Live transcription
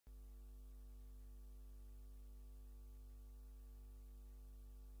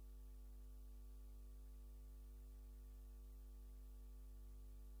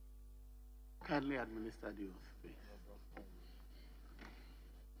Kindly administer the oath, please.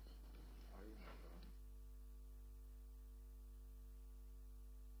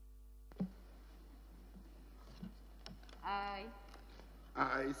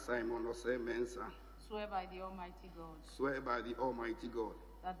 I, Simon Osei-Mensah, swear by the Almighty God swear by the Almighty God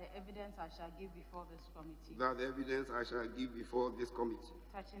that the evidence I shall give before this committee that the evidence I shall give before this committee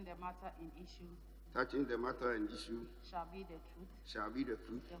touching the matter in issue shall be the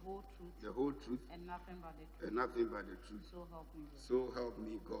truth, the whole truth, and nothing but the truth. So help me God. So help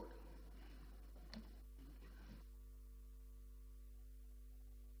me God.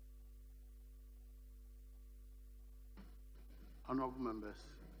 Honorable members,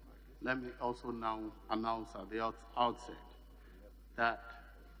 let me also now announce at the outset that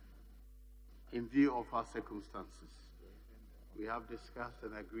in view of our circumstances, we have discussed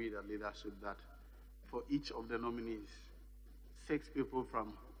and agreed at leadership that for each of the nominees, 6 people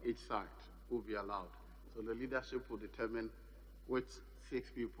from each side will be allowed. So the leadership will determine which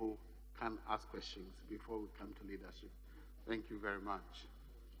 6 people can ask questions before we come to leadership. Thank you very much.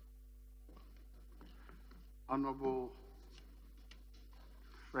 Honorable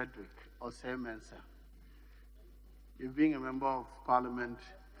Frederick Osei-Mensah, you've been a member of Parliament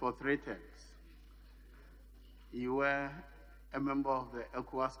for 3 terms. You were a member of the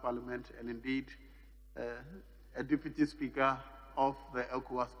ECOWAS Parliament and indeed a Deputy Speaker of the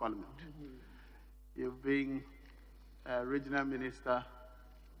ECOWAS Parliament. You've been a Regional Minister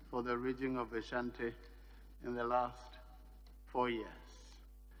for the region of Ashanti in the last 4 years.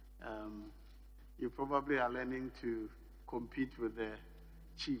 You probably are learning to compete with the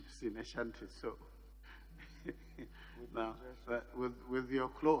chiefs in Ashanti, so now with your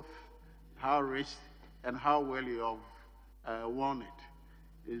cloth, how rich and how well you have worn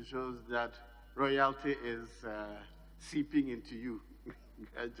it, it shows that royalty is seeping into you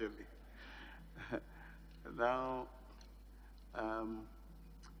gradually. Now,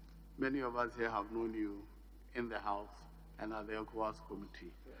 many of us here have known you in the House and at the ECOWAS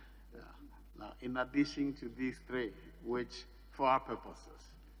committee. Now, in addition to these 3, which for our purposes,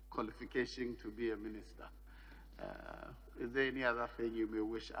 qualification to be a minister, is there any other thing you may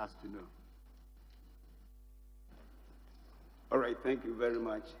wish us to know? All right, thank you very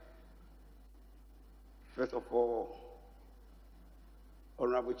much. First of all,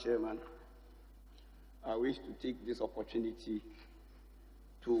 Honorable Chairman, I wish to take this opportunity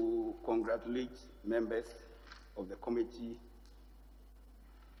to congratulate members of the committee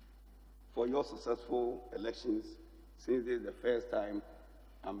for your successful elections, since this is the first time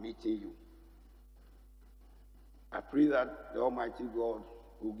I'm meeting you. I pray that the Almighty God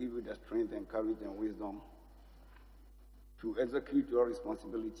will give you the strength and courage and wisdom to execute your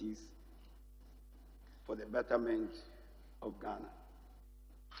responsibilities for the betterment of Ghana.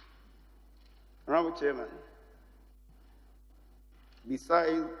 Honorable Chairman,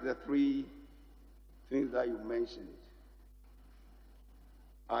 besides the 3 things that you mentioned,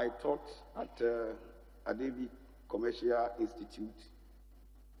 I taught at Adebi Commercial Institute,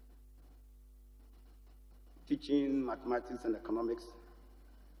 teaching mathematics and economics.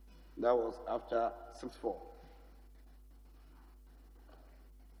 That was after 6-4.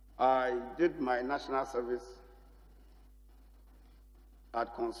 I did my national service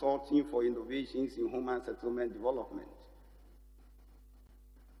at Consulting for Innovations in Human Settlement Development.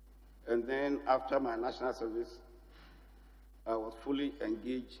 And then after my national service, I was fully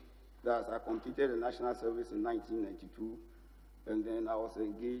engaged. Thus, I completed the national service in 1992, and then I was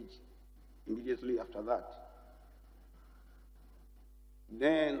engaged immediately after that.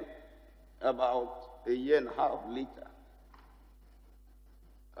 Then, about 1.5 years later,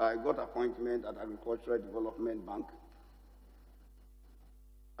 I got appointment at Agricultural Development Bank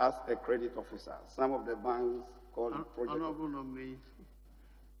as a credit officer. Some of the banks called project. Honorable nominee,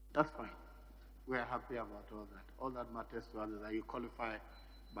 that's fine. We are happy about all that. All that matters to us is that you qualify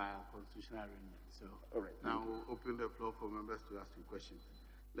by our constitutional arrangement. So all right, now we'll open the floor for members to ask you questions.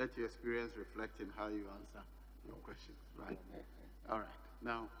 Let your experience reflect in how you answer your questions, right? All right.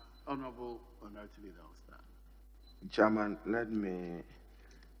 Now, Honorable Minority Leader will start. Chairman, let me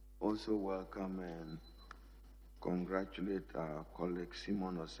also welcome and congratulate our colleague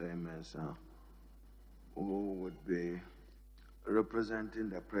Simon Osei-Mensah, who would be representing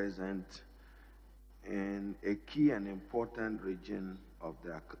the President in a key and important region of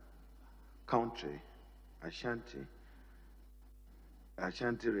the country, Ashanti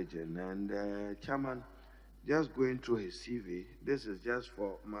region. And Chairman, just going through his CV, this is just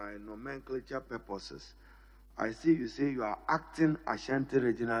for my nomenclature purposes. I see you say you are acting Ashanti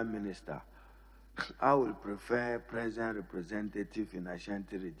Regional Minister. I will prefer President Representative in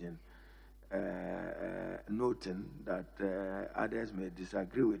Ashanti region. noting that others may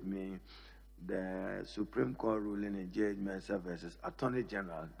disagree with me, the Supreme Court ruling in Osei-Mensah versus Attorney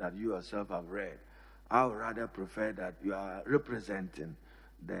General that you yourself have read, I would rather prefer that you are representing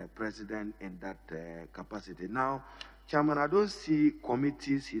the president in that capacity. Now, Chairman, I don't see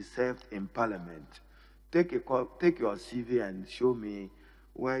committees he served in Parliament. Take your CV and show me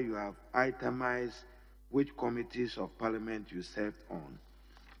where you have itemized which committees of Parliament you served on.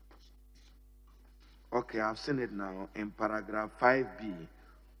 Okay, I've seen it now in paragraph 5B,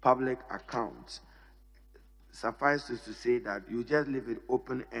 public accounts. Suffice it to say that you just leave it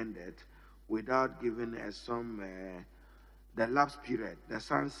open-ended without giving us the lapse period, the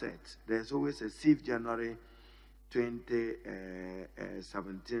sunset. There's always a 6th January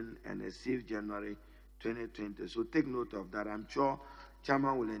 2017 and a 6th January 2020. So take note of that. I'm sure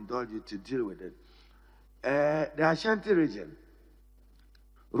Chairman will indulge you to deal with it. The Ashanti region,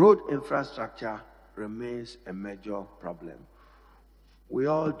 road infrastructure remains a major problem. We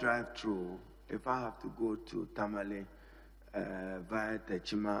all drive through. If I have to go to Tamale via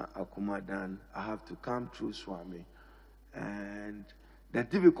Techima, Akumadan, I have to come through Swami. And the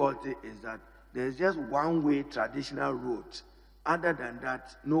difficulty is that there's just one-way traditional route. Other than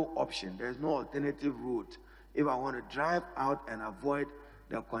that, no option. There's no alternative route. If I want to drive out and avoid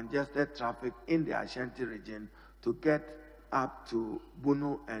the congested traffic in the Ashanti region to get up to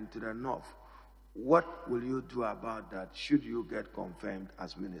Bunu and to the north, what will you do about that should you get confirmed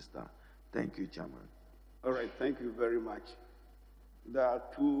as minister? Thank you, Chairman. All right, thank you very much. There are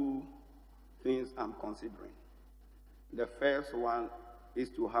two things I'm considering. The first one is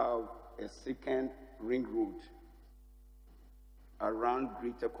to have a second ring road around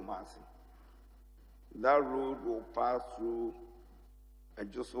Greater Kumasi. That road will pass through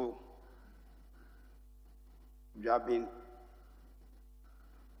Ejoso, Jabin,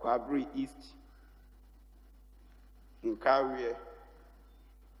 Kwabri East, Nkawie,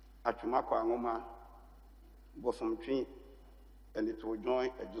 Achumako Angoma, Bosomtwi, and it will join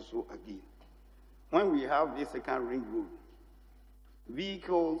Ejoso again. When we have this second ring road,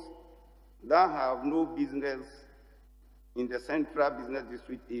 vehicles that have no business in the central business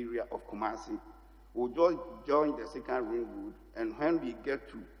district area of Kumasi will just join the second ring road, and when we get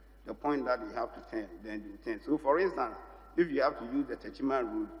to the point that they have to turn, then they turn. So for instance, if you have to use the Techima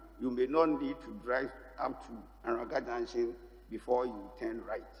road, you may not need to drive up to Anraga Junction before you turn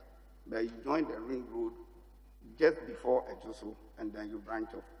right. But you join the ring road just before Ejoso, and then you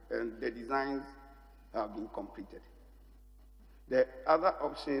branch off. And the designs have been completed. The other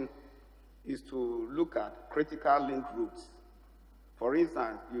option is to look at critical link routes. For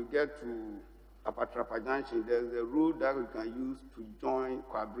instance, you get to Apatrapa Junction, there's a road that you can use to join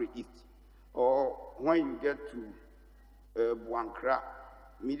Kwabri East. Or when you get to Buankra,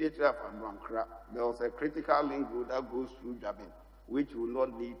 immediately after Buankra, there was a critical link road that goes through Jabin, which will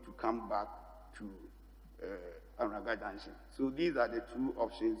not need to come back to Anraga Junction. So these are the two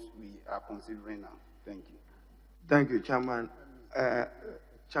options we are considering now. Thank you. Thank you, Chairman.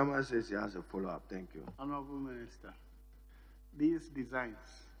 Chairman says he has a follow-up. Thank you. Honorable Minister, these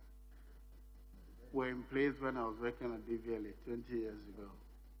designs were in place when I was working at DVLA 20 years ago.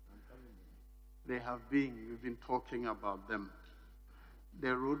 They have been, we've been talking about them.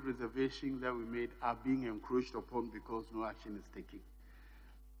 The road reservations that we made are being encroached upon because no action is taken.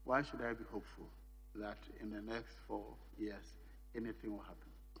 Why should I be hopeful that in the next 4 years, anything will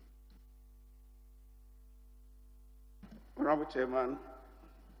happen? Honorable Chairman,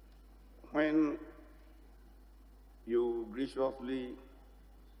 when you graciously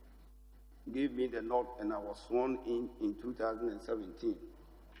gave me the nod and I was sworn in 2017,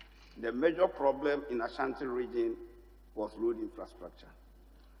 the major problem in Ashanti region was road infrastructure.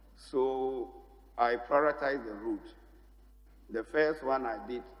 So I prioritized the route. The first one I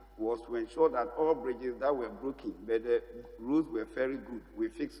did was to ensure that all bridges that were broken, but the roads were very good, we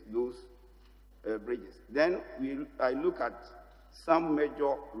fixed those bridges. Then I look at some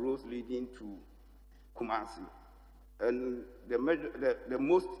major roads leading to Kumasi. And the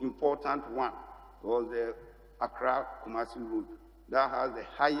most important one was the Accra-Kumasi road that has the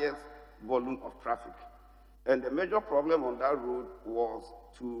highest volume of traffic. And the major problem on that road was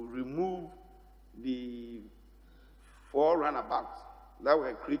to remove the 4 roundabouts that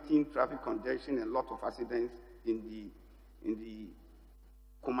were creating traffic congestion and a lot of accidents in the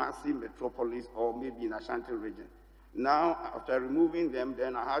Kumasi metropolis or maybe in Ashanti region. Now, after removing them,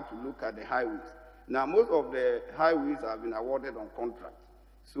 then I had to look at the highways. Now, most of the highways have been awarded on contract.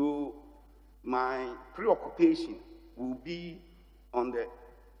 So my preoccupation will be on the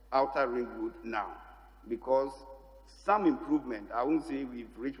outer ring road now, because some improvement. I won't say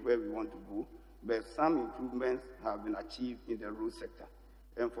we've reached where we want to go, but some improvements have been achieved in the road sector.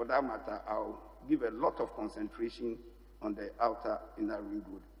 And for that matter, I'll give a lot of concentration on the outer inner ring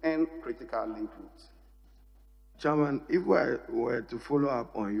road and critical link roads. Chairman, if we were to follow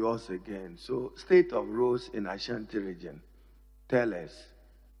up on yours again, so state of roads in Ashanti region, tell us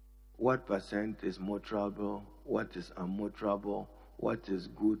what percent is motorable, what is unmotorable, what is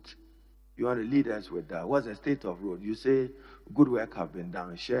good. You want to lead us with that. What's the state of road? You say good work have been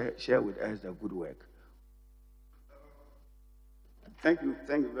done. Share with us the good work. Thank you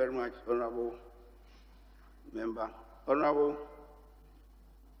very much, Honorable Member. Honorable,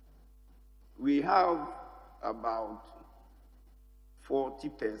 we have about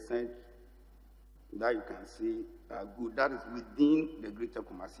 40% that you can see are good. That is within the Greater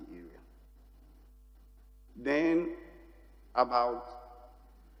Kumasi area. Then about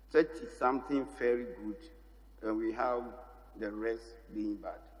 30-something very good, and we have the rest being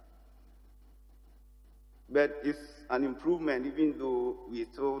bad. But it's an improvement, even though we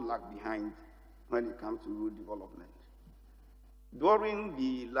still lag behind when it comes to road development. During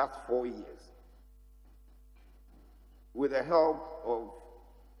the last 4 years, with the help of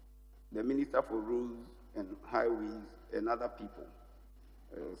the Minister for Roads and Highways and other people,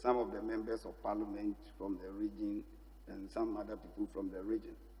 some of the members of Parliament from the region and some other people from the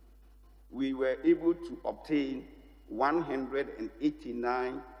region, we were able to obtain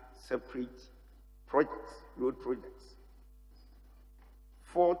 189 separate projects, road projects.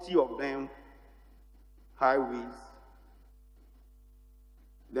 40 of them highways,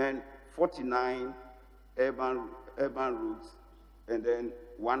 then 49 urban roads, and then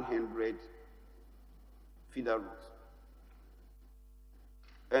 100 feeder roads.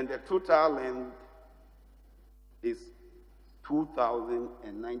 And the total length is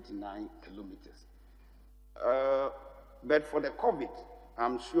 2,099 kilometers. But for the COVID,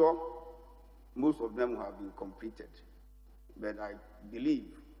 I'm sure most of them have been completed. But I believe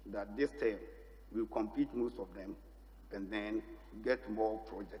that this term we'll complete most of them and then get more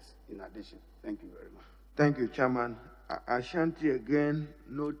projects in addition. Thank you very much. Thank you, Chairman. Ashanti again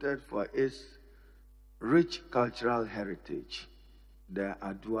noted for its rich cultural heritage. The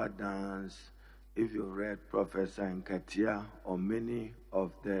Adua dance, if you read Professor Nkatia on many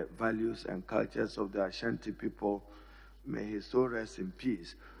of the values and cultures of the Ashanti people, may his soul rest in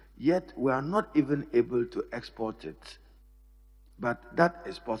peace. Yet we are not even able to export it. But that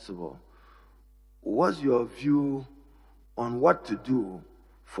is possible. What's your view on what to do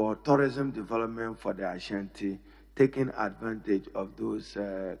for tourism development for the Ashanti, taking advantage of those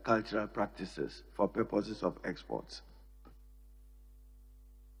cultural practices for purposes of exports?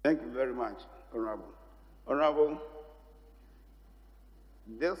 Thank you very much, Honorable. Honorable,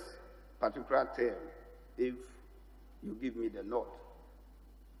 this particular term, if you give me the nod,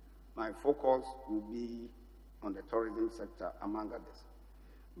 my focus will be on the tourism sector, among others.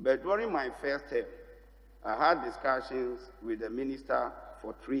 But during my first term, I had discussions with the Minister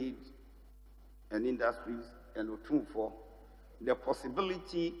for Trade and Industries and Otumfo, the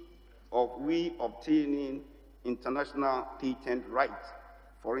possibility of we obtaining international patent rights,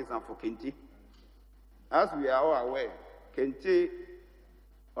 for instance, for Kente. As we are all aware, Kente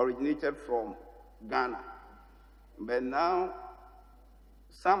originated from Ghana, but now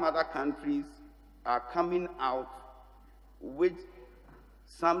some other countries are coming out with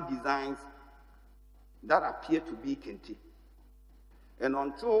some designs that appear to be Kente. And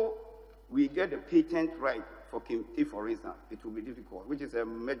until we get the patent right for Kente, for instance, it will be difficult, which is a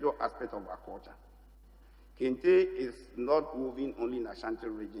major aspect of our culture. Kente is not moving only in Ashanti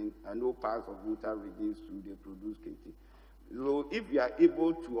region. I know parts of Volta regions too, they produce Kente. So if we are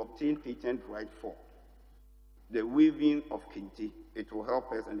able to obtain patent right for the weaving of Kente, it will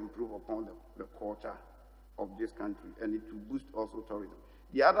help us and improve upon the culture of this country, and it will boost also tourism.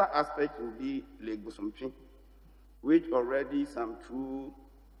 The other aspect will be Lake Bosomtwe, which already some two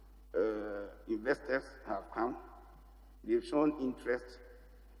investors have come. They've shown interest.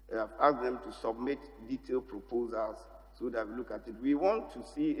 I've asked them to submit detailed proposals so that we look at it. We want to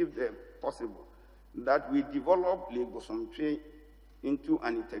see if it's possible that we develop Lake Bosomtwe into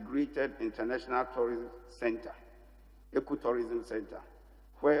an integrated international tourism center, ecotourism center,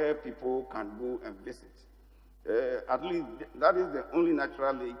 where people can go and visit. At least that is the only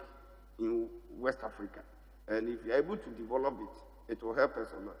natural lake in West Africa. And if we are able to develop it, it will help us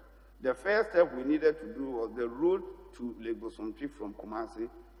a lot. The first step we needed to do was the road to Lake Bosomtwe from Kumasi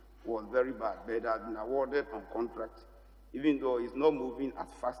was very bad. But it has been awarded on contract, even though it's not moving as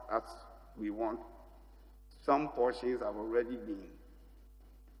fast as we want. Some portions have already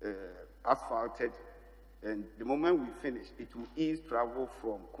been asphalted, And the moment we finish, it will ease travel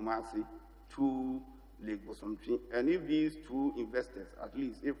from Kumasi to Lake Bosomtwi. And if these two investors, at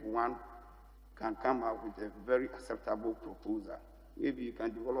least if one can come up with a very acceptable proposal, maybe you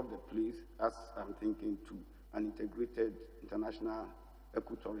can develop the place, as I'm thinking, to an integrated international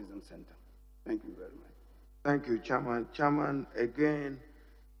ecotourism center. Thank you very much. Thank you, Chairman. Chairman, again,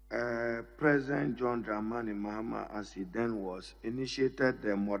 President John Dramani Mahama, as he then was, initiated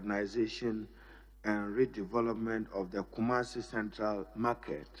the modernization and redevelopment of the Kumasi Central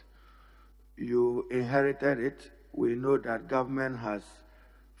Market. You inherited it. We know that government has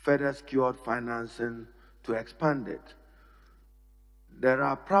further secured financing to expand it. There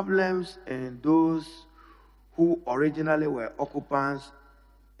are problems in those who originally were occupants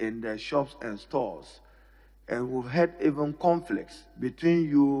in the shops and stores. And we've had even conflicts between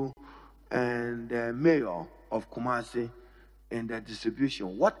you and the mayor of Kumasi in the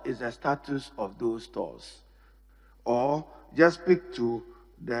distribution. What is the status of those stores? Or just speak to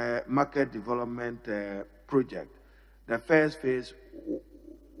the market development project. The first phase,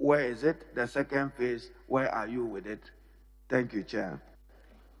 where is it? The second phase, where are you with it? Thank you, Chair.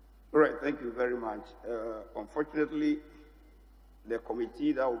 All right, thank you very much. Unfortunately, the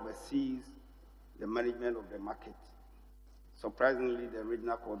committee that oversees the management of the market, surprisingly, the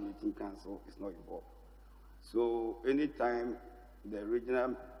Regional Coordinating Council is not involved. So anytime the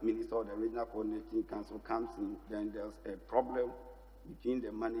regional minister or the Regional Coordinating Council comes in, then there's a problem between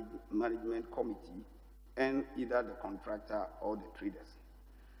the management committee and either the contractor or the traders.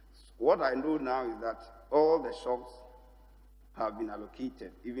 What I know now is that all the shops have been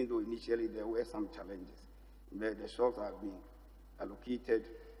allocated, even though initially there were some challenges. The shops have been allocated.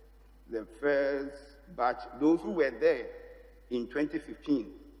 The first batch, those who were there in 2015,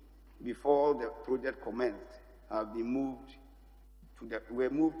 before the project commenced, have been moved to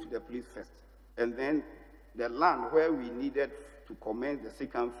the place first. And then the land where we needed to commence the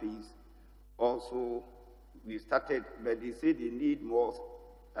second phase, also we started, but they say they need more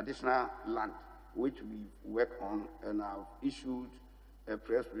additional land, which we work on, and I've issued a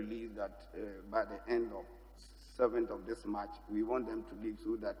press release that by the end of 7th of this March, we want them to leave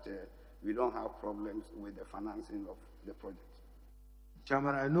so that we don't have problems with the financing of the project.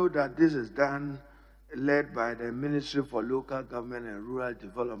 Chairman, I know that this is done, led by the Ministry for Local Government and Rural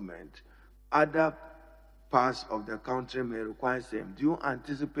Development. Other parts of the country may require same. Do you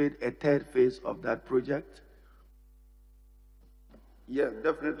anticipate a third phase of that project? Yes,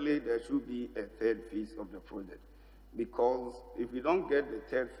 definitely there should be a third phase of the project, because if we don't get the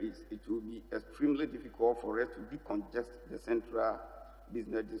third phase, it will be extremely difficult for us to decongest the central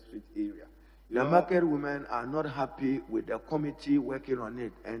business district area. The market women are not happy with the committee working on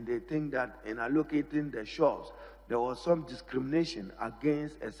it, and they think that in allocating the shops, there was some discrimination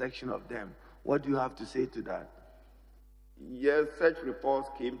against a section of them. What do you have to say to that? Yes, such reports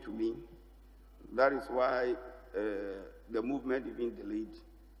came to me. That is why the movement even delayed.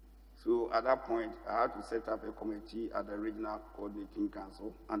 So at that point, I had to set up a committee at the Regional Coordinating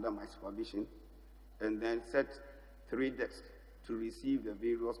Council under my supervision, and then set 3 desks to receive the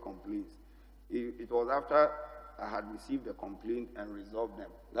various complaints. It was after I had received the complaint and resolved them.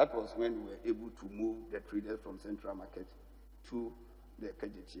 That was when we were able to move the traders from Central Market to the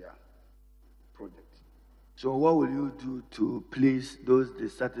Kejechia project. So what will you do to please those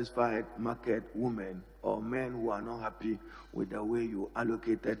dissatisfied market women or men who are not happy with the way you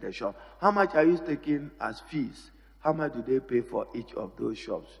allocated the shop? How much are you taking as fees? How much do they pay for each of those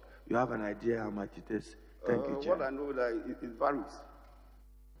shops? You have an idea how much it is? Thank you, Chair. What I know that it varies,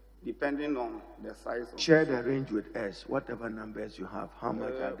 depending on the size of Share the range with us, whatever numbers you have. How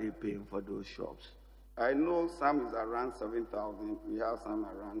much are they paying for those shops? I know some is around 7,000. We have some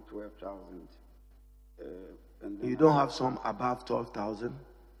around 12,000. You don't have some above 12,000?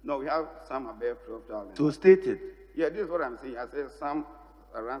 No, we have some above 12,000. So state it. Yeah, this is what I'm saying. I said some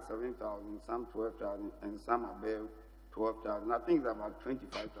around 7,000, some 12,000, and some above 12,000. I think it's about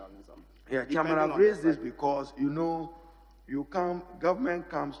 25,000 something. Yeah, Chairman, I've raised this because, you know, government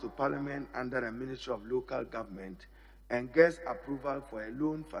comes to Parliament under a Ministry of Local Government and gets approval for a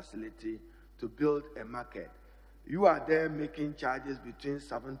loan facility to build a market. You are there making charges between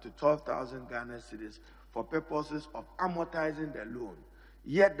 7,000 to 12,000 Ghana cedis for purposes of amortizing the loan.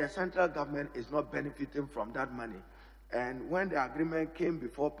 Yet the central government is not benefiting from that money. And when the agreement came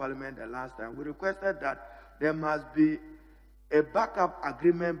before Parliament the last time, we requested that there must be a backup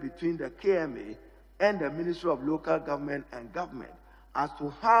agreement between the KMA and the Ministry of Local Government and Government as to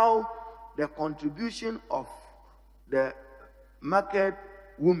how the contribution of the market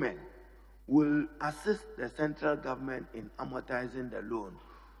women will assist the central government in amortizing the loan.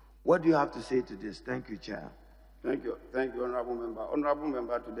 What do you have to say to this? Thank you, Chair. Thank you, Honorable Member. Honorable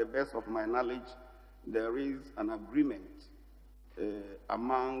Member, to the best of my knowledge, there is an agreement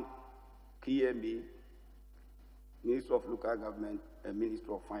among KMA, Minister of Local Government, and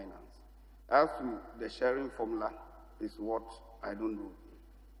Minister of Finance. As to the sharing formula is what I don't know.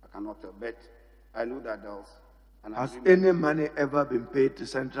 I cannot tell, but I know that there was an Has agreement. any money ever been paid to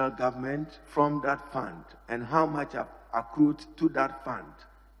central government from that fund? And how much have accrued to that fund?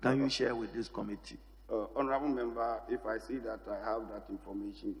 Can you share with this committee? Honorable Member, if I see that I have that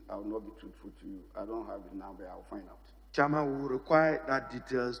information, I will not be truthful to you. I don't have it now, but I'll find out. Chairman, we will require that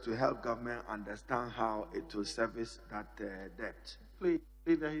details to help government understand how it will service that debt. Please,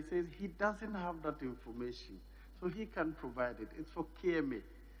 Leader, he says he doesn't have that information, so he can provide it. It's for KMA.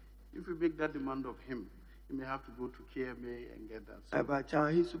 If we make that demand of him, he may have to go to KMA and get that. So But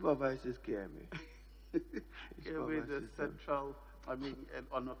Chairman, he supervises KMA. KMA is a central,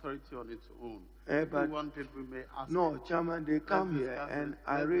 an authority on its own. If But we want it, we may ask. no, Chairman, they come here discuss and it.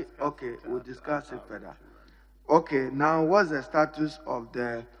 I Let's read. discuss Okay, it we'll at discuss it our further. meeting. Okay, now what's the status of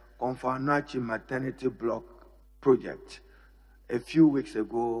the Konfanachi maternity block project? A few weeks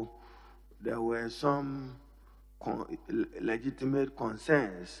ago, there were some legitimate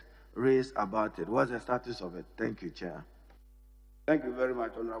concerns raised about it. What's the status of it? Thank you, Chair. Thank you very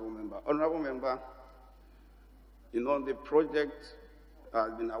much, Honorable Member. Honorable Member, the project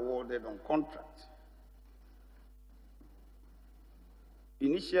has been awarded on contract.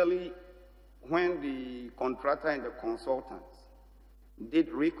 Initially, when the contractor and the consultants did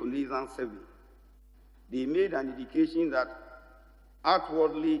reconnaissance survey, they made an indication that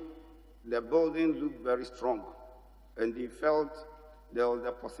outwardly the building looked very strong, and they felt there was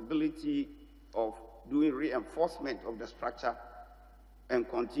a possibility of doing reinforcement of the structure and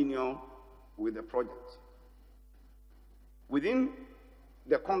continue with the project. Within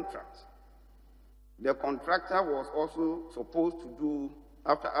the contract, the contractor was also supposed to do,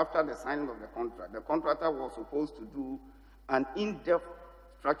 after the signing of the contractor was supposed to do an in-depth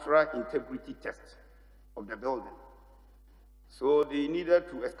structural integrity test of the building. So they needed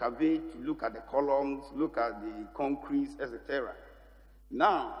to excavate, to look at the columns, look at the concrete, etc.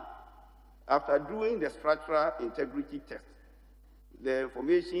 Now, after doing the structural integrity test, the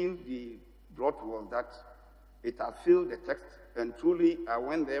information they brought was that it has failed the test, and truly, I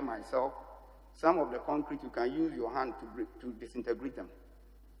went there myself. Some of the concrete, you can use your hand to disintegrate them.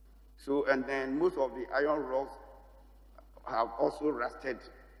 So, and then most of the iron rods have also rusted.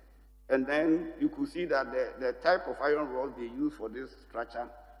 And then you could see that the type of iron rods they use for this structure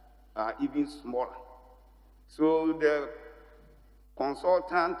are even smaller. So the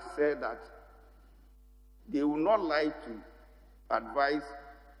consultant said that they would not like to advise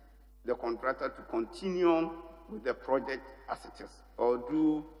the contractor to continue with the project as it is or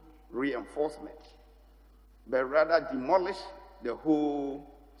do reinforcement, but rather demolish the whole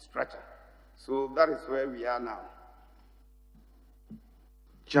structure. So that is where we are now.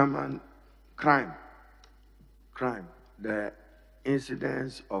 Chairman, crime, the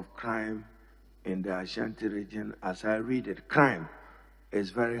incidence of crime in the Ashanti region, as I read it, crime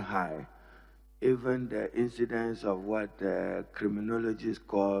is very high. Even the incidence of what the criminologists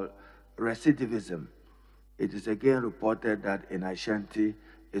call recidivism, it is again reported that in Ashanti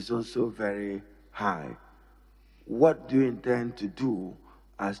is also very high. What do you intend to do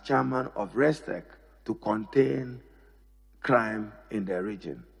as chairman of RESTEC to contain crime in the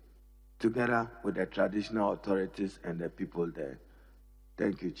region, together with the traditional authorities and the people there?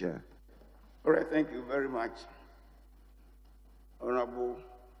 Thank you, Chair. All right, thank you very much, Honorable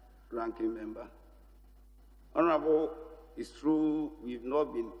Ranking Member. Honorable, it's true we've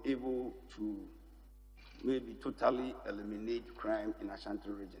not been able to maybe totally eliminate crime in Ashanti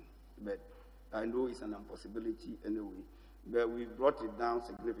region, but I know it's an impossibility anyway. But we brought it down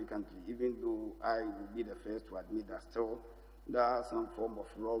significantly, even though I will be the first to admit that still there are some form of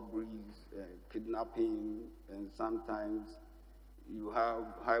robberies, kidnapping, and sometimes you have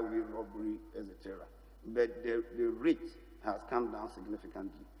highway robbery, etc. But the rate has come down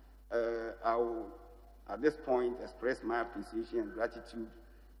significantly. I will, at this point, express my appreciation and gratitude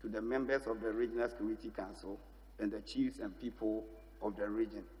to the members of the Regional Security Council and the chiefs and people of the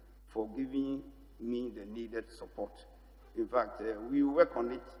region for giving me the needed support. In fact, we work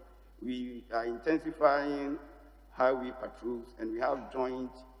on it. We are intensifying highway patrols, and we have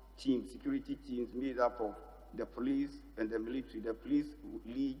joint teams, security teams made up of the police and the military. The police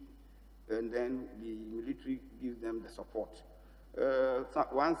lead, and then the military gives them the support.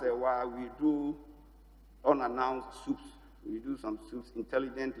 Once a while, we do unannounced soups. We do some soups,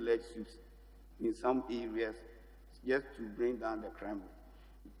 intelligent-led soups in some areas, just to bring down the crime.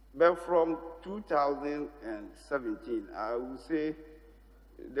 But from 2017, I would say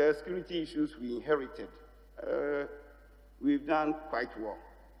the security issues we inherited, we've done quite well.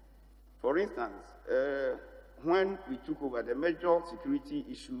 For instance, when we took over, the major security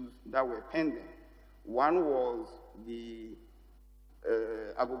issues that were pending, one was the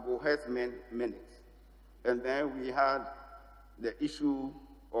Agogo herdsmen minutes. And then we had the issue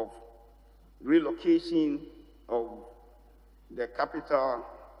of relocation of the capital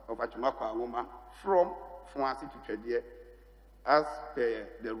of Achimako from Fransi to Chedie, as per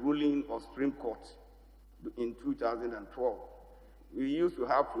the ruling of Supreme Court in 2012. We used to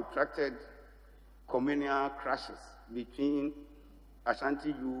have protracted communal clashes between Ashanti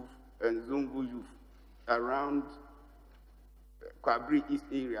youth and Zungu youth around Kwabri East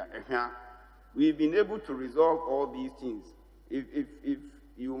area. We've been able to resolve all these things. If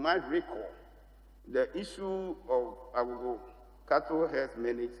you might recall, the issue of our cattle health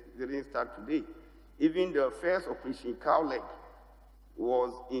minutes didn't start today. Even the first operation cow leg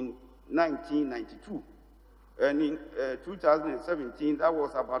was in 1992. And in 2017, that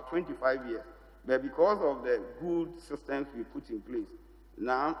was about 25 years. But because of the good systems we put in place,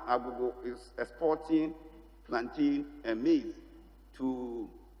 now Agogo is exporting plantain and maize to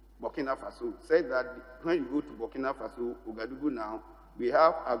Burkina Faso. Said that when you go to Burkina Faso, Ouagadougou now, we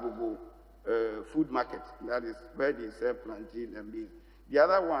have Agogo food market. That is where they sell plantain and maize. The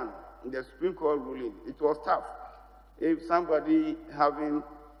other one, in the Supreme Court ruling, it was tough. If somebody having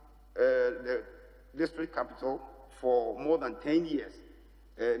the district capital for more than 10 years,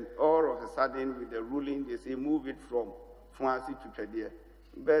 and all of a sudden with the ruling, they say move it from Fransi to Chedie.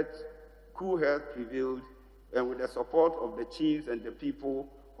 But coup has prevailed, and with the support of the chiefs and the people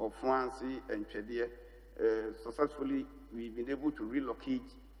of Fransi and Chedie, successfully we've been able to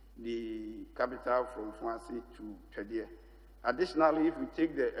relocate the capital from Fransi to Chedie. Additionally, if we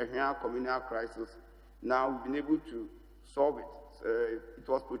take the Ehian communal crisis, now we've been able to solve it. It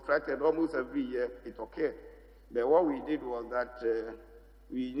was protracted almost every year, it occurred. But what we did was that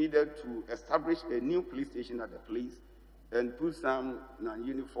we needed to establish a new police station at the place and put some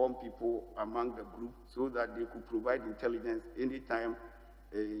non-uniform people among the group so that they could provide intelligence anytime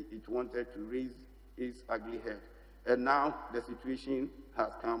it wanted to raise its ugly head. And now the situation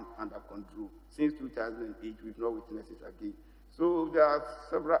has come under control. Since 2008, we've not witnessed it again. So there are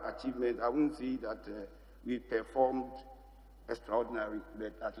several achievements. I wouldn't say that we performed extraordinary,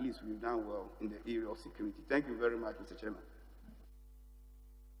 but at least we've done well in the area of security. Thank you very much, Mr. Chairman.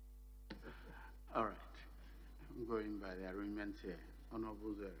 All right. I'm going by the arrangement here.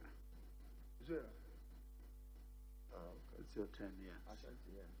 Honorable Zera. Zera. It's your turn, yeah.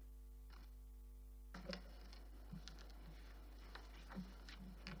 Ashanti, yeah.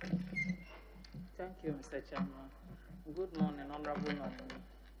 Thank you, Mr. Chairman. Good morning, Honorable Nominee.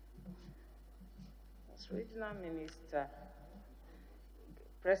 As Regional Minister,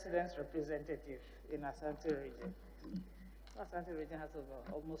 President's representative in Ashanti region. Ashanti region has over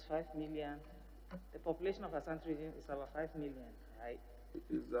almost 5 million. The population of Ashanti region is about 5 million, right?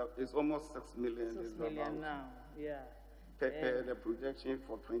 It's almost 6 million. 6 million now, yeah. The projection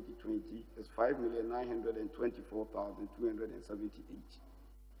for 2020 is 5,924,278.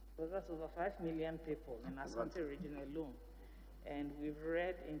 So that's over 5 million people in Ashanti region alone. And we've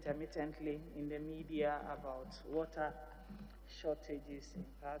read intermittently in the media about water shortages in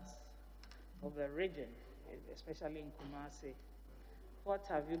parts of the region, especially in Kumasi. What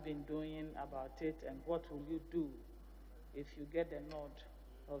have you been doing about it, and what will you do if you get the nod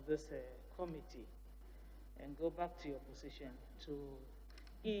of this committee and go back to your position to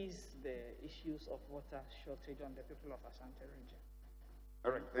ease the issues of water shortage on the people of Ashanti region?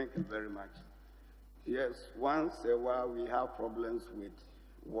 All right, thank you very much. Yes, once a while we have problems with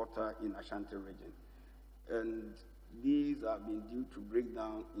water in Ashanti region, and these have been due to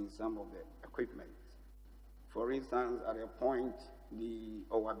breakdown in some of the equipment. For instance, at a point, the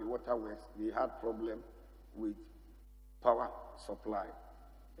Owabi Waterworks, they had problem with power supply,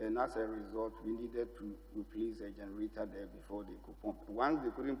 and as a result, we needed to replace a generator there before they could pump. Once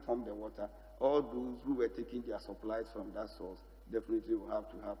they couldn't pump the water, all those who were taking their supplies from that source definitely will have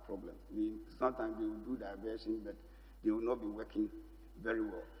to have problems. Sometimes they will do diversion, but they will not be working very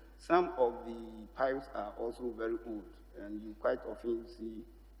well. Some of the pipes are also very old, and you quite often see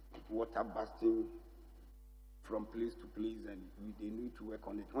water bursting from place to place, and they need to work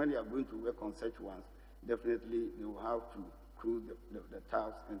on it. When they are going to work on such ones, definitely they will have to close the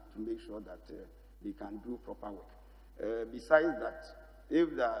taps and to make sure that they can do proper work. Besides that,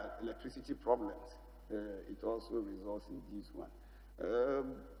 if there are electricity problems, it also results in this one.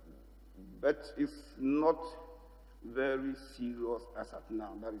 But it's not very serious as at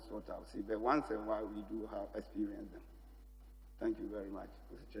now. That is what I'll say. But once in a while, we do have experienced them. Thank you very much,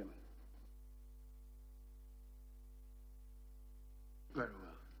 Mr. Chairman. Very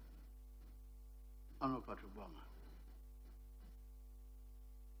well. Honorable Patrick Bama.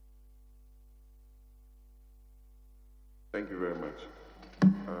 Thank you very much.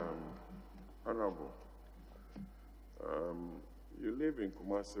 Honorable, you live in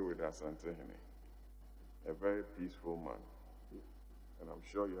Kumasi with Ashanti, a very peaceful man, and I'm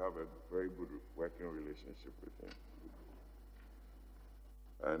sure you have a very good working relationship with him.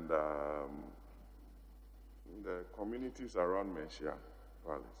 And the communities around Menchia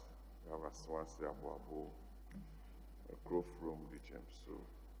Palace, you have Aswansi, Abu, Grove Room, Dichem, so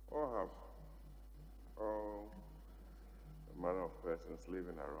all the manner of persons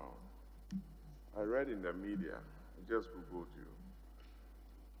living around. I read in the media, I just Googled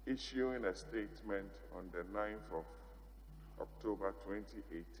you, issuing a statement on the 9th of October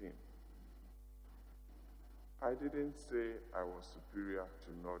 2018. I didn't say I was superior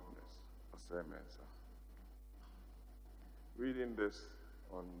to Nordness or Osei-Mensah. Reading this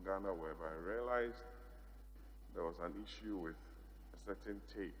on Ghana Web, I realized there was an issue with a certain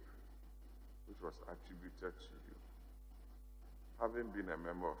tape which was attributed to you. Having been a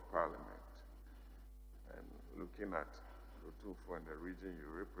member of parliament and looking at Rotufo and the region you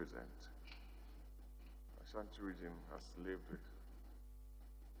represent, Ashanti region has lived with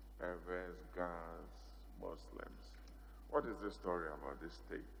Berbers, Gans, Muslims. What is the story about this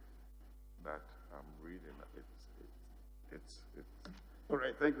tape that I'm reading? It's All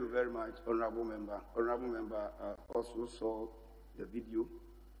right, thank you very much, Honorable Member. Honorable Member also saw the video,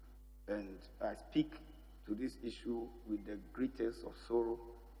 and I speak to this issue with the greatest of sorrow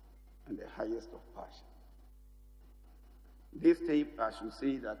and the highest of passion. This tape, I should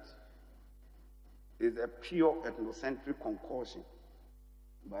say that, is a pure ethnocentric concoction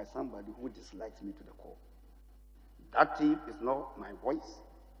by somebody who dislikes me to the core. That tape is not my voice.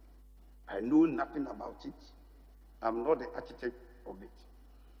 I know nothing about it. I'm not the architect of it.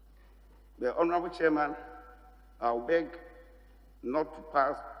 The Honorable Chairman, I'll beg not to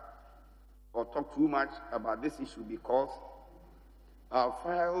pass or talk too much about this issue because I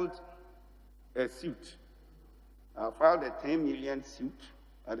filed a suit. I filed a 10 million suit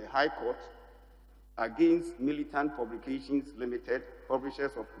at the High Court against Militant Publications Limited,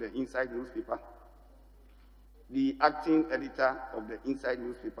 publishers of the Inside newspaper, the acting editor of the Inside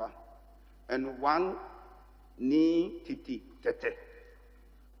newspaper, and one Citi,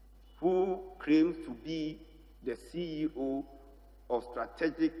 who claims to be the CEO of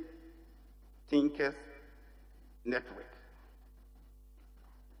Strategic Thinkers Network.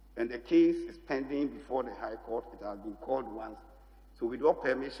 And the case is pending before the High Court. It has been called once. So with your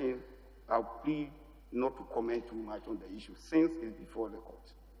permission, I'll plead not to comment too much on the issue since it's before the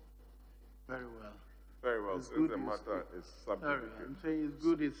court. Very well. very well. Since the matter is subject. I'm saying it's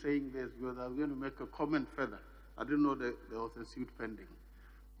good it's saying this because I was going to make a comment further. I didn't know that there was a suit pending.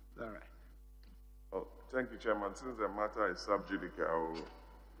 All right. Oh, thank you, Chairman. Since the matter is sub judice, I will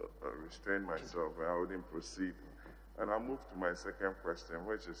restrain myself and I wouldn't proceed. And I'll move to my second question,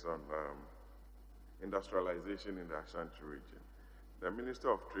 which is on industrialization in the Ashanti region. The Minister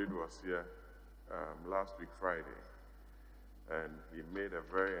of Trade was here last week, Friday, and he made a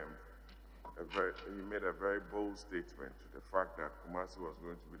very bold statement to the fact that Kumasi was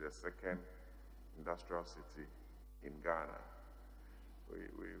going to be the second industrial city in Ghana.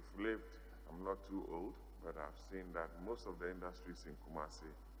 We've lived, I'm not too old, but I've seen that most of the industries in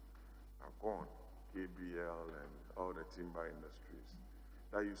Kumasi are gone. KBL and all the timber industries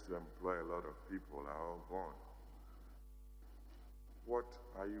that used to employ a lot of people are all gone. What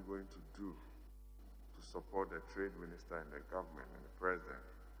are you going to do to support the trade minister and the government and the president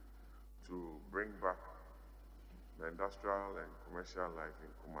to bring back the industrial and commercial life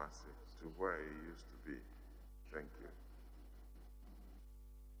in Kumasi to where it used to be? Thank you.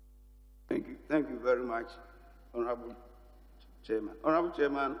 Thank you. Thank you very much, Honorable Chairman. Honorable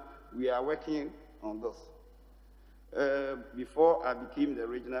Chairman, we are working on this. Before I became the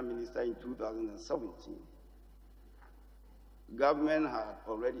regional minister in 2017, government had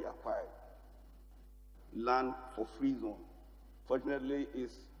already acquired land for free zone. Fortunately,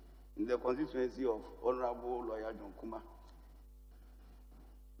 it's in the constituency of Honorable Lawyer John Kuma.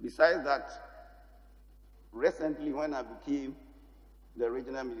 Besides that, recently when I became the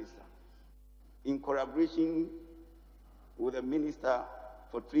regional minister, in collaboration with the Minister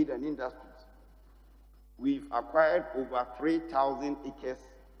for Trade and Industries, we've acquired over 3,000 acres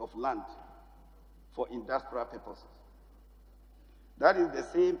of land for industrial purposes. That is the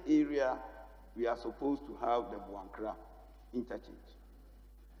same area we are supposed to have the Buankra interchange.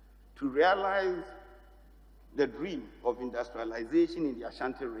 To realize the dream of industrialization in the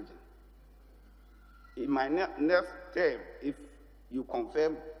Ashanti region, in my next term, if you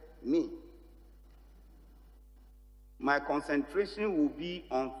confirm me, my concentration will be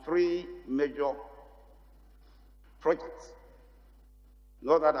on 3 major projects.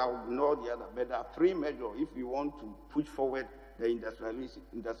 Not that I will ignore the other, but there are 3 major if we want to push forward the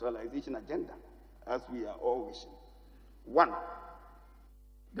industrialization agenda, as we are all wishing. 1,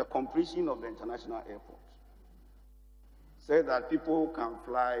 the completion of the international airport, so that people can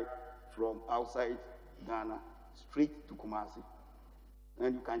fly from outside Ghana straight to Kumasi.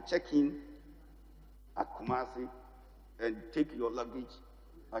 And you can check in at Kumasi and take your luggage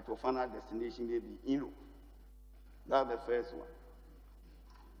at your final destination, maybe in Europe. That's the first one.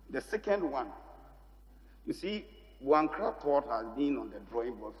 The second one, you see, Buankra Port has been on the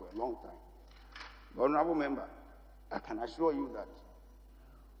drawing board for a long time. Honorable member, I can assure you that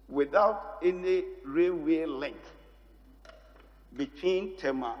without any railway link between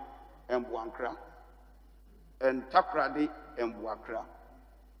Tema and Buankra and Takrady and Buankra,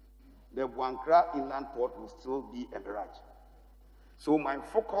 the Buankra inland port will still be a mirage. So my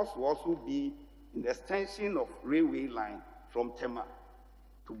focus will also be in the extension of railway line from Tema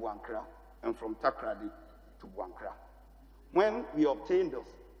to Buankra and from Takrady to Buankra. When we obtain this,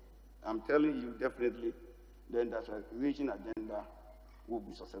 I'm telling you definitely the industrialization agenda will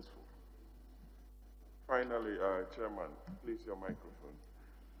be successful. Finally, Chairman, please your microphone.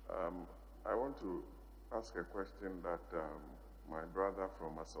 I want to ask a question that my brother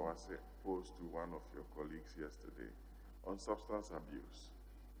from Asawase posed to one of your colleagues yesterday on substance abuse.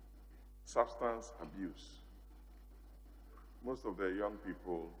 Substance abuse. Most of the young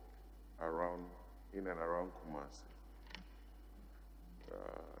people in and around Kumasi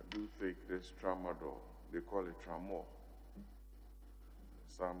do take this tramadol. They call it tramor.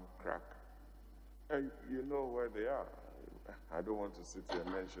 Some crack. And you know where they are. I don't want to sit here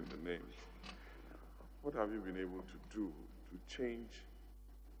and mention the names. What have you been able to do to change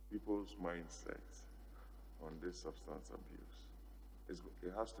people's mindsets on this substance abuse?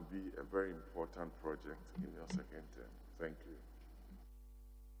 It has to be a very important project in your second term. Thank you.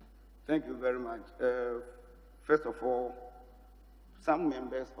 Thank you very much. First of all, some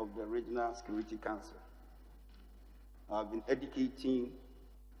members of the Regional Security Council have been educating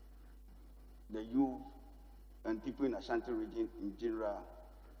the youth and people in Ashanti region in general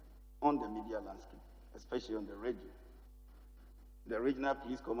on the media landscape, especially on the radio. The regional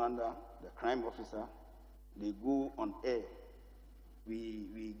police commander, the crime officer, they go on air.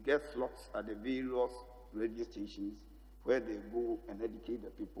 We get slots at the various radio stations where they go and educate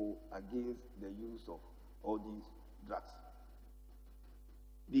the people against the use of all these drugs.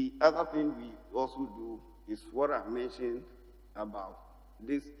 The other thing we also do is what I mentioned about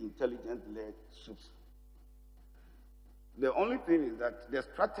this intelligence-led suits. The only thing is that the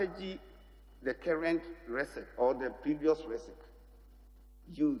strategy the current RESEC or the previous RESEC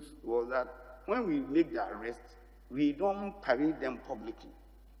used was that when we make the arrest, we don't parade them publicly.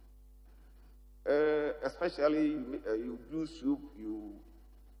 Especially you do soup, you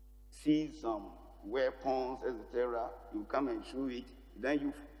see some weapons, etc. You come and show it, then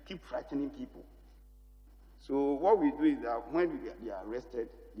you keep frightening people. So what we do is that when they are arrested,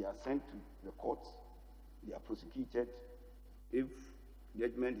 they are sent to the courts, they are prosecuted. If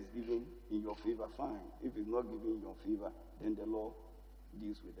judgment is given in your favor, fine. If it's not given in your favor, then the law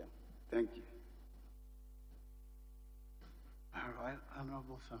deals with them. Thank you. All right,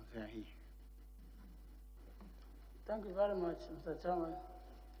 Honorable Samfahi. Thank you very much, Mr. Chairman.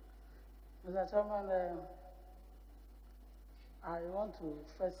 Mr. Chairman, I want to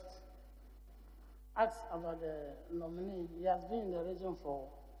first ask about the nominee. He has been in the region for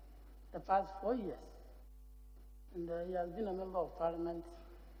the past 4 years. And he has been a member of parliament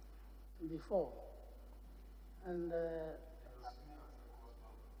before. And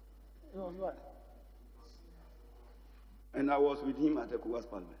he was what? And I was with him at ECOWAS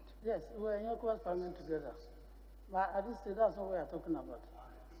Parliament. Yes, we were in ECOWAS Parliament together. But at this stage, that's not what we are talking about.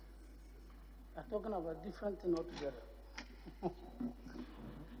 We are talking about different things altogether.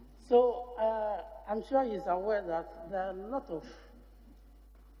 So I'm sure he's aware that there are a lot of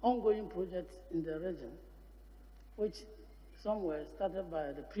ongoing projects in the region, which some were started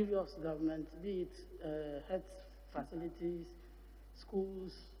by the previous government, be it health facilities,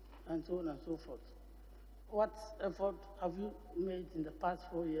 schools, and so on and so forth. What effort have you made in the past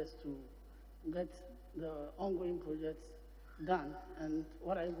 4 years to get the ongoing projects done, and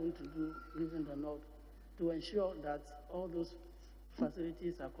what are you going to do, given the nod, to ensure that all those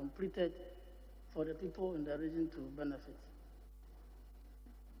facilities are completed for the people in the region to benefit.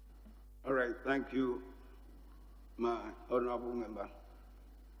 All right, thank you, my honorable member.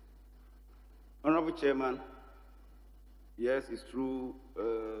 Honorable Chairman, yes, it's true.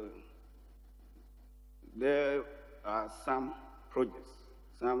 There are some projects.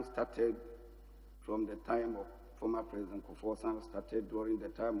 Some started from the time of former President Kufuor, some started during the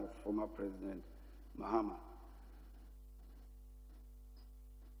time of former President Mahama.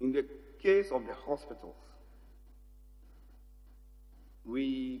 In the case of the hospitals,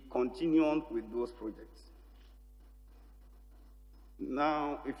 we continue on with those projects.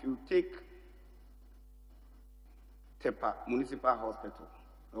 Now, if you take Tepa Municipal Hospital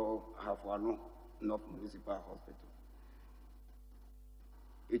or Hafuano North Municipal Hospital,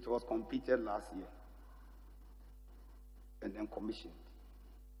 it was completed last year and then commissioned.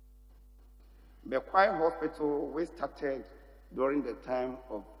 Bekwai Hospital, we started during the time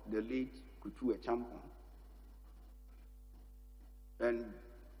of the late Kutu Echampon and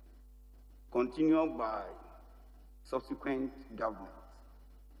continued by subsequent governments,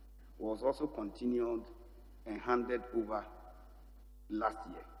 was also continued and handed over last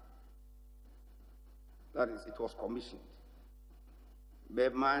year. That is, it was commissioned.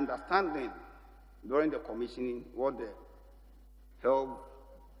 But my understanding during the commissioning, what the health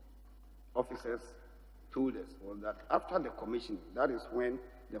officers told us was that after the commissioning, that is when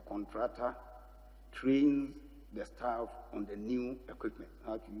the contractor trains the staff on the new equipment,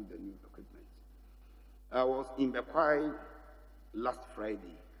 how to use the new equipment. I was in Bekwai last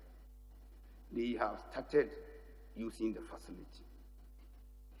Friday. They have started using the facility.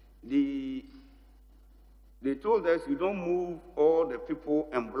 They told us you don't move all the people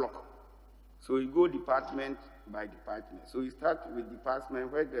en bloc. So you go department by department. So you start with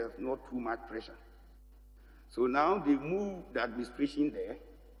department where there's not too much pressure. So now they moved the administration there.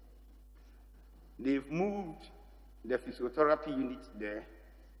 They've moved the physiotherapy unit there.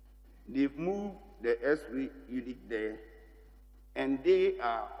 They've moved the X-ray unit there. And they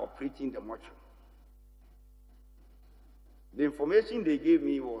are operating the mortuary. The information they gave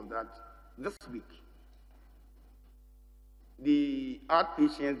me was that this week, the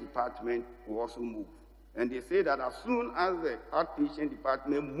outpatient department will also move. And they say that as soon as the outpatient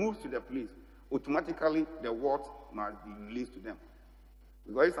department moves to the place, automatically the ward must be released to them.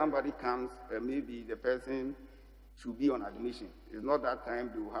 Because if somebody comes, maybe the person should be on admission. It's not that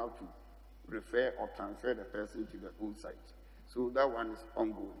time they will have to refer or transfer the person to the old site. So that one is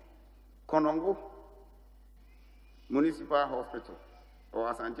ongoing. Konongo Municipal Hospital, or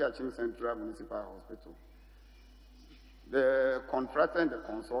Ashanti Central Municipal Hospital. The contractor and the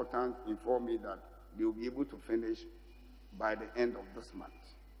consultant informed me that they will be able to finish by the end of this month.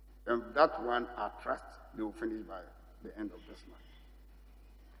 And that one, I trust they will finish by the end of this month.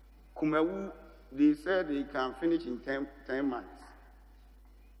 Kumewu, they said they can finish in 10 months.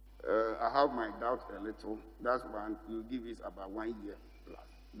 I have my doubt a little. That's one, you give it about 1 year plus,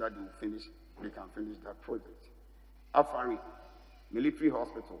 that they can finish that project. Afari, Military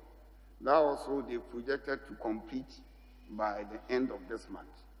Hospital, that also they projected to complete by the end of this month.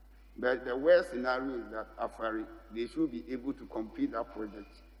 But the worst scenario is that Afari, they should be able to complete that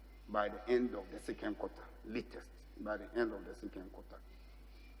project by the end of the second quarter, latest, by the end of the second quarter.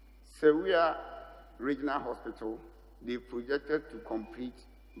 Seria Regional Hospital, they projected to complete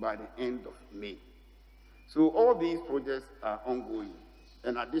by the end of May. So all these projects are ongoing,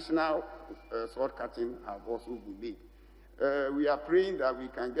 and additional sword cutting have also been made. We are praying that we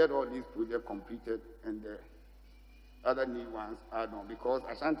can get all these projects completed and the other new ones add on, because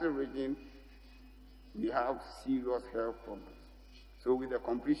Ashanti region, we have serious health problems. So with the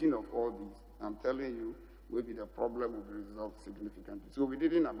completion of all these, I'm telling you, maybe the problem will be resolved significantly. So we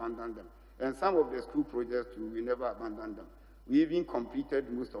didn't abandon them. And some of the school projects too, we never abandoned them. We even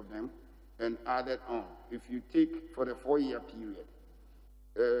completed most of them and added on. If you take for the 4-year period,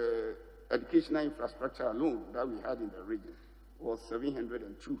 educational infrastructure alone that we had in the region was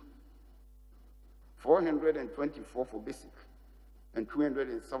 702. 424 for basic and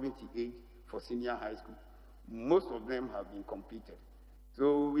 278 for senior high school. Most of them have been completed.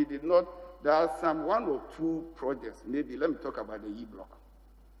 So we did not, there are some 1 or 2 projects, maybe let me talk about the E block.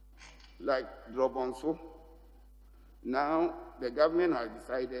 Like Drobonso, now the government has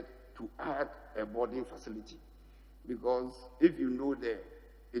decided to add a boarding facility, because if you know there,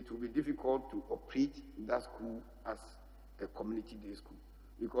 it will be difficult to operate that school as a community day school,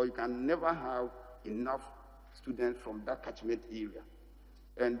 because you can never have enough students from that catchment area.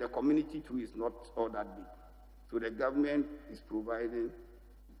 And the community too is not all that big. So the government is providing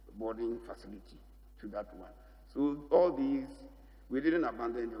boarding facility to that one. So all these, we didn't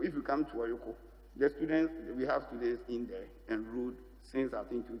abandon them. If you come to Oyoko, The students, we have students in there enrolled since, I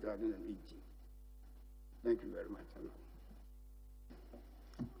think, 2018. Thank you very much.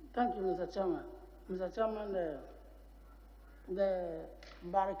 Thank you, Mr. Chairman. Mr. Chairman, the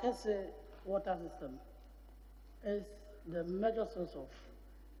Barakese water system is the major source of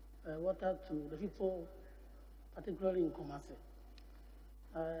water to the people, particularly in Kumasi.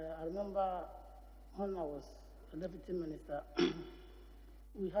 I remember when I was a deputy minister,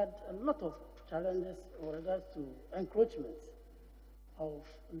 we had a lot of challenges with regards to encroachments of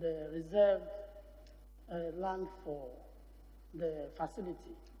the reserved land for the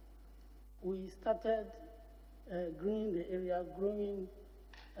facility. We started greening the area, growing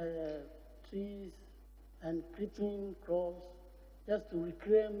trees and creeping crops just to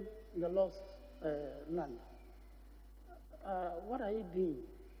reclaim the lost land. What are you doing?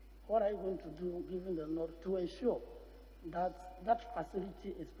 What are you going to do, given the north, to ensure that that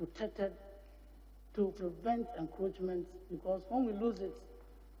facility is protected to prevent encroachment? Because when we lose it,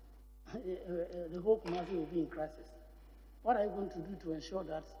 the whole community will be in crisis. What are you going to do to ensure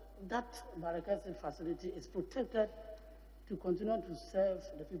that that Barakese facility is protected to continue to serve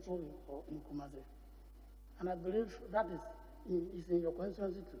the people in Kumasi? And I believe that is in your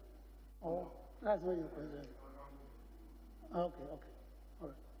constituency too. Or that's not your constituency. Okay, all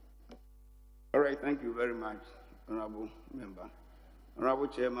right. All right, thank you very much, Honorable Member. Honorable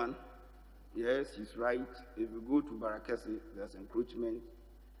Chairman, yes, he's right. If you go to Barakese, there's encroachment.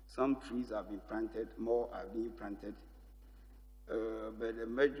 Some trees have been planted, more are being planted. But the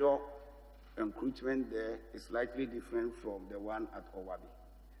major encroachment there is slightly different from the one at Owabi.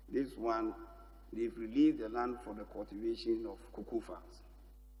 This one, they've released the land for the cultivation of cocoa farms,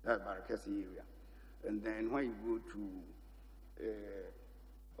 that Barakese area. And then when you go to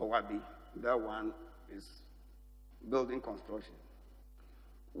Owabi, that one is building construction.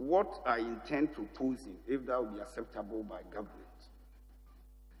 What I intend proposing, if that will be acceptable by government,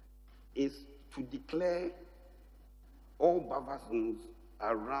 is to declare all buffer zones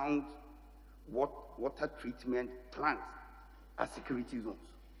around water treatment plants as security zones.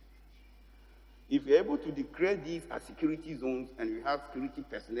 If you're able to declare these as security zones and we have security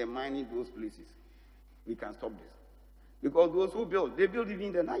personnel mining those places, we can stop this. Because those who build, they build even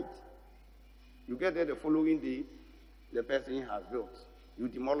in the night. You get there the following day, the person has built. You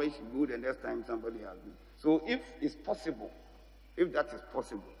demolish, you go the next time somebody has built. So if it's possible, if that is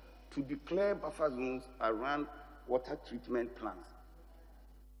possible, to declare buffer zones around water treatment plants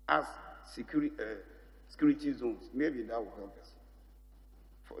as security zones, maybe that will help us.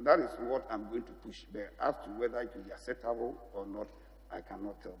 That is what I'm going to push there. As to whether it will be acceptable or not, I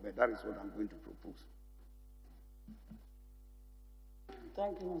cannot tell, but that is what I'm going to propose.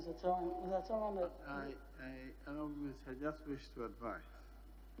 Thank you, Mr. Chairman. Mr. Chairman, I just wish to advise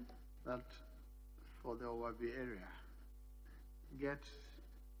that for the Owabi area, get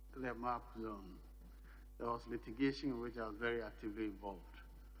the map zone. There was litigation in which I was very actively involved.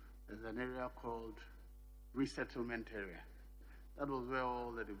 There's an area called resettlement area. That was where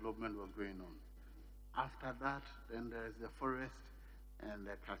all the development was going on. After that, then there's the forest and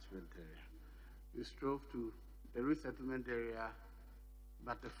the catchment area. We strove to the resettlement area,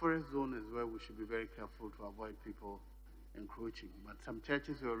 but the forest zone is where we should be very careful to avoid people encroaching. But some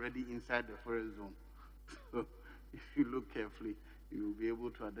churches are already inside the forest zone. So if you look carefully, you will be able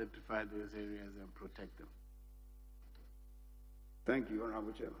to identify those areas and protect them. Thank you,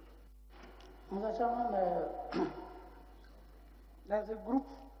 Honorable Chairman. Mr. Chairman, there's a group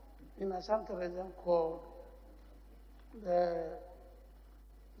in Ashanti region called the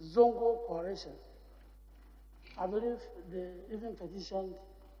Zongo Coalition. I believe they even petitioned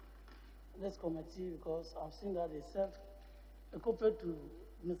this committee because I've seen that they sent a copy to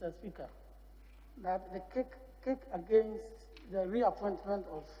Mr. Speaker that the kick against the reappointment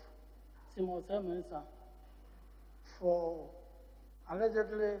of Osei-Mensah for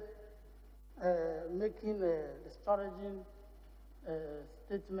allegedly making a disparaging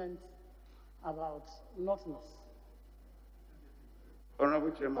statement about Northness.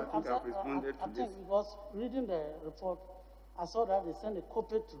 Honorable Chairman, I think I've responded to this. I think because reading the report, I saw that they sent a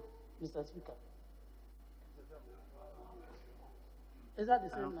copy to Mr. Speaker. Is that the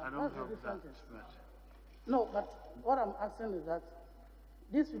same now? I don't know that. No, but what I'm asking is that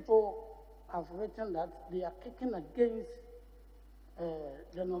these people have written that they are kicking against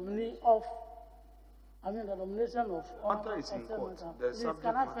the nominee of, the nomination of Matter is in court. Please,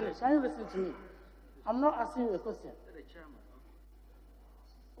 can I finish? Can you listen to me? I'm not asking you a question.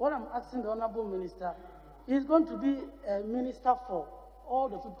 What I'm asking the Honorable Minister, he's going to be a minister for all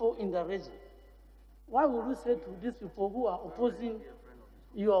the people in the region. Why would you say to these people who are opposing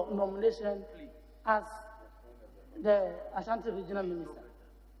your nomination as the Ashanti Regional Minister?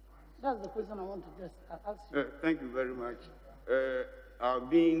 That's the question I want to just ask you. Thank you very much. I've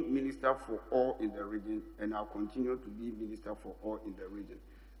been Minister for all in the region, and I'll continue to be Minister for all in the region.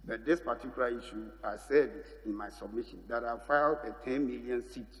 But this particular issue, I said in my submission that I filed a 10 million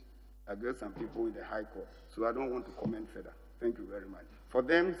suit against some people in the High Court. So I don't want to comment further. Thank you very much. For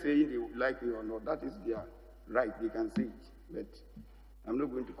them saying they would like me or not, that is their right. They can say it. But I'm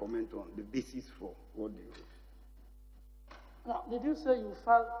not going to comment on the basis for what they wrote. Now, did you say you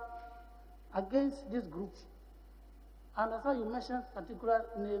filed against this group? And I saw you mentioned particular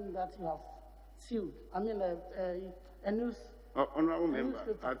name that you have sued. I mean, a news. Honorable member,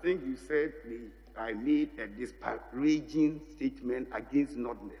 I think you said I made a disparaging statement against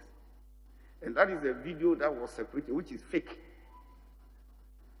Northerners. And that is a video that was separated, which is fake.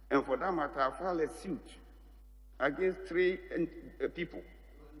 And for that matter, I filed a suit against 3 people.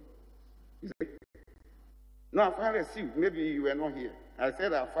 No, I filed a suit. Maybe you were not here. I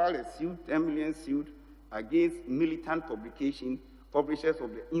said I filed a suit, 10 million suit, against militant publication, publishers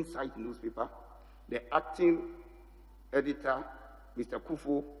of the Insight newspaper, the acting editor, Mr.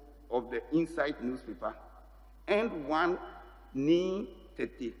 Kufo, of the Insight newspaper, and one Ni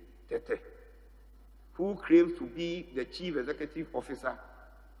Tete, who claims to be the chief executive officer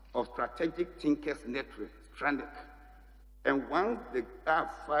of Strategic Thinkers Network, Strandec. And once I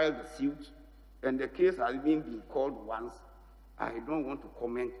have filed the suit, and the case has been called once, I don't want to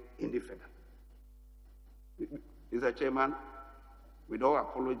comment any further. Mr. Chairman, with all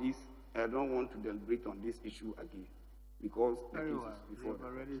apologies, I don't want to deliberate on this issue again, because the case is before. You've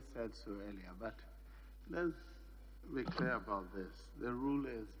already said so earlier, but let's be clear about this. The rule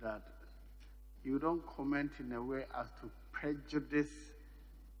is that you don't comment in a way as to prejudice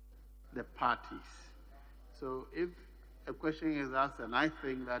the parties. So if a question is asked and I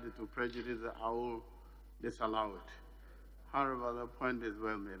think that it will prejudice, I will disallow it. However, the point is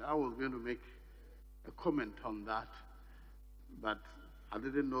well made. I was going to make a comment on that, but I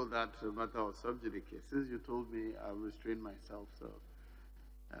didn't know that matter was subject to case. Since you told me, I restrained myself. So,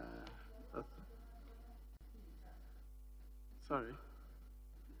 sorry.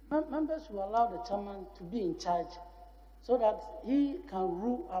 Members will allow the chairman to be in charge so that he can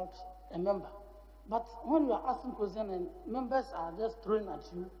rule out a member. But when you are asking questions and members are just throwing at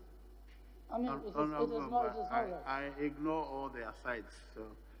you, I mean, it is not right. I ignore all their sides, so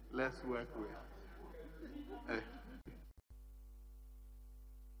let's work with it.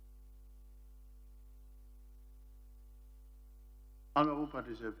 Honorable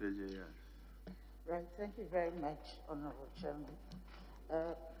Patricia PJ, yes. Right, thank you very much, Honorable Chairman.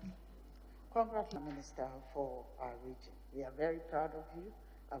 Congratulations, Minister, for our region. We are very proud of you.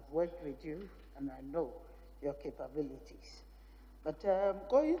 I've worked with you, and I know your capabilities. But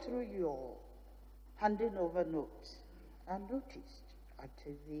going through your handing over notes, I noticed at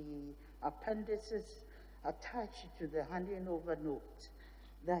the appendices attached to the handing over notes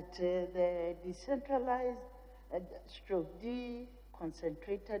that the decentralized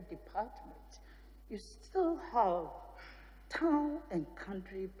concentrated department, you still have town and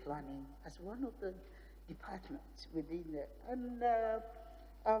country planning as one of the departments within there. And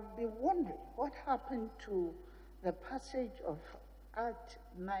I've been wondering what happened to the passage of Act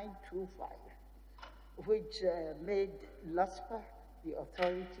 925, which made LASPA the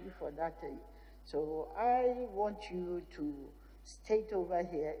authority for that. So I want you to state over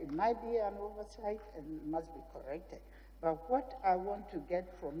here, it might be an oversight and must be corrected. But what I want to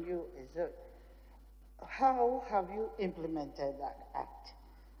get from you is how have you implemented that act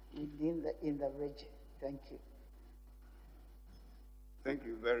in the region? Thank you. Thank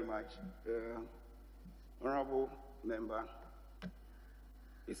you very much. Honorable member,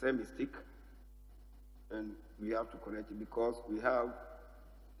 it's a mistake, and we have to correct it because we have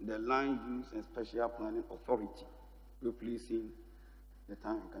the Land Use and Special Planning Authority replacing the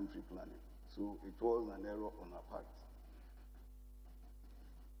town and country planning. So it was an error on our part.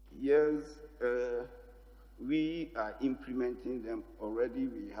 Yes, we are implementing them already.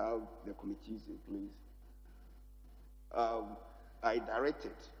 We have the committees in place. I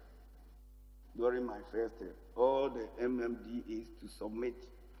directed during my first term all the MMDAs to submit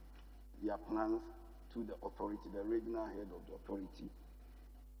their plans to the authority, the regional head of the authority.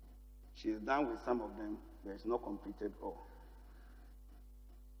 She is done with some of them, but it's not completed all.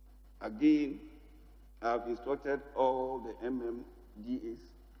 Again, I've instructed all the MMDAs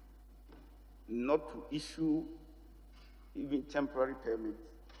not to issue even temporary permits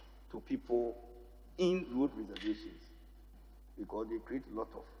to people in road reservations because they create a lot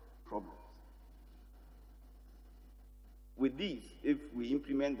of problems. With these, if we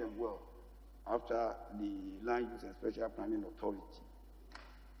implement them well, after the Land Use and Special Planning Authority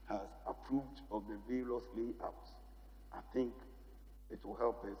has approved of the various layouts, I think it will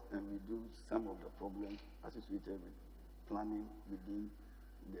help us and reduce some of the problems associated with planning within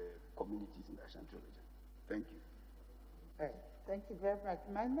the communities in the Ashanti region. Thank you. All right. Thank you very much.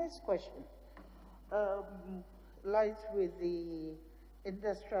 My next question lies with the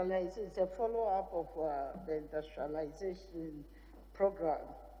industrialization. It's a follow-up of the industrialization program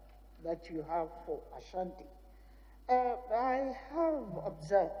that you have for Ashanti. I have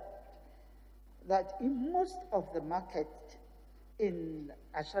observed that in most of the market in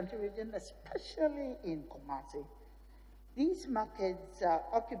Ashanti region, especially in Kumasi, these markets are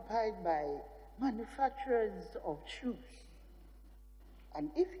occupied by manufacturers of shoes.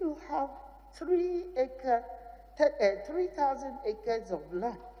 And if you have 3,000 acres of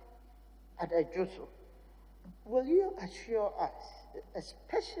land at Ejoso, will you assure us,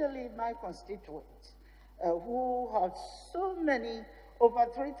 especially my constituents, who have so many, over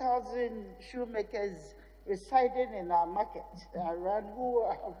 3,000 shoemakers residing in our market around, who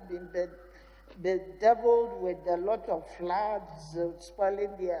have been bedeviled with a lot of floods,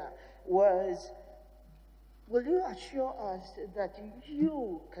 spoiling their wares, will you assure us that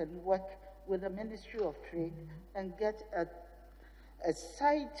you can work with the Ministry of Trade and get a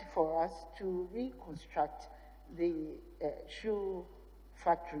site for us to reconstruct the shoe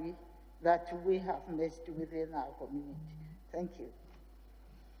factory that we have missed within our community? Thank you.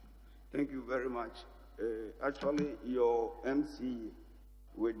 Thank you very much. Actually, your MC,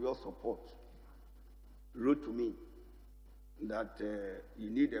 with your support, wrote to me that you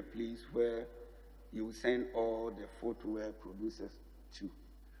need a place where you send all the footwear producers to.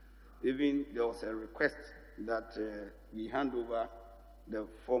 Even there was a request that we hand over the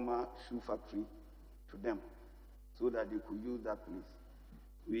former shoe factory to them so that they could use that place.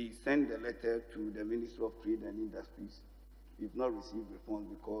 We sent the letter to the Ministry of Trade and Industries. We've not received response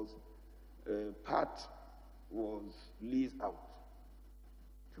because part was leased out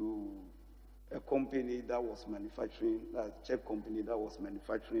to a company that was manufacturing, a Czech company that was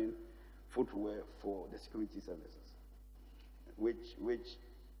manufacturing footwear for the security services, which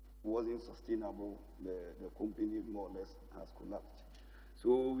wasn't sustainable. The company more or less has collapsed.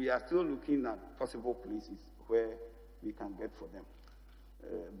 So we are still looking at possible places where we can get for them.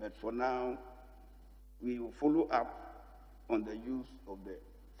 But for now, we will follow up on the use of the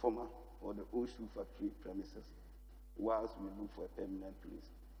former or the old shoe factory premises whilst we look for a permanent place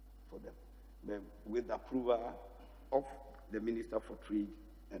for them, but with the approval of the Minister for Trade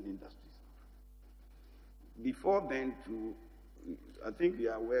and Industries. Before then, I think we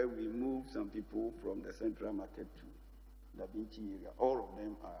are aware we moved some people from the central market to the Vinci area. All of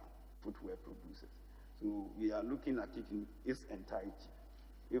them are footwear producers. So we are looking at it in its entirety,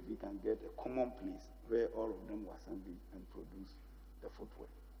 if we can get a common place where all of them will assemble and produce the footwear.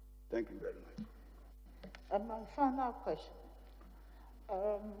 Thank you very much. And my final question.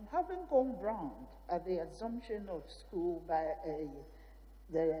 Having gone round at the assumption of school by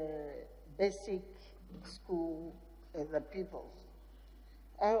the basic school, the pupils,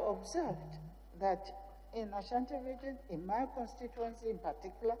 I observed that in Ashanti region, in my constituency in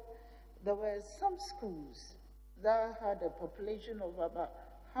particular, there were some schools that had a population of about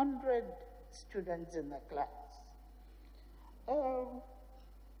 100 students in a class.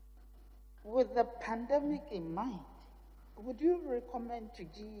 With the pandemic in mind, would you recommend to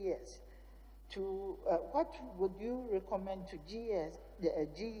GES what would you recommend to GES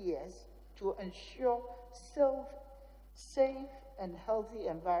to ensure safe and healthy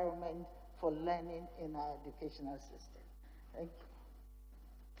environment for learning in our educational system? Thank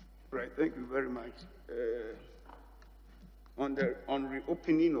you. Right, thank you very much. On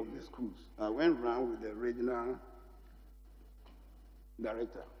reopening of the schools, I went around with the regional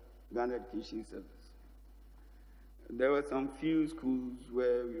director, Ghana Education Service. There were some few schools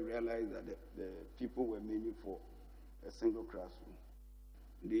where we realized that the people were mainly for a single classroom.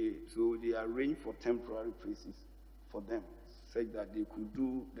 So they arranged for temporary places for them, such that they could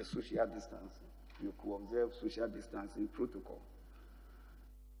do the social distancing. You could observe social distancing protocol.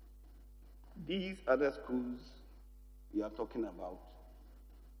 These other schools we are talking about,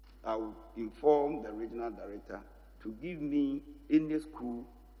 I will inform the regional director to give me any school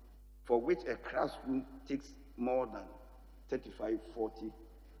for which a classroom takes more than 35, 40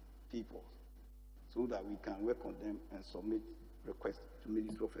 people, so that we can work on them and submit requests to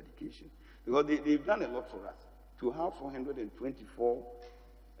Ministry of Education. Because they've done a lot for us. To have 424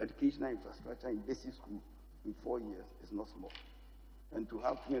 educational infrastructure in basic school in 4 years is not small. And to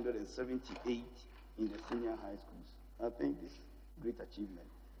have 378 in the senior high schools, I think is great achievement.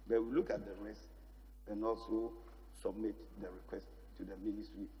 But we look at the rest and also submit the request to the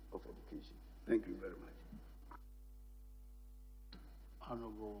Ministry of Education. Thank you very much.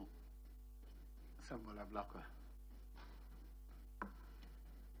 Honorable Samuel Ablakwa.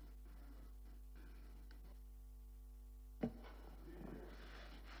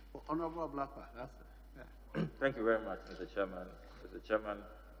 Honorable Ablakwa, that's it. Yeah. Thank you very much, Mr. Chairman. Mr. Chairman,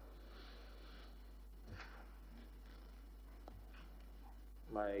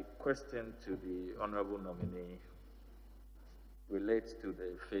 my question to the honorable nominee relates to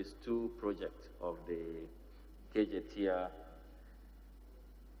the phase 2 project of the KJTR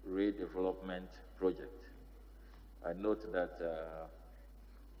redevelopment project. I note that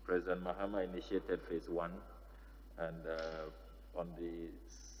President Mahama initiated phase 1, and on the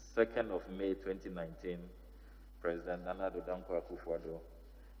 2nd of May 2019, President Nana Addo Dankwa Akufo-Addo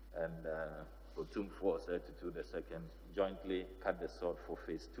and Otumfuo Osei-Tutu II jointly cut the sword for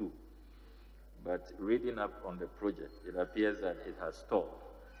phase 2. But reading up on the project, it appears that it has stalled,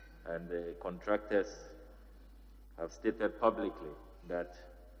 and the contractors have stated publicly that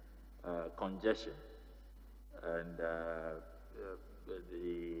congestion and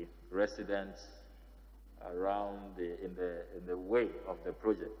the residents around in the way of the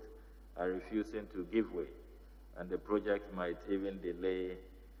project are refusing to give way, and the project might even delay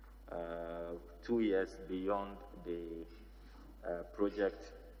 2 years beyond the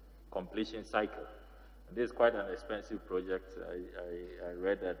project completion cycle. And this is quite an expensive project. I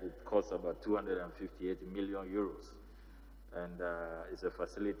read that it costs about 258 million euros, and it's a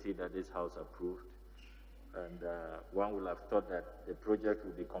facility that this House approved. And one will have thought that the project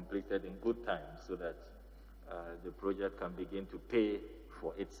will be completed in good time so that the project can begin to pay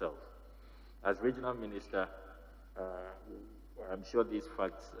for itself. As regional minister, I'm sure these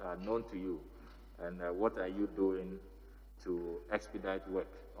facts are known to you. And what are you doing to expedite work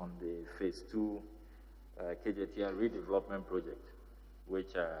on the phase 2 KJTR redevelopment project,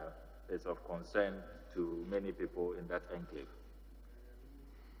 which is of concern to many people in that enclave?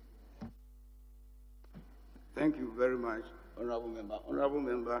 Thank you very much, Honorable Member. Honorable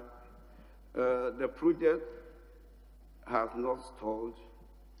Member, the project has not stalled,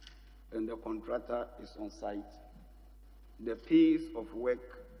 and the contractor is on site. The pace of work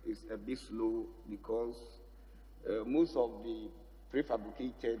is a bit slow because most of the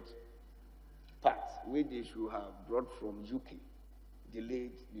prefabricated parts, which they should have brought from UK,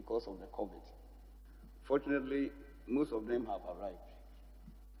 delayed because of the COVID. Fortunately, most of them have arrived.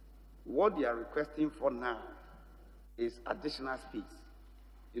 What they are requesting for now is additional space.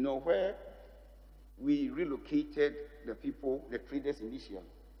 You know, where we relocated the people, the traders initially,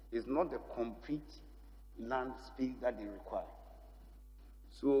 is not the complete land space that they require.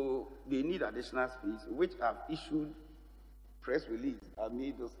 So they need additional space, which I've issued press release. I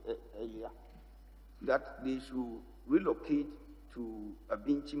made this earlier, that they should relocate to a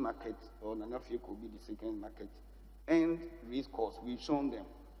Binchi market, or Nanafie could be the second market, and raise course. We've shown them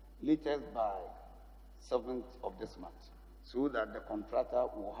latest by 7th of this month, so that the contractor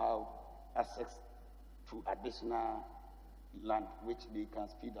will have access to additional land, which they can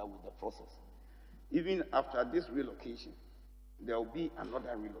speed up with the process. Even after this relocation, there will be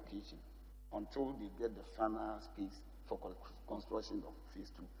another relocation until they get the final space for construction of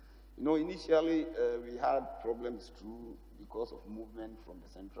phase 2. You know, initially we had problems too because of movement from the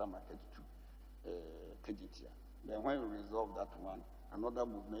central market to KJTR. Then when we resolved that one, another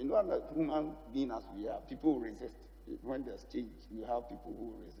movement. You know, as human being as we are, people resist. When there's change, you have people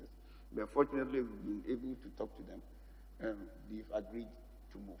who resist. But fortunately, we've been able to talk to them, and they've agreed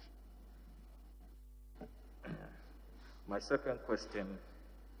to move. My second question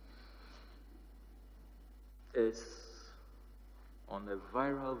is on a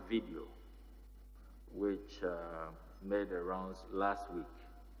viral video which made the rounds last week.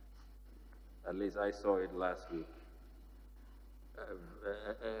 At least I saw it last week.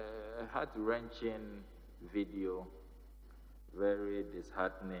 A heart-wrenching video, very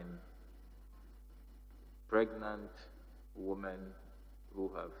disheartening. Pregnant women who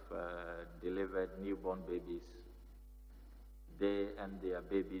have delivered newborn babies. They and their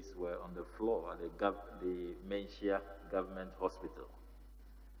babies were on the floor at the Menchia Government Hospital.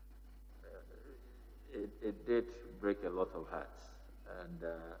 It did break a lot of hearts. And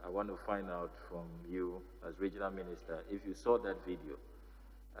I want to find out from you, as regional minister, if you saw that video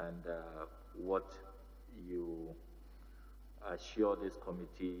and what you assure this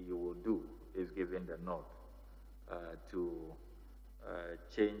committee you will do, if given the nod, to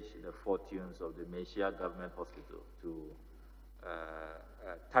change the fortunes of the Menchia Government Hospital, to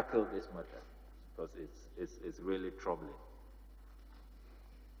tackle this matter, because it's really troubling.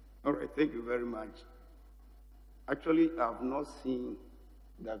 All right, thank you very much. Actually, I've not seen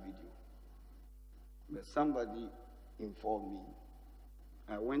that video, but somebody informed me.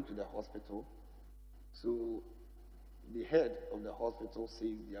 I went to the hospital, so the head of the hospital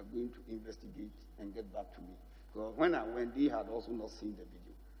says they are going to investigate and get back to me. Because when I went, they had also not seen the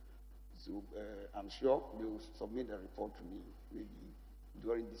video. So I'm sure they will submit the report to me maybe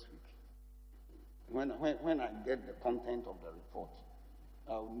during this week. When I get the content of the report,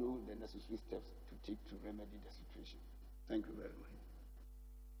 I'll know the necessary steps to take to remedy the situation. Thank you very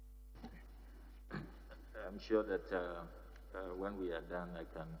much. I'm sure that when we are done, I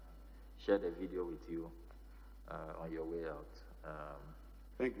can share the video with you on your way out.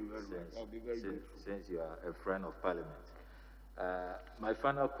 Thank you very much. I'll be very grateful. Since you are a friend of Parliament. My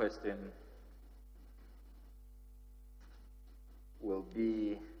final question will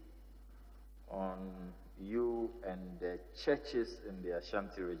be on you and the churches in the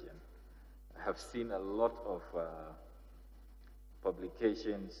Ashanti region. I have seen a lot of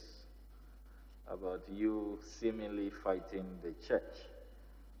publications about you seemingly fighting the church.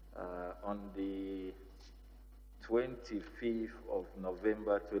 On the 25th of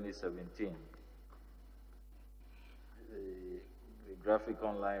November 2017, the Graphic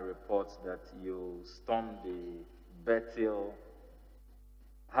Online reports that you stormed the Bethel,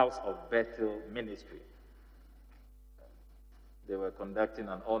 House of Bethel Ministry. They were conducting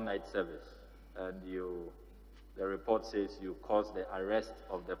an all-night service, and the report says you caused the arrest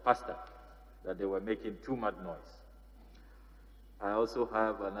of the pastor, that they were making too much noise. I also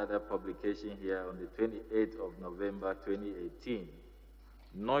have another publication here on the 28th of November 2018.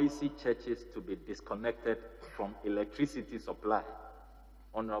 Noisy churches to be disconnected from electricity supply.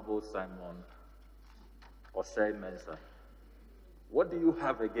 Honorable Simon Osei-Mensah. What do you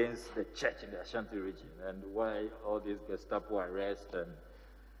have against the church in the Ashanti region, and why all these Gestapo arrests and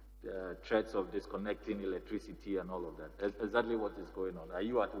threats of disconnecting electricity and all of that? Exactly what is going on? Are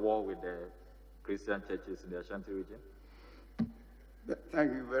you at war with the Christian churches in the Ashanti region?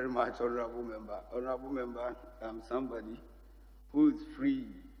 Thank you very much, Honorable Member. Honorable Member, I'm somebody who is free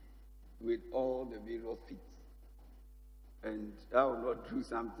with all the various faiths. And I will not do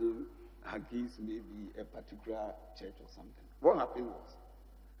something against maybe a particular church or something. What happened was,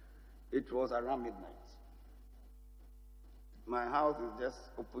 it was around midnight. My house is just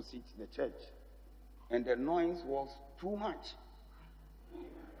opposite the church, and the noise was too much.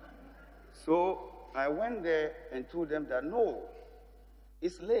 So I went there and told them that, no,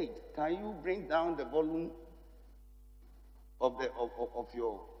 it's late. Can you bring down the volume of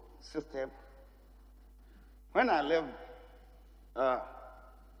your system? When I left,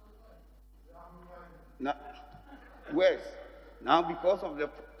 where's? Now because of the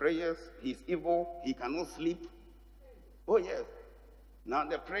prayers, he's evil, he cannot sleep. Oh yes. Now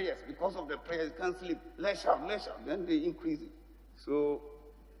the prayers, because of the prayers, he can't sleep. Let's shout. Then they increase it. So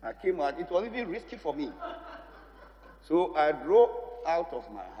I came out. It was even risky for me. So I drove out of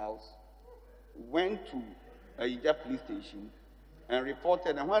my house, went to a Ija police station, and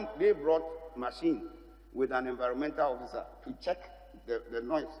reported. And when they brought machine with an environmental officer to check the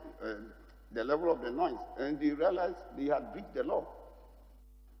noise, the level of the noise, and they realized they had breached the law.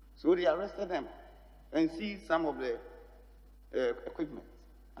 So they arrested them and seized some of the equipment.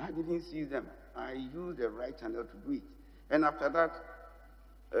 I didn't seize them. I used the right channel to do it. And after that,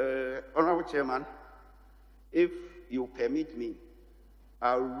 Honorable Chairman, if you permit me,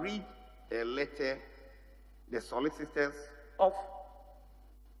 I'll read a letter the solicitors of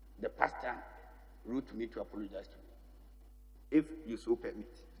the pastor wrote to me to apologize to me, if you so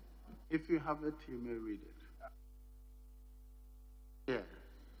permit. If you have it, you may read it. Yeah.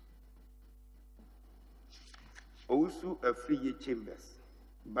 Owusu Afriye Chambers,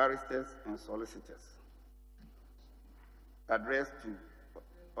 barristers and solicitors. Addressed to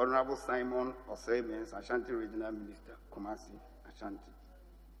Honorable Simon Osei-Mensah, Ashanti Regional Minister, Kumasi, Ashanti.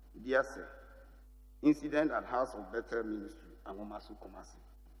 Dear Sir, incident at House of Bethel Ministry, Angomasu, Kumasi.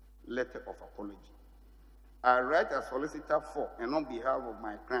 Letter of apology. I write as solicitor for and on behalf of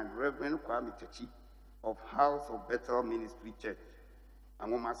my client, Reverend Kwame Techi, of House of Bethel Ministry Church,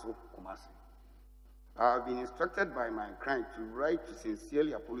 Angomasu, Kumasi. I have been instructed by my client to write to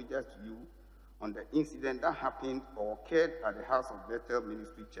sincerely apologize to you on the incident that happened or occurred at the House of Bethel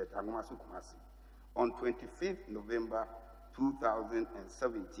Ministry Church, Angomasu, Kumasi, on 25th November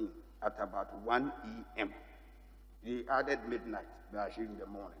 2017 at about 1 a.m. They added midnight, they are in the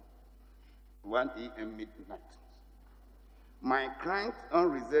morning. 1 a.m. midnight. My client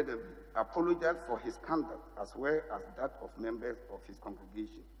unreservedly apologized for his conduct as well as that of members of his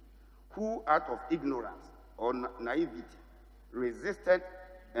congregation, who out of ignorance or naivety resisted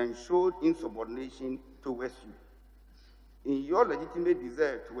and showed insubordination towards you. In your legitimate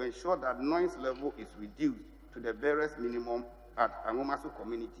desire to ensure that noise level is reduced to the barest minimum at Angomaso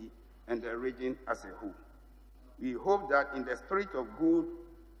community and the region as a whole. We hope that in the spirit of good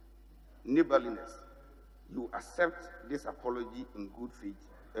neighborliness, you accept this apology in good faith,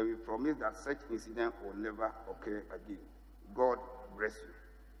 and we promise that such incident will never occur again. God bless you.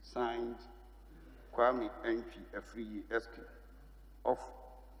 Signed, Kwame Enchi Afriye SQ of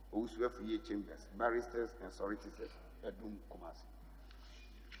Owusu Afriye Chambers, Barristers and Solicitors, Edum Kumasi.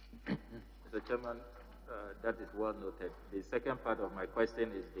 Mr. Chairman, that is well noted. The second part of my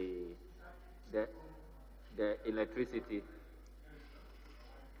question is the electricity.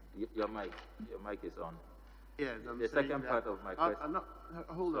 Your mic is on. Yes, I'm the saying second that, part of my question. no,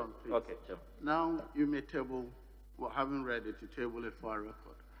 hold on, please. Okay, Chairman. Now you may table, well, having read it, you table it for our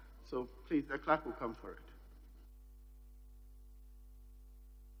record. So please, the clerk will come for it.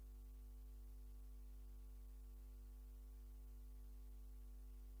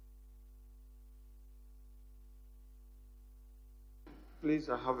 Please,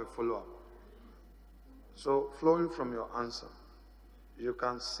 I have a follow-up. So, flowing from your answer, you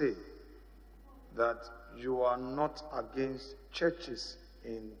can say that you are not against churches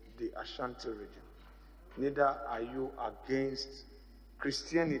in the Ashanti region. Neither are you against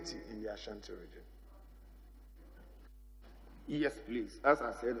Christianity in the Ashanti region. Yes, please. As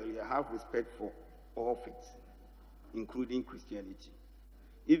I said earlier, I have respect for all faiths, including Christianity.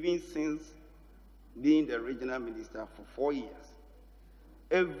 Even since being the regional minister for 4 years,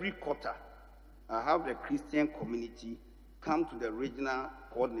 every quarter, I have the Christian community come to the regional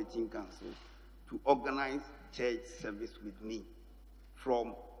coordinating council to organize church service with me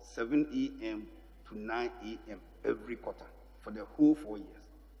from 7 a.m. to 9 a.m. every quarter for the whole 4 years.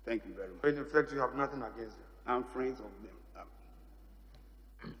 Thank you very much. In fact, you have nothing against them. I'm friends of them.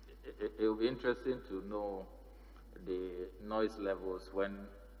 It will be interesting to know the noise levels when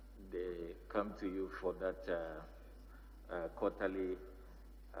they come to you for that quarterly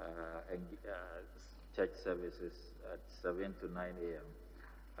church services at 7 to 9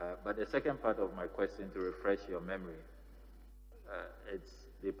 a.m. But the second part of my question, to refresh your memory, it's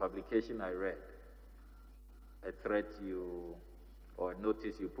the publication I read, a threat you, or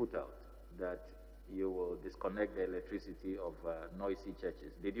notice you put out, that you will disconnect the electricity of noisy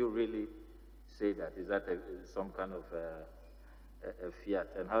churches. Did you really say that? Is that some kind of a fiat?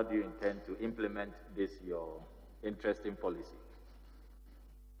 And how do you intend to implement this, your interesting policy?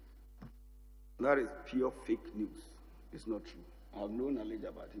 That is pure fake news. It's not true. I have no knowledge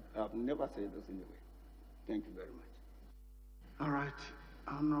about it. I have never said this anyway. Thank you very much. All right.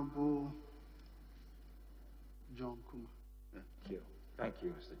 Honorable John Kuma. Thank you. Thank you,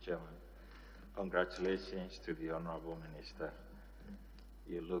 Mr. Chairman. Congratulations to the Honorable Minister.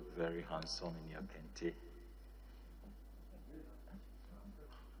 You look very handsome in your kente.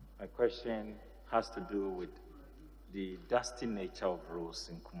 My question has to do with the dusty nature of roads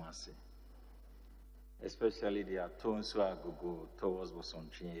in Kumasi, especially the Atonsu Agogo towards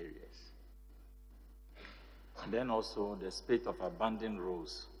Bosontri areas. And then also the spate of abandoned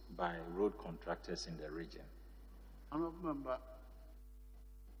roads by road contractors in the region. Honorable Member,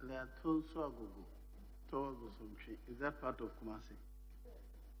 the Atonsu Agogo towards Bosontri, is that part of Kumasi?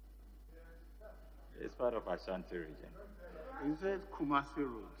 It's part of Ashanti region. You said Kumasi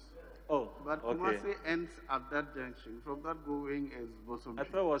roads. Oh, but okay. Kumasi ends at that junction. From that going is Bosontri. I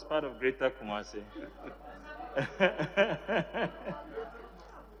thought it was part of Greater Kumasi.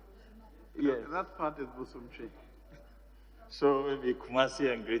 Yes. That part is Bosontri. So maybe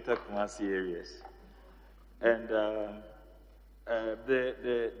Kumasi and Greater Kumasi areas. And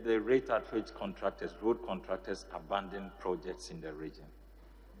the rate at which road contractors abandon projects in the region.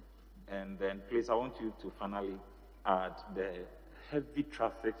 And then please, I want you to finally add the heavy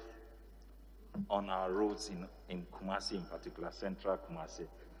traffic on our roads in Kumasi in particular, central Kumasi.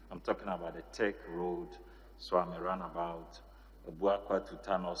 I'm talking about the Tech Road, Swami Runabout, Buakwa to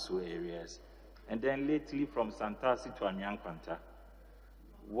Tanosu areas. And then lately from Santasi to Anyankwanta,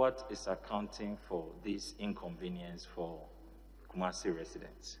 what is accounting for this inconvenience for Kumasi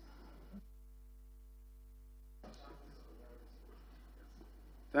residents?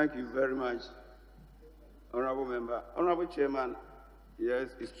 Thank you very much, Honorable Member. Honorable Chairman, yes,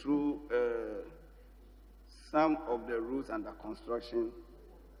 it's true. Some of the roads under construction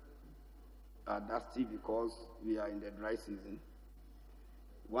are dusty because we are in the dry season.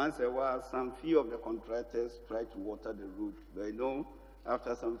 Once a while, some few of the contractors try to water the road, but you know,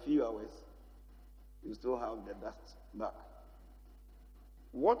 after some few hours, you still have the dust back.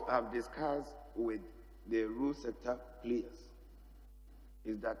 What I've discussed with the road sector players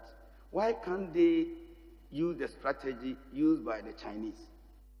is that why can't they use the strategy used by the Chinese?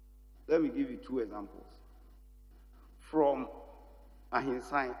 Let me give you two examples. From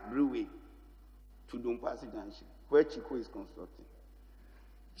Ahinsai Brewery to Dumpasi Junction, where Chico is constructing.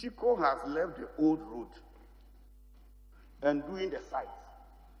 Chico has left the old road and doing the sites.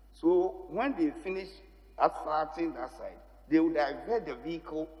 So when they finish asphalting that side, they will divert the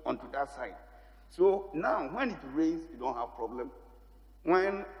vehicle onto that side. So now when it rains, you don't have problem.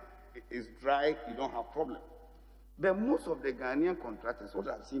 When it's dry, you don't have problem. But most of the Ghanaian contractors, what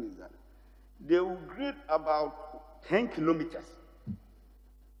I've seen is that they will grade about 10 kilometers.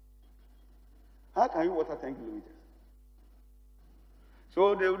 How can you water 10 kilometers?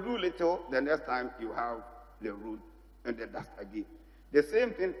 So they will do little, the next time you have the road and the dust again. The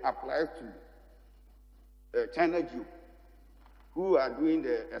same thing applies to China Jew, who are doing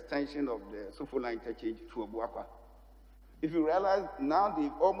the extension of the Sufula interchange to Obuakwa. If you realize, now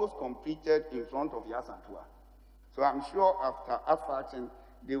they've almost completed in front of Yasantua. So I'm sure after asphalting,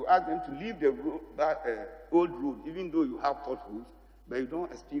 they will ask them to leave the road, that old road, even though you have potholes, but you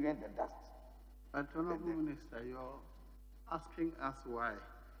don't experience the dust. But Honorable Minister, you're asking us why.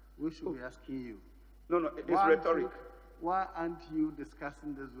 We should be asking you. No, it's rhetoric. Why aren't you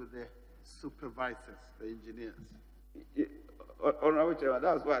discussing this with the supervisors, the engineers? Honorable Chairman,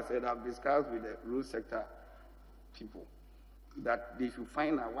 that's why I said I've discussed with the road sector people that they should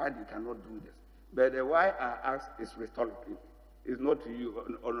find out why they cannot do this. But the why I ask is rhetorical. It's not to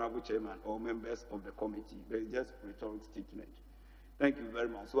you, Honorable Chairman, or members of the committee, but it's just rhetoric statement. Thank you very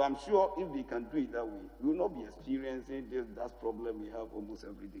much. So I'm sure if they can do it that way, we will not be experiencing this dust problem we have almost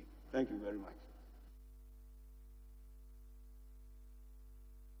every day. Thank you very much.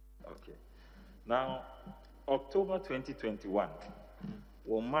 Okay. Now, October 2021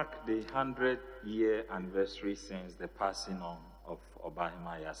 will mark the 100-year anniversary since the passing on of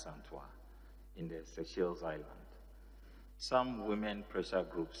Obahema Yasantua in the Seychelles Island. Some women pressure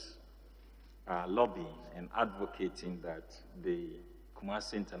groups are lobbying and advocating that the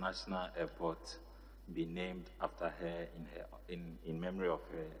Kumasi International Airport be named after her in memory of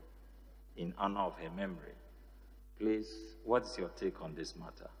her, in honor of her memory. Please, what's your take on this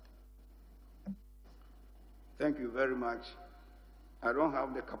matter? Thank you very much. I don't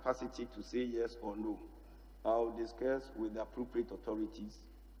have the capacity to say yes or no. I'll discuss with the appropriate authorities,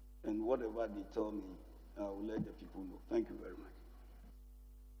 and whatever they tell me, I will let the people know. Thank you very much.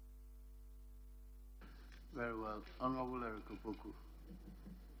 Very well. Honorable Eric Opoku.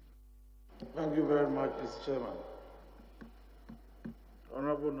 Thank you very much, Mr. Chairman.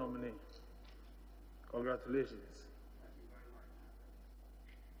 Honorable nominee, congratulations.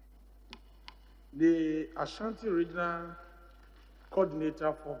 The Ashanti Regional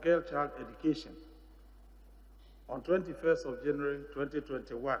Coordinator for Girl Child Education on 21st of January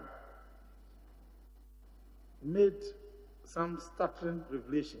 2021 made some startling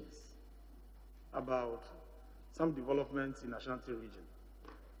revelations about some developments in Ashanti region.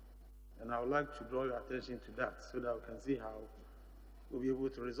 And I would like to draw your attention to that so that we can see how we'll be able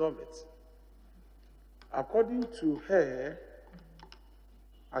to resolve it. According to her,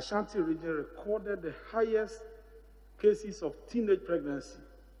 Ashanti region recorded the highest cases of teenage pregnancy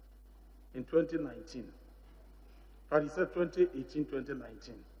in 2019. But he said 2018,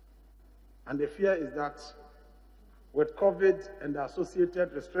 2019. And the fear is that with COVID and the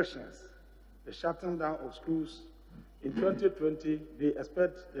associated restrictions, the shutting down of schools in 2020, they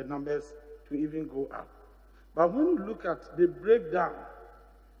expect the numbers to even go up. But when you look at the breakdown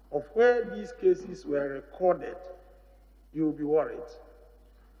of where these cases were recorded, you will be worried.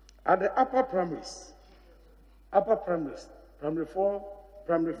 At the upper primaries, primary 4,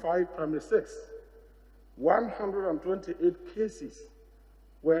 primary 5, primary 6, 128 cases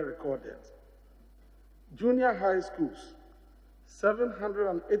were recorded. Junior high schools,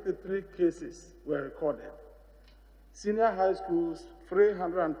 783 cases were recorded. Senior high schools,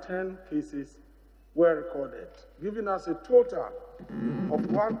 310 cases were recorded, giving us a total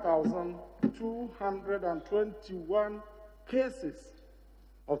of 1,221 cases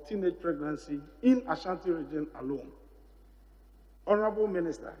of teenage pregnancy in Ashanti region alone. Honorable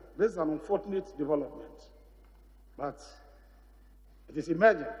Minister, this is an unfortunate development, but it is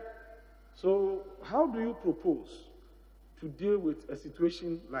emerging. So how do you propose to deal with a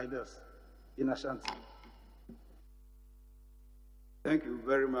situation like this in Ashanti? Thank you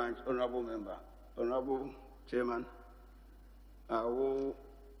very much, Honorable Member. Honorable Chairman, I will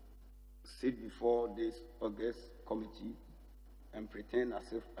sit before this august committee and pretend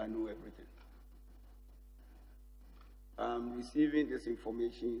as if I know everything. I'm receiving this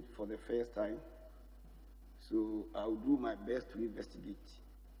information for the first time, So I'll do my best to investigate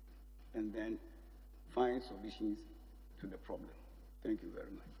and then find solutions to the problem. Thank you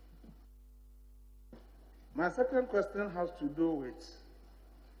very much. My second question has to do with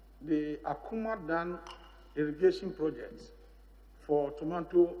the Akuma Dam irrigation project for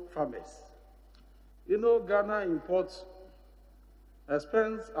tomato farmers. You know, Ghana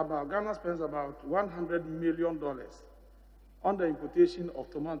spends about $100 million on the importation of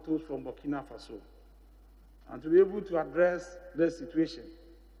tomatoes from Burkina Faso. And to be able to address this situation,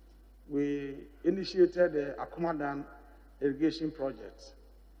 we initiated the Akuma Dam irrigation project.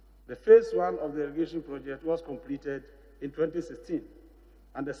 The phase 1 of the irrigation project was completed in 2016,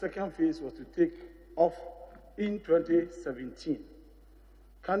 and the second phase was to take off in 2017.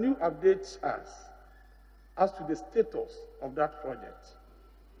 Can you update us as to the status of that project?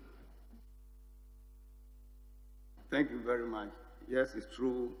 Thank you very much. Yes, it's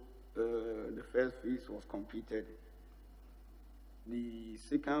true. The first phase was completed. The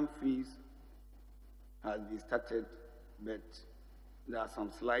second phase has been started, but there are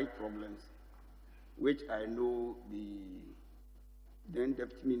some slight problems, which I know the then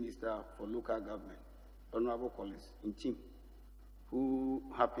Deputy Minister for Local Government, Honorable Collins Intim, who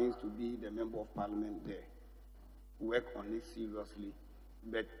happens to be the Member of Parliament there, work on it seriously,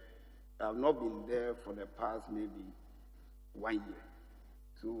 but I have not been there for the past maybe 1 year.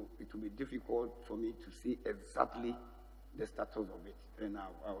 So it will be difficult for me to see exactly the status of it, and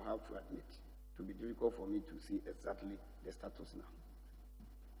I'll have to admit, it will be difficult for me to see exactly the status now.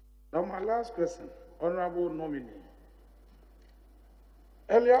 Now my last question, Honorable Nominee.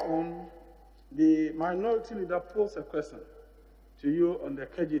 Earlier on, the minority leader posed a question to you on the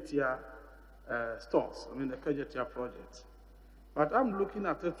KJTR stores, the KJTR project. But I'm looking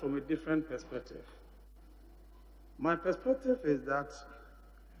at it from a different perspective. My perspective is that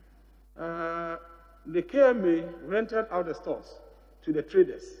the KMA rented out the stores to the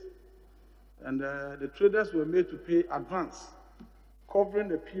traders, and the traders were made to pay advance, covering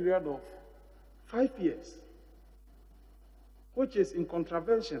the period of 5 years, which is in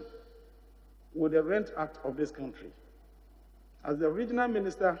contravention with the Rent Act of this country. As the regional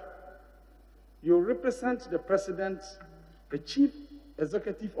minister, you represent the president, the chief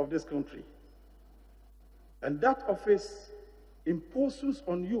executive of this country, and that office imposes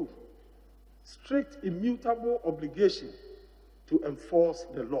on you strict, immutable obligation to enforce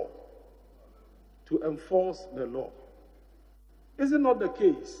the law. To enforce the law. Is it not the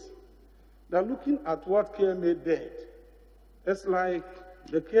case that looking at what KMA did, it's like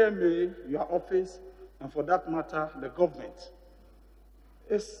the KMA, your office, and for that matter, the government,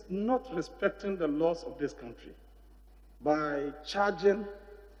 is not respecting the laws of this country by charging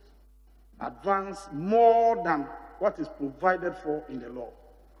advance more than what is provided for in the law,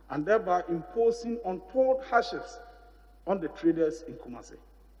 and thereby imposing untold hardships on the traders in Kumasi?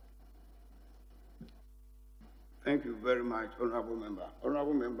 Thank you very much, Honorable Member.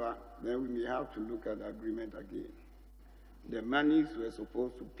 Honorable Member, then we may have to look at the agreement again. The monies were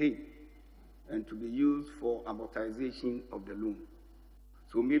supposed to pay and to be used for amortization of the loan.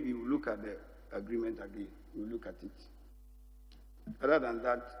 So maybe we'll look at the agreement again. We'll look at it. Other than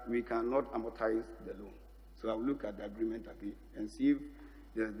that, we cannot amortize the loan. So I'll look at the agreement again and see if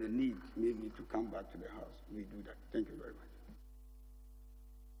there's the need maybe to come back to the House. We do that. Thank you very much.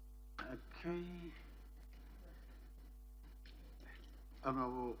 Okay.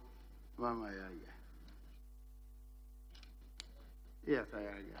 Honorable Mama Yaya. Yes,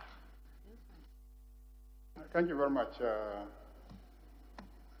 Yaya. Thank you very much,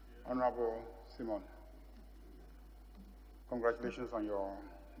 Honorable Simon. Congratulations on your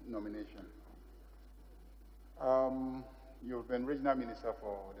nomination. You've been regional minister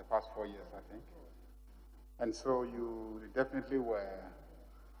for the past 4 years, I think. And so you definitely were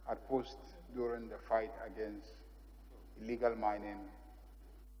at post during the fight against illegal mining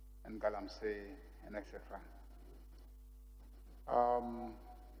and galamsey and etc.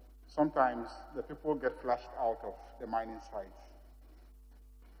 Sometimes the people get flushed out of the mining sites.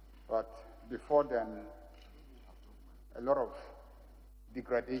 But before then, a lot of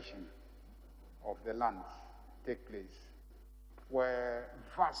degradation of the lands take place, where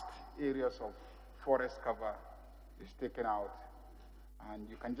vast areas of forest cover is taken out, and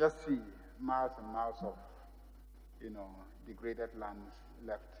you can just see miles and miles of, degraded lands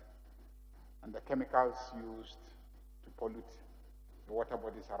left, and the chemicals used to pollute the water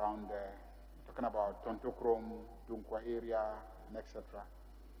bodies around there. We're talking about Tontokrom, Dunkwa area, and etc.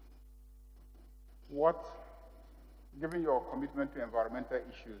 Given your commitment to environmental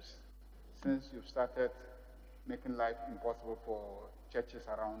issues, since you've started making life impossible for churches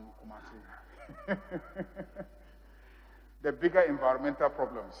around Kumasi. The bigger environmental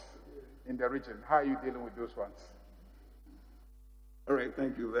problems in the region, how are you dealing with those ones? All right,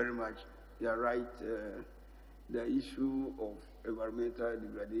 thank you very much. You're right. The issue of environmental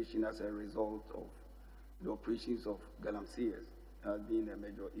degradation as a result of the operations of galamseys has been a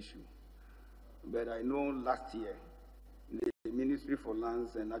major issue. But I know last year, the Ministry for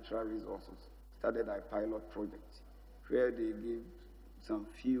Lands and Natural Resources started a pilot project where they gave some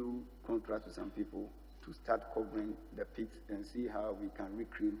few contracts to some people to start covering the pits and see how we can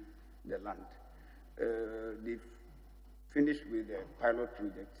reclaim the land. They've finished with the pilot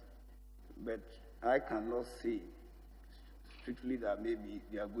project, but I cannot say strictly that maybe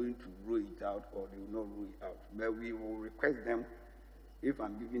they are going to roll it out or they will not roll it out. But we will request them, if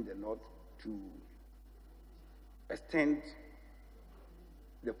I'm giving the nod, to extend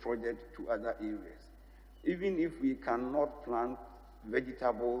the project to other areas. Even if we cannot plant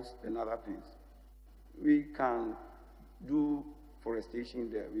vegetables and other things, we can do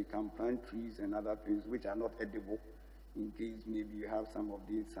forestation there. We can plant trees and other things which are not edible, in case maybe you have some of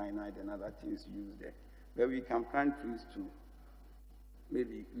these cyanide and other things used there. But we can plant trees to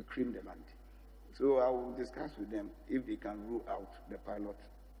maybe reclaim the land. So I will discuss with them if they can rule out the pilot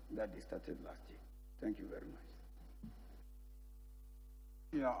that they started last year. Thank you very much.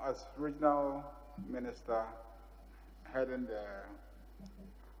 You know, as regional minister heading the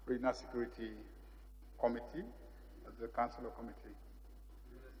Regional Security Committee, the Council of Committee,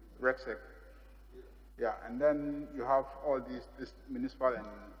 RECSEC. Yeah, and then you have all these this municipal and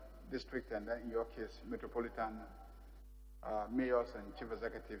district, and then in your case, metropolitan mayors and chief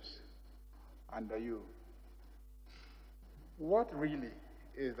executives under you. What really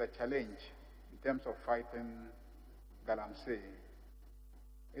is the challenge in terms of fighting galamsey?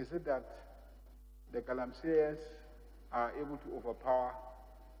 Is it that the galamseyers are able to overpower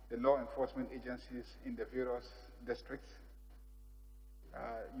the law enforcement agencies in the various districts?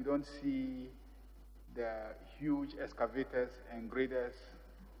 You don't see the huge excavators and graders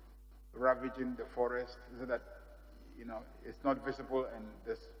ravaging the forest? Is it that, you know, it's not visible and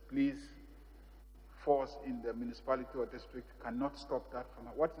the police force in the municipality or district cannot stop that from?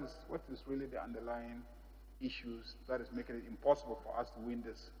 What is really the underlying issues that is making it impossible for us to win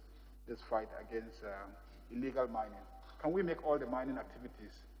this fight against illegal mining? Can we make all the mining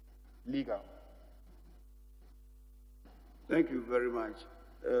activities legal? Thank you very much.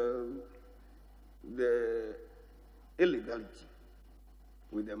 The illegality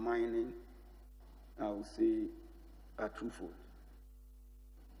with the mining, I would say, are twofold.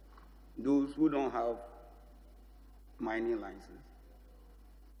 Those who don't have mining license,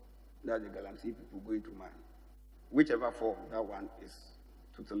 that the galamsey people going to mine, whichever form, that one is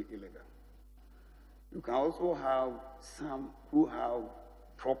totally illegal. You can also have some who have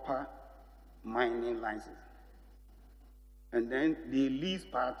proper mining license, and then they lease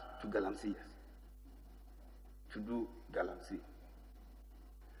part to galamseyers to do galamsey.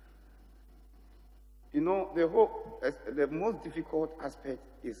 You know, the most difficult aspect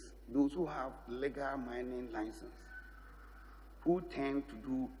is those who have legal mining license, who tend to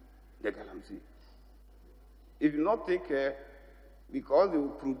do the galamsey. If you not take care, because they will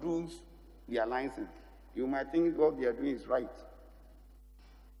produce their license, you might think what they are doing is right.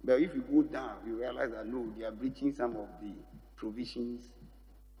 But if you go down, you realize that no, they are breaching some of the provisions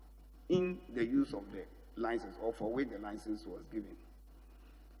in the use of the license or for which the license was given.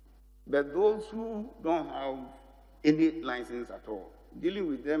 But those who don't have any license at all, dealing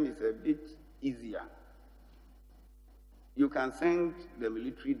with them is a bit easier. You can send the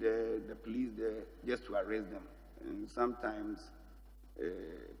military there, the police there, just to arrest them. And sometimes,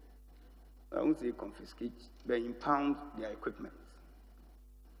 I won't say confiscate, but impound their equipment.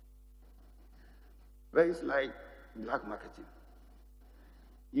 But it's like black marketing.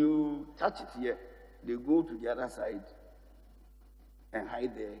 You touch it here, they go to the other side and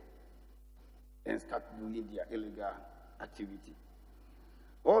hide there and start doing their illegal activity.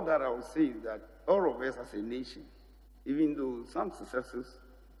 All that I will say is that all of us as a nation, even though some successes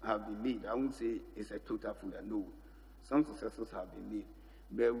have been made, I won't say it's a total failure, no. Some successes have been made.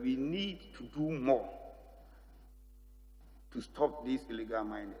 But we need to do more to stop these illegal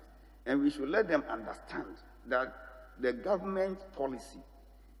miners. And we should let them understand that the government policy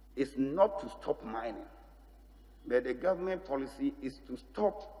is not to stop mining, but the government policy is to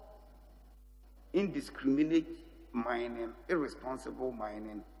stop indiscriminate mining, irresponsible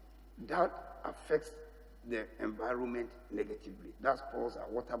mining that affects the environment negatively. That spoils our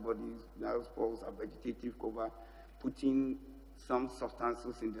water bodies, that spoils our vegetative cover, putting some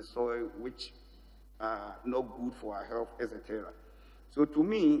substances in the soil which are not good for our health, etc. So to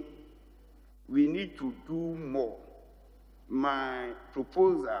me, we need to do more. My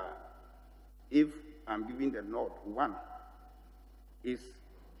proposal, if I'm giving the nod, one, is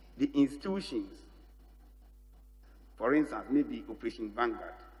the institutions, for instance, maybe Operation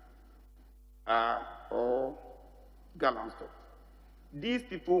Vanguard or Galamstock. These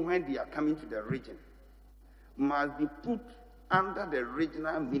people, when they are coming to the region, must be put under the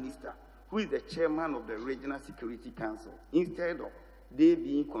regional minister, who is the chairman of the Regional Security Council, instead of they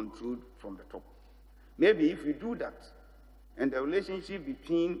being controlled from the top. Maybe if we do that, and the relationship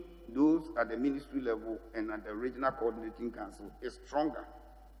between those at the ministry level and at the Regional Coordinating Council is stronger,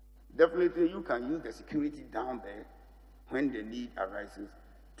 definitely you can use the security down there when the need arises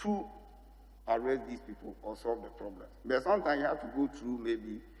to arrest these people or solve the problem. But sometimes you have to go through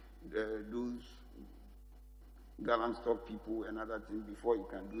maybe those Galamstock people and other things before you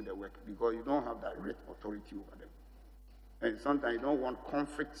can do the work, because you don't have direct authority over them. And sometimes you don't want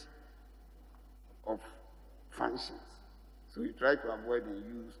conflict of functions. So you try to avoid and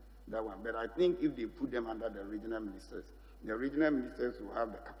use that one. But I think if they put them under the regional ministers will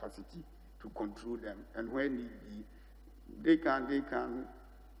have the capacity to control them. And when need be, they can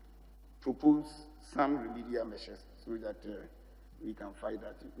propose some remedial measures so that we can fight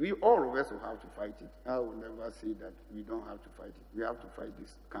that. All of us will have to fight it. I will never say that we don't have to fight it. We have to fight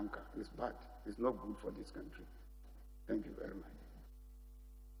this canker. It's bad. It's not good for this country. Thank you very much.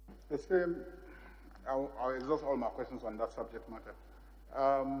 The same, I'll exhaust all my questions on that subject matter.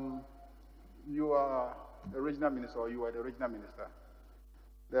 You are the regional minister, or you are the regional minister.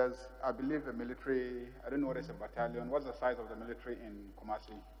 There's, I believe, a military, I don't know what is a battalion. What's the size of the military in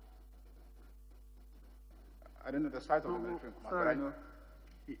Kumasi? I don't know the size of the military in Kumasi, but I know.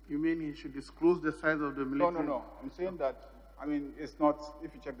 You mean he should disclose the size of the military? No. I'm saying that, I mean, it's not,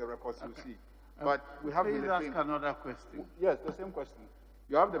 if you check the records, you'll see. But we have Please military. ask another question. Yes, the same question.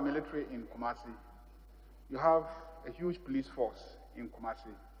 You have the military in Kumasi. You have a huge police force in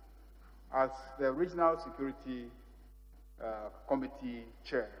Kumasi. As the regional security committee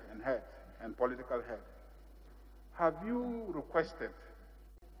chair and head and political head, have you requested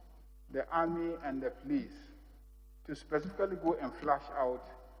the army and the police to specifically go and flash out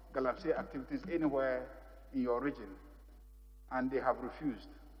Galamsey activities anywhere in your region, and they have refused?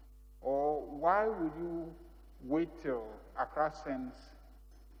 Or why would you wait till Accra sends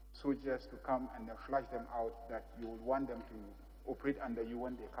soldiers to come and then flash them out, that you would want them to operate under you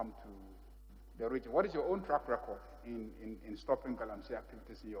when they come to the region? What is your own track record in stopping Galamsey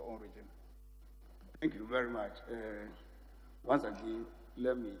activities in your own region? Thank you very much. Once again,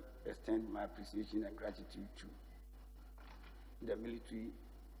 let me extend my appreciation and gratitude to the military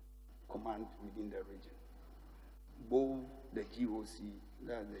command within the region. Both the GOC,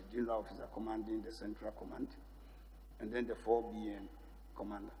 that's the General Officer commanding the Central Command, and then the 4BN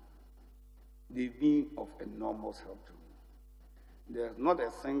commander. They've been of enormous help to me. There's not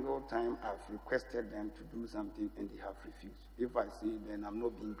a single time I've requested them to do something and they have refused. If I say, then I'm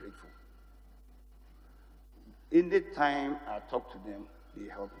not being grateful. Any time I talk to them, they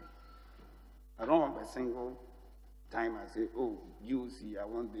help me. I don't have a single time I say, oh, GOC, I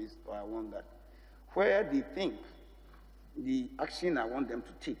want this or I want that. Where they think the action I want them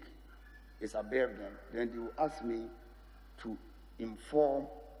to take is above them, then they will ask me to inform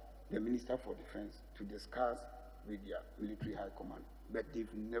the Minister for Defense to discuss with their military high command. But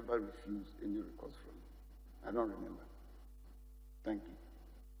they've never refused any request from me. I don't remember. Thank you.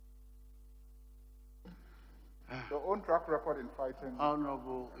 Your own track record in fighting.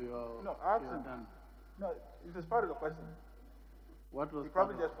 Honorable, you're done. No, it is part of the question. What was he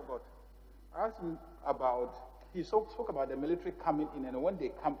probably just forgot. I asked him about, he spoke about the military coming in, and when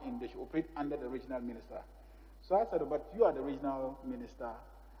they come in, they should operate under the regional minister. So I said, but you are the regional minister,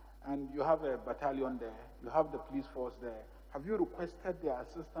 and you have a battalion there, you have the police force there. Have you requested their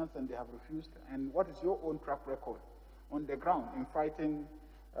assistance and they have refused? And what is your own track record on the ground in fighting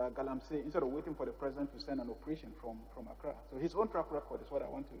Galamsey, instead of waiting for the president to send an operation from Accra? So his own track record is what I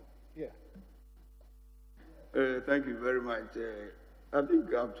want to hear. Thank you very much. I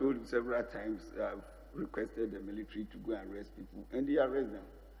think I've told you several times I've requested the military to go and arrest people, and they arrest them.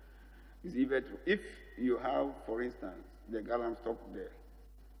 It's even if you have, for instance, the Galamstock there,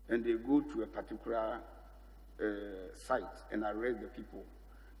 and they go to a particular site and arrest the people,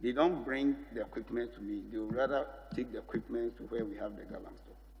 they don't bring the equipment to me. They will rather take the equipment to where we have the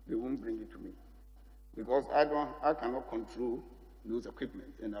Galamstock. They won't bring it to me because I cannot control those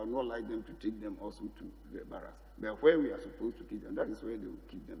equipment, and I would not like them to take them also to the barracks. But where we are supposed to keep them, that is where they will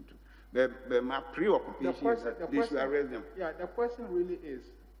keep them to. But my preoccupation is that they should arrest them. Yeah, the question really is,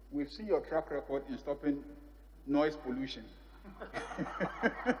 we've seen your track record in stopping noise pollution.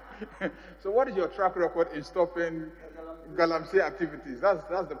 So what is your track record in stopping galamsey activities?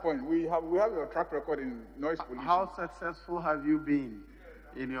 That's the point. We have your track record in noise pollution. How successful have you been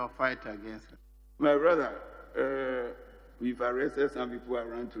in your fight against it? My brother, we've arrested some people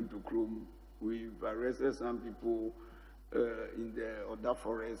around Tuntukrum. We've arrested some people in the other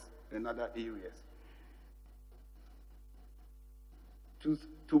forests and other areas.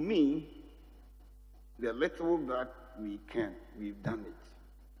 To me, the little that we can, we've done it.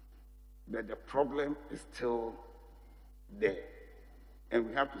 But the problem is still there. And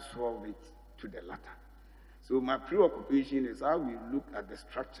we have to solve it to the latter. So my preoccupation is how we look at the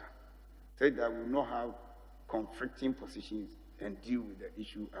structure, so that we will not have conflicting positions and deal with the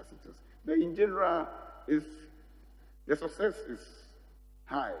issue as it is. But in general, the success is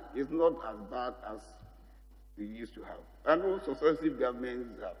high. It's not as bad as we used to have. I know successive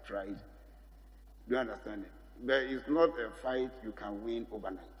governments have tried. Do you understand it? But it's not a fight you can win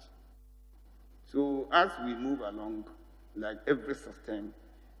overnight. So as we move along, like every system,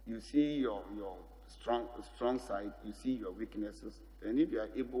 you see your strong side, you see your weaknesses, and if you are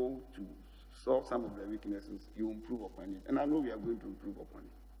able to solve some of the weaknesses, you improve upon it. And I know we are going to improve upon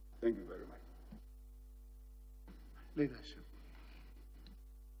it. Thank you very much. Leadership.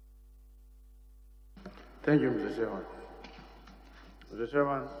 Thank you, Mr. Chairman. Mr.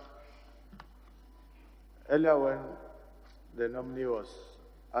 Chairman, earlier when the nominee was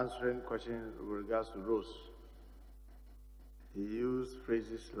answering questions with regards to roads, he used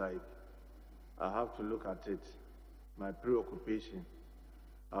phrases like, I have to look at it, my preoccupation,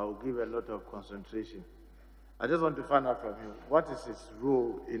 I will give a lot of concentration. I just want to find out from you, what is his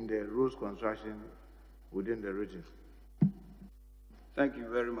role in the roads construction within the region? Thank you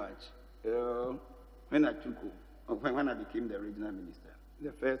very much. When I became the regional minister,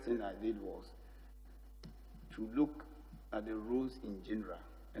 the first thing I did was to look at the roads in general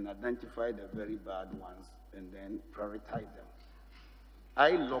and identify the very bad ones and then prioritize them.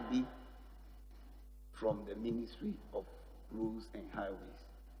 I lobby from the Ministry of Roads and Highways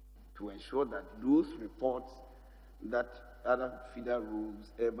to ensure that those reports that other feeder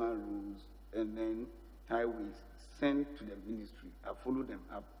roads, urban roads, and then highways send to the ministry, I follow them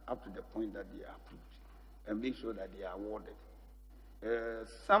up to the point that they are approved and make sure that they are awarded.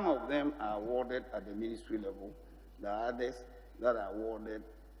 Some of them are awarded at the ministry level, the others that are awarded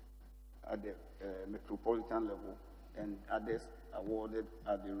at the metropolitan level, and others awarded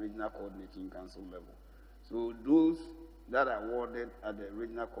at the regional coordinating council level. So those that are awarded at the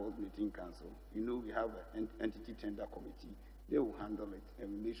regional coordinating council, you know, we have an entity tender committee. They will handle it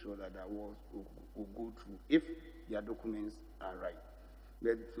and we make sure that the awards will go through if their documents are right.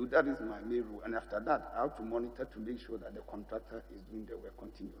 But, so that is my main role. And after that, I have to monitor to make sure that the contractor is doing the work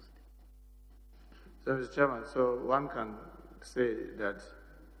continuously. So, Mr. Chairman, so one can say that,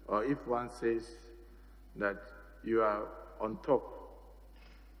 or if one says that you are on top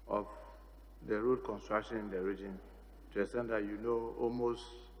of the road construction in the region, to the extent that you know almost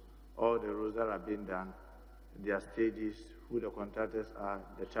all the roads that are being done, their stages, who the contractors are,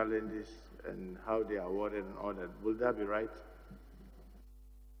 the challenges, and how they are awarded and all that. Will that be right?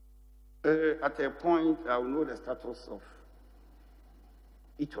 At a point, I will know the status of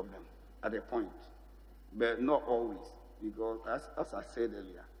each of them at a point, but not always, because as I said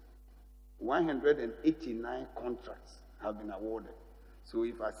earlier, 189 contracts have been awarded. So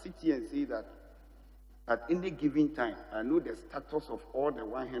if I sit here and say that at any given time, I know the status of all the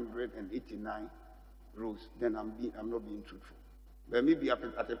 189 roads, then I'm not being truthful. But maybe at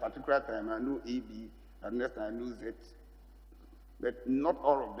a particular time, I know A, B, and next time I know Z, but not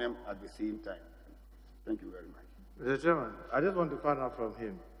all of them at the same time. Thank you very much. Mr. Chairman, I just want to find out from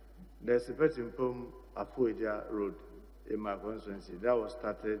him, there's a Petimpum Afueja Road in my constituency that was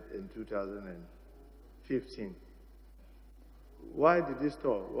started in 2015. Why did it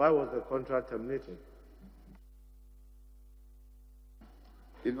stop? Why was the contract terminated?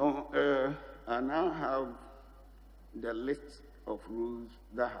 You know, I now have the list of roads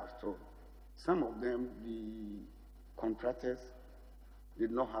that have stalled. Some of them, the contractors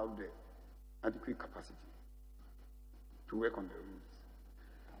did not have the adequate capacity to work on the roads.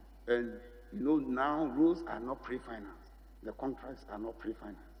 And you know, now roads are not pre-financed. The contracts are not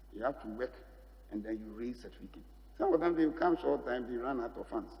pre-financed. You have to work and then you raise certificate. Some of them, they come short time, they run out of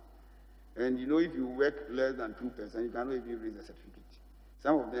funds. And you know, if you work less than 2%, you cannot even raise a certificate.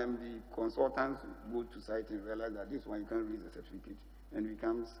 Some of them, the consultants go to site and realize that this one you can't raise a certificate, and it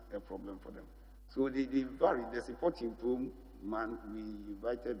becomes a problem for them. So they vary. The supporting room man, we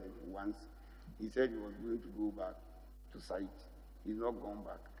invited him once. He said he was going to go back to site. He's not gone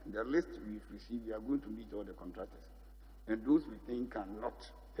back. The list we've received, we are going to meet all the contractors and those we think cannot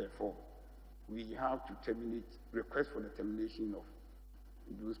perform, we have to request for the termination of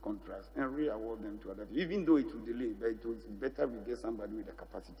those contracts and re-award them to others, even though it will delay, but it was better we get somebody with the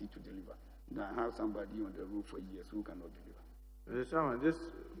capacity to deliver than have somebody on the road for years who cannot deliver. Mr. Chairman, this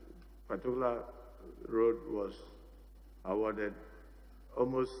particular road was awarded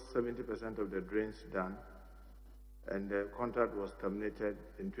almost 70% of the drains done, and the contract was terminated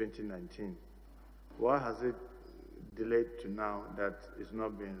in 2019. Why has it delayed to now that it's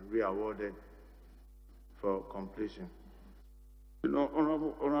not been re-awarded for completion? You know,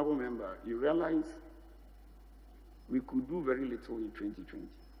 honorable member, you realize we could do very little in 2020.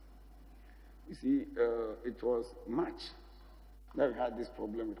 You see, it was March that we had this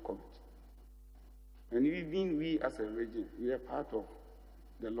problem with COVID. And even we as a region, we are part of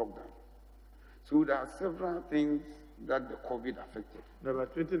the lockdown. So there are several things that the COVID affected. No,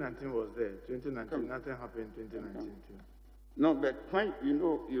 but 2019 was there. 2019, nothing happened in 2019 too. No, but when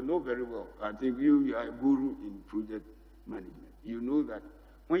you know very well, I think you are a guru in project management. You know that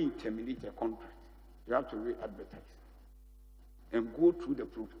when you terminate a contract, you have to re-advertise and go through the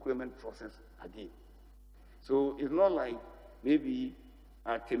procurement process again. So it's not like maybe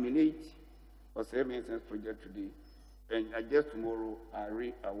I terminate Osei-Mensah's project today and I just tomorrow I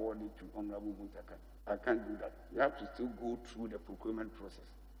re-award it to Honorable Muntaka. I can't do that. You have to still go through the procurement process.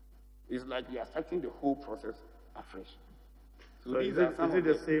 It's like you are starting the whole process afresh. So is it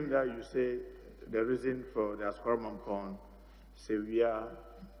the same that you say the reason for the Ascormon Sevilla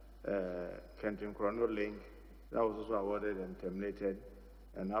Kenton Chrono link that was also awarded and terminated,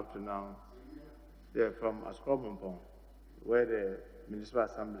 and up to now, they're from Ascormon where the municipal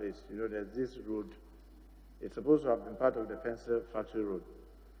assembly is, you know, there's this road. It's supposed to have been part of the pencil factory road.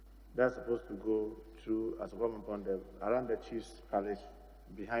 That's supposed to go through Ascormon around the chief's palace,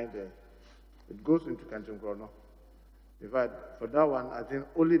 behind there. It goes into Kenton Chrono. In fact, for that one, I think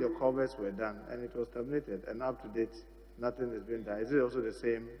only the covers were done, and it was terminated. And up to date, nothing has been done. Is it also the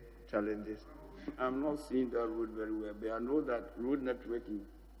same challenges? I'm not seeing that road very well, but I know that road network in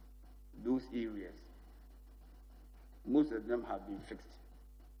those areas, most of them have been fixed.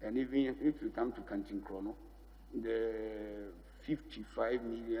 And even if you come to Kantin Chrono, the 55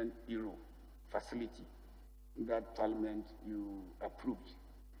 million euro facility that Parliament you approved,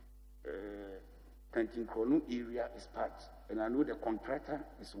 Kantin Chrono area is part. And I know the contractor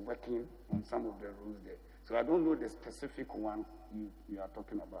is working on some of the roads there. So I don't know the specific one you are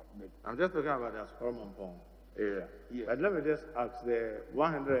talking about. But I'm just talking about the Ascormon area. Yes. But let me just ask, the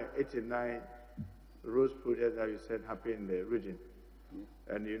 189 roads projects that you said happen in the region,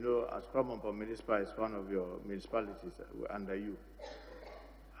 and you know Ascormon Municipal is one of your municipalities under you.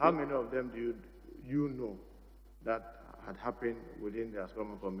 How many of them do you know that had happened within the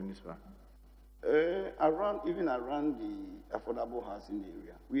Ascormon Municipal? Even around the affordable housing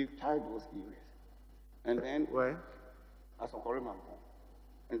area, we've tied those areas. And then, where?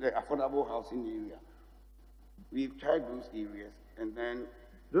 In the affordable housing area, we've tied those areas, and then...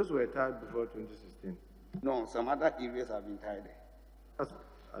 Those were tied before 2016? No, some other areas have been tied there. That's,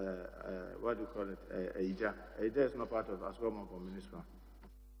 what do you call it? Aija. Aija is not part of Ascormon Municipal.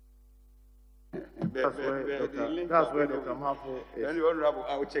 That's where Dr. Mafo is. Honorable,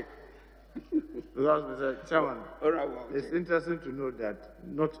 I will check. Because, Mr. Chairman, it's interesting to know that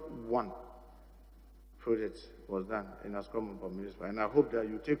not one project was done in Ascormon Municipal, and I hope that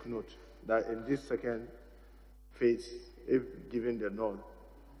you take note that in this second phase, if given the nod,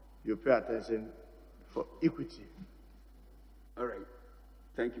 you pay attention for equity. All right.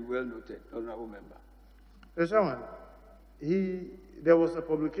 Thank you. Well noted, Honorable Member. Mr. Chairman, there was a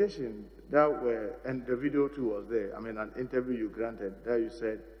publication and the video too was there, an interview you granted, that you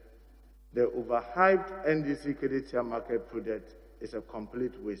said the overhyped NDC Kedetia market project is a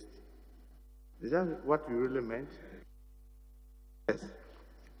complete waste. Is that what you really meant? Yes.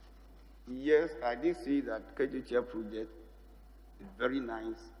 Yes, I did see that Kedetia project is very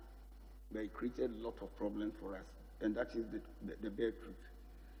nice, but it created a lot of problems for us, and that is the bare truth.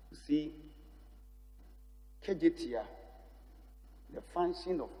 You see, Kedetia, the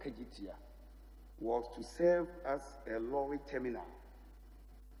function of Kedetia was to serve as a lorry terminal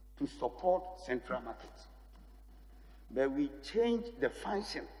to support central market. But we changed the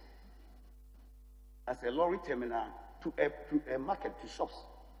function as a lorry terminal to a market, to shops.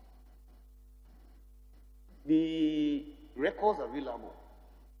 The records available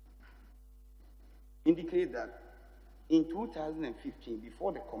indicate that in 2015,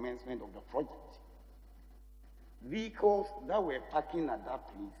 before the commencement of the project, vehicles that were parking at that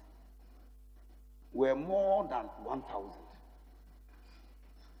place were more than 1,000.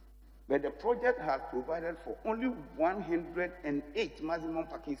 But the project has provided for only 108 maximum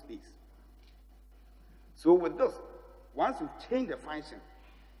parking space. So with this, once you change the function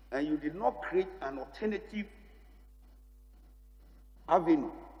and you did not create an alternative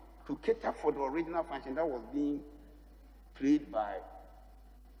avenue to cater for the original function that was being played by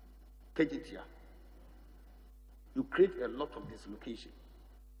Kejitia, you create a lot of dislocation.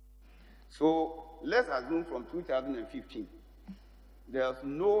 So let's assume from 2015, there's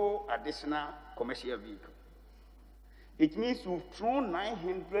no additional commercial vehicle. It means you've thrown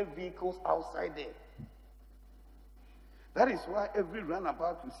 900 vehicles outside there. That is why every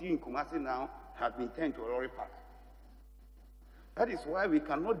runabout you see in Kumasi now has been turned to a lorry park. That is why we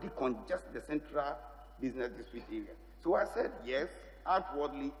cannot decongest the central business district area. So I said, yes,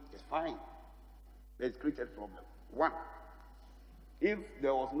 outwardly it's fine. But it's created problem. One, if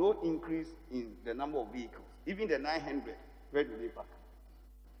there was no increase in the number of vehicles, even the 900, where do they park?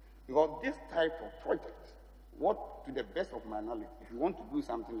 Because this type of project, what, to the best of my knowledge, if you want to do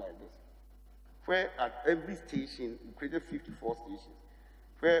something like this, where at every station, we created 54 stations,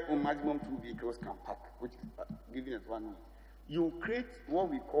 where a maximum 2 vehicles can park, which is given as 1 way, you create what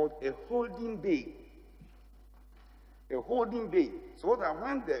we call a holding bay. A holding bay, so that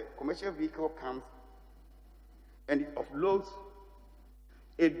when the commercial vehicle comes and it offloads,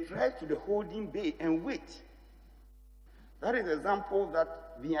 it drives to the holding bay and waits. That is an example that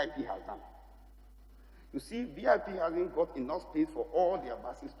VIP has done. You see, VIP hasn't got enough space for all their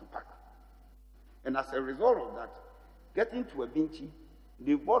buses to park. And as a result of that, getting to a Binchi,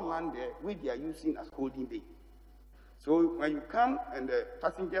 they bought land there which they are using as holding bay. So when you come and the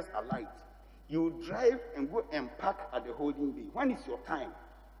passengers alight, you drive and go and park at the holding bay. When it's your time,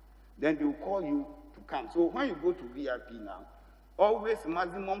 then they will call you to come. So when you go to VIP now, always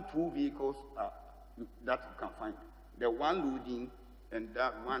maximum 2 vehicles that you can find. The one loading and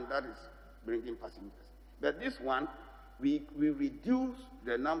that one that is bringing passengers. But this one, we reduce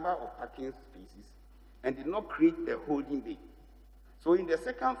the number of parking spaces and did not create a holding bay. So in the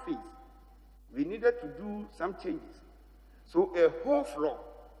second phase, we needed to do some changes. So a whole floor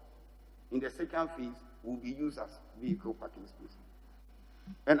in the second phase will be used as vehicle parking space.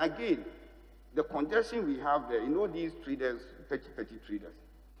 And again, the congestion we have there, you know these traders, petty traders,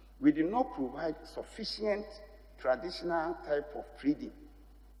 we did not provide sufficient traditional type of trading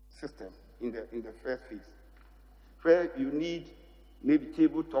system in the first phase, where you need maybe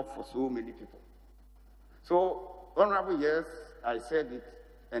tabletop for so many people. So, Honorable, yes, I said it,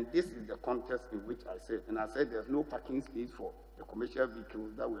 and this is the context in which I said, and I said there's no parking space for the commercial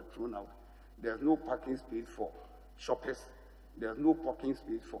vehicles that were thrown out. There's no parking space for shoppers. There's no parking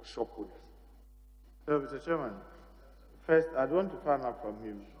space for shop owners. So, Mr. Chairman, first, I want to find out from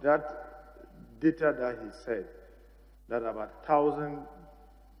him that data that he said, that about 1,000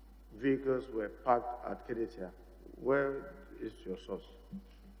 vehicles were parked at Kedetia. Where is your source?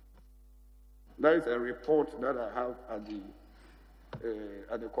 That is a report that I have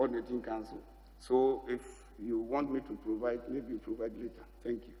at the coordinating council. So if you want me to provide, maybe you provide later.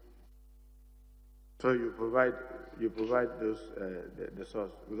 Thank you. So you provide those the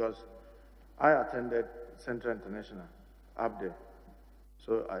source, because I attended Central International up there.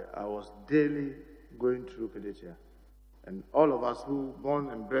 So I was daily going through Kedetia. And all of us who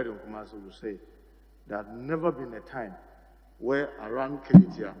born and bred in Kumasi will say there had never been a time where around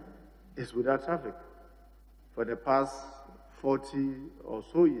Kedetia is without traffic for the past 40 or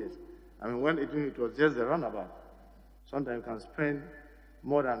so years. I mean, when it was just a runabout, sometimes you can spend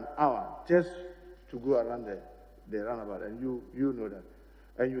more than an hour just to go around the runabout, and you know that.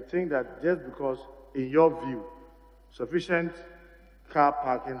 And you think that just because, in your view, sufficient car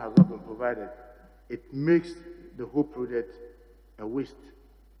parking has not been provided, it makes the whole project a waste.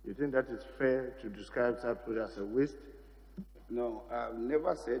 You think that is fair to describe that project as a waste? No, I've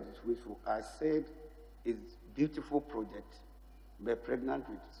never said it's wasteful. I said it's a beautiful project, but pregnant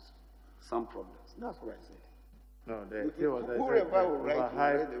with some problems. That's what I said. No, the idea was that whoever will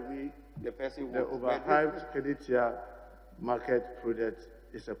write the way the person the wants. overhyped Kedetia market project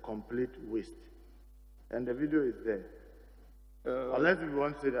is a complete waste. And the video is there. Unless you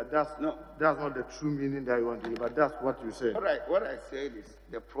want to say that that's not the true meaning that you want to do, but that's what you said. All right, what I said is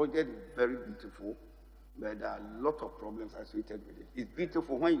the project is very beautiful, but there are a lot of problems associated with it. It's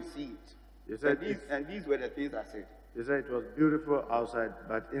beautiful when you see it. You said and these were the things I said. You said it was beautiful outside,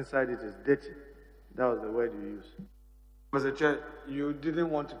 but inside it is dirty. That was the word you used. Mr. Chair, you didn't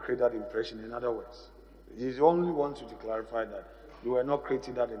want to create that impression, in other words. You only wanted to clarify that you were not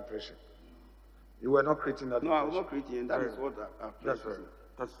creating that impression. You were not creating that impression. No, I was not creating, and that is what I That's right.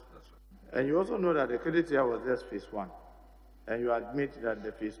 That's right. And you also know that the Kedetia was just phase 1. and you admit that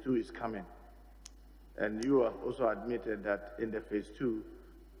the phase 2 is coming. And you have also admitted that in the phase 2,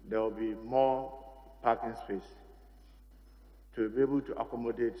 there will be more parking space to be able to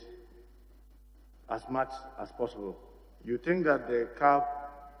accommodate as much as possible. You think that the car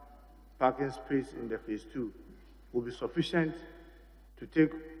parking space in the phase 2 will be sufficient to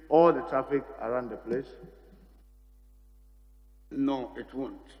take all the traffic around the place? No, it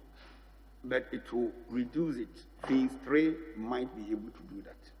won't. But it will reduce it. Phase 3 might be able to do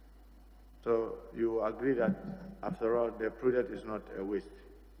that. So you agree that, after all, the project is not a waste?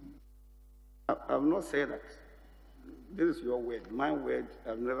 I've not said that. This is your word. My word,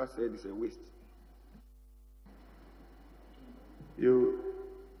 I've never said it's a waste.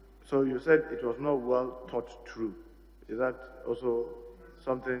 So you said it was not well thought through. Is that also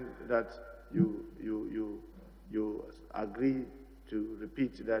something that you agree to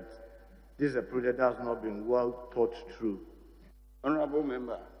repeat, that this is a project that has not been well thought through? Honorable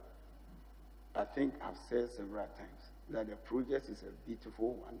member, I think I've said several times that the project is a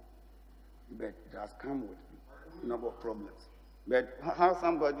beautiful one, but it has come with a number of problems. But how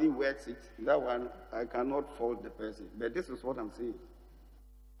somebody works it, that one, I cannot fault the person. But this is what I'm saying.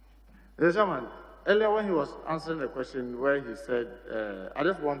 Mr. Chairman, earlier when he was answering the question where he said, I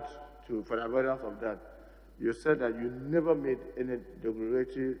just want to, for the avoidance of that, you said that you never made any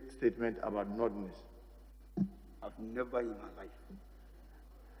derogatory statement about Northerners. I've never in my life.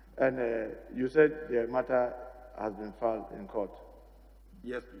 And you said the matter has been filed in court.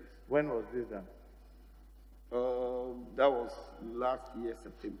 Yes, please. When was this done? That was last year,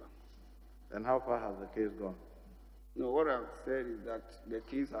 September. And how far has the case gone? No, what I've said is that the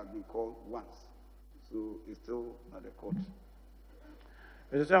case has been called once, so it's still at the court.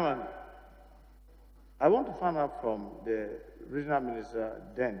 Mr. Chairman, I want to find out from the regional minister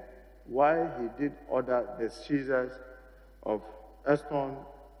then why he did order the seizures of Eston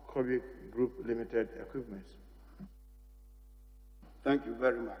Kobe Group Limited equipment. Thank you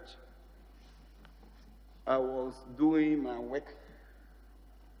very much. I was doing my work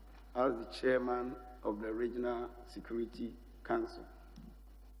as the chairman of the Regional Security Council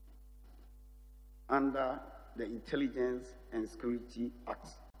under the Intelligence and Security Act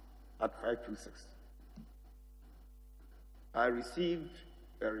at 526. I received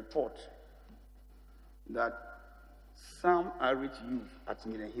a report that some Irish youth at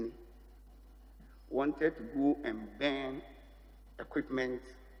Minahini wanted to go and ban equipment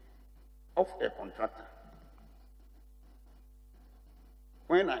of a contractor.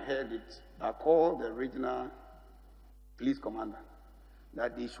 When I heard it, I called the regional police commander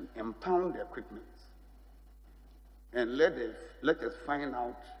that they should impound the equipment and let us find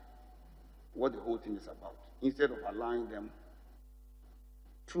out what the whole thing is about, instead of allowing them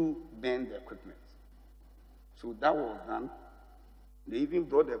to ban the equipment. So that was done. They even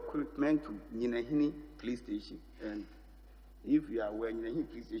brought the equipment to Ninahini police station. And if you are aware, Ninahini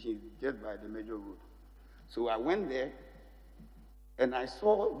police station is just by the major road. So I went there and I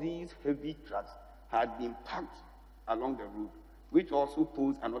saw these heavy trucks had been parked along the road, which also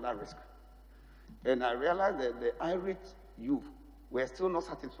posed another risk. And I realized that the Irish youth were still not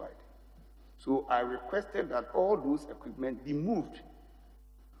satisfied. So I requested that all those equipment be moved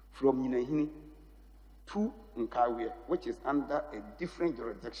from Ninahini to Nkawie, which is under a different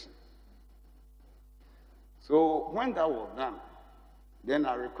jurisdiction. So when that was done, then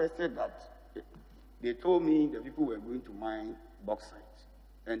I requested that they told me the people were going to mine bauxite,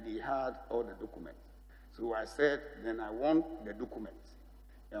 and they had all the documents. So I said, then I want the documents.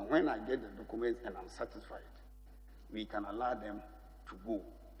 And when I get the documents and I'm satisfied, we can allow them to go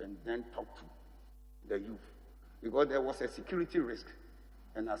and then talk to the youth. Because there was a security risk.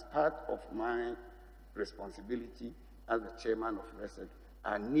 And as part of my responsibility as the chairman of RESEC,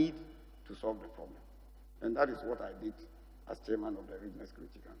 I need to solve the problem. And that is what I did as chairman of the Regional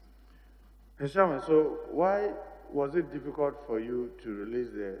Security Council. Mr. Chairman, so why was it difficult for you to release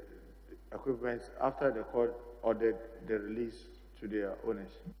the equipment after the court ordered the release to their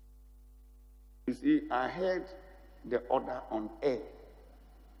owners? You see, I heard the order on air,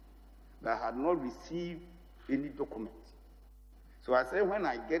 but I had not received any document. So I said, when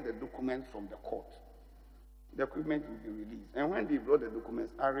I get the document from the court, the equipment will be released. And when they brought the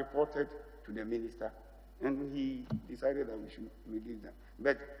documents, I reported to the minister, and he decided that we should release them.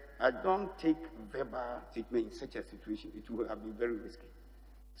 But I don't take verbal statement in such a situation. It would have been very risky.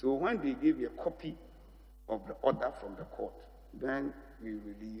 So when they gave me a copy of the order from the court, then we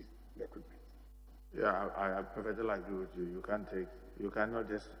released the equipment. Yeah, I perfectly agree with you. You cannot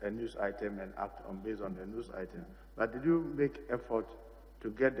just a news item and act on based on the news item. But did you make effort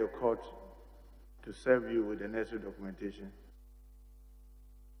to get the court to serve you with the necessary documentation?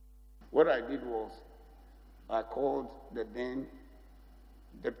 What I did was I called the then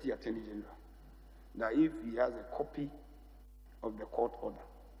Deputy Attorney General that if he has a copy of the court order,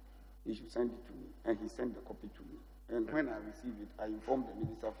 he should send it to me. And he sent the copy to me. And when I received it, I informed the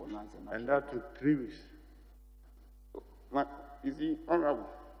Minister for Lands and And that took 3 weeks. You see, Honorable,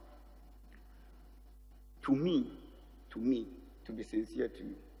 to me, to be sincere to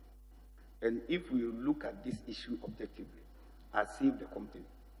you, and if we look at this issue objectively, I saved the company.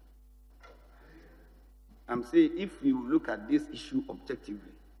 I'm saying if we look at this issue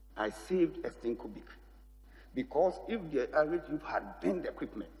objectively, I saved Estenko Big. Because if the average youth had burned the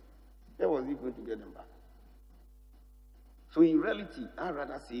equipment, where was he going to get them back? So in reality, I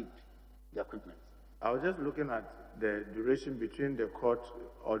rather saved the equipment. I was just looking at the duration between the court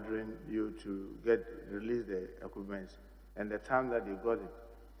ordering you to release the equipment and the time that you got it.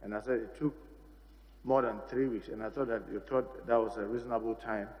 And I said it took more than 3 weeks, and I thought that you thought that was a reasonable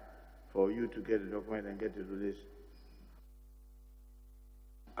time for you to get the document and get it released.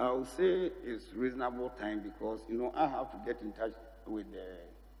 I would say it's reasonable time because, I have to get in touch with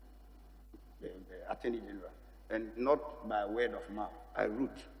the Attorney General, and not by word of mouth. I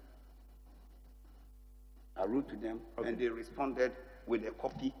wrote to them, okay. And they responded with a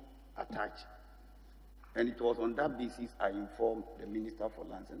copy attached. And it was on that basis I informed the Minister for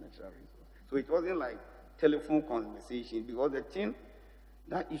Lands and Natural Resources. So it wasn't like telephone conversation, because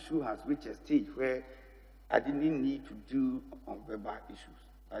that issue has reached a stage where I didn't need to do on verbal issues.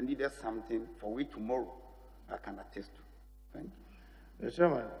 I needed something for which tomorrow I can attest to. Thank you. Mr.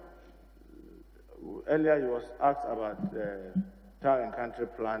 Chairman, earlier you was asked about town and country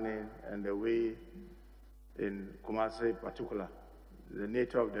planning and the way in Kumasi in particular, the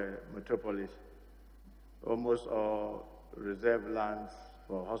nature of the metropolis. Almost all reserved lands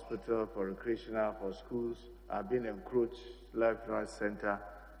for hospital, for recreational, for schools are being encroached left, right, center,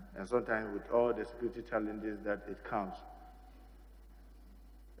 and sometimes with all the security challenges that it comes.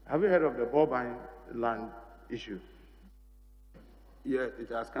 Have you heard of the Bourbon land issue? Yes, it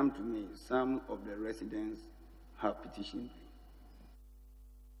has come to me. Some of the residents have petitioned.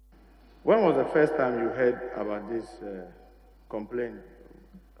 When was the first time you heard about this complaint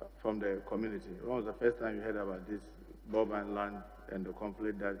from the community? When was the first time you heard about this Bourbon land and the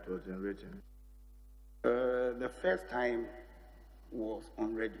conflict that it was generating? The first time was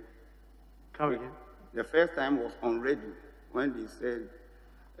on radio. Come again? The first time was on radio when they said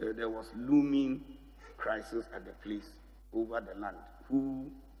there was looming crisis at the place over the land.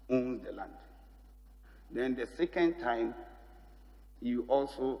 Who owns the land? Then the second time, you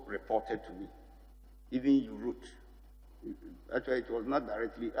also reported to me. Even you wrote. Actually, it was not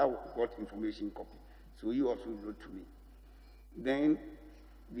directly, I got information copy. So you also wrote to me. Then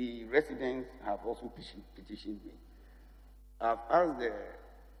the residents have also petitioned me. I've asked the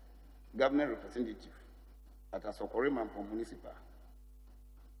government representative at Asokore Municipal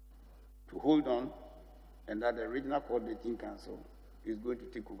to hold on, and that the regional coordinating council is going to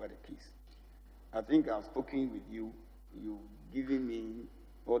take over the case. I think I've spoken with you. You've given me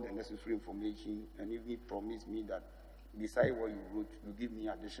all the necessary information, and even promised me that beside what you wrote, you give me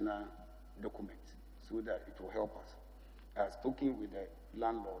additional documents so that it will help us. I've spoken with the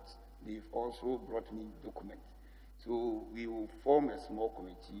landlords. They've also brought me documents. So we will form a small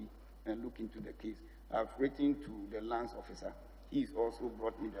committee and look into the case. I've written to the lands officer. He's also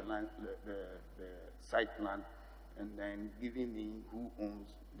brought me the site plan and then giving me who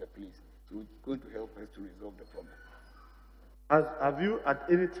owns the place. So it's going to help us to resolve the problem. Have you at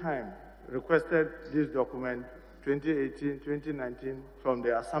any time requested this document 2018, 2019 from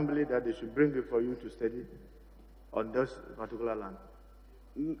the assembly that they should bring it for you to study on this particular land?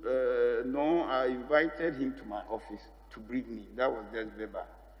 No, I invited him to my office to bring me. That was just verbal.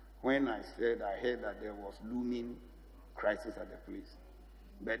 When I said I heard that there was looming crisis at the place.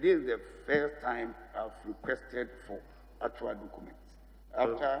 But this is the first time I've requested for actual documents.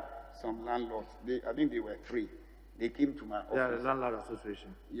 After some landlords, I think they were 3. They came to my office. Yeah, the landlord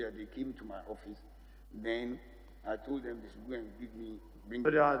association. Yeah, they came to my office. Then I told them they should go and bring.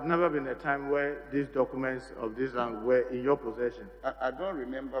 But there has never been a time where these documents of this land were in your possession. I don't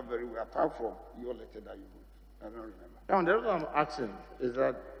remember very well, apart from your letter that you wrote. I don't remember. Now, the reason I'm asking is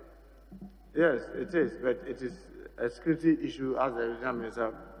that, yes, it is, but it is a security issue as the regional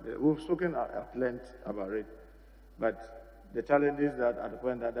minister. We've spoken at length about it, but the challenge is that at the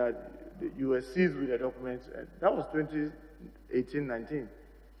point that you were seized with the documents, that was 2018-19,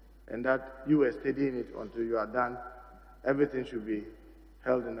 and that you were studying it until you are done, everything should be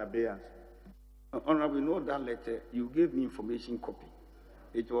held in abeyance. Honorable, you know that letter, you gave me information copy.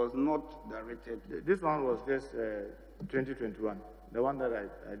 It was not directed. This one was just 2021. The one that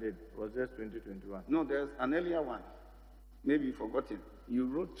I did was just 2021. No, there's an earlier one. Maybe you forgot it. You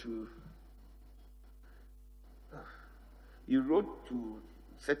wrote to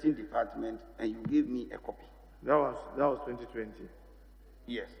certain department and you gave me a copy. That was 2020.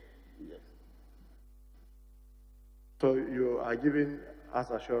 Yes, yes. So you are giving us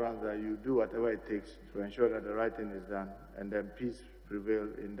assurance that you do whatever it takes to ensure that the right thing is done and then peace prevail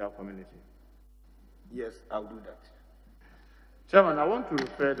in that community. Yes, I'll do that. Chairman, I want to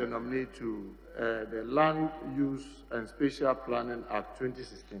refer the nominee to the Land Use and Spatial Planning Act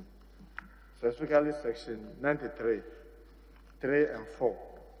 2016, specifically Section 93, 3 and 4.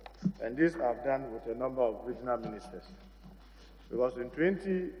 And this I've done with a number of regional ministers. Because in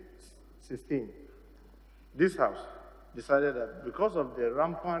 2016, this House decided that because of the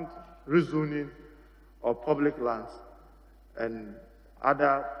rampant rezoning of public lands and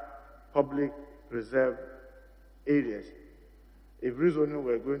other public reserve areas, if rezoning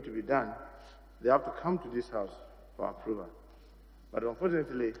were going to be done, they have to come to this House for approval. But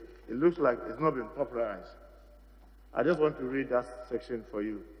unfortunately, it looks like it's not been popularized. I just want to read that section for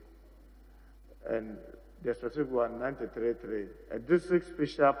you. And the specific one, 93.3, a district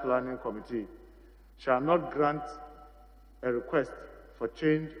special planning committee shall not grant a request for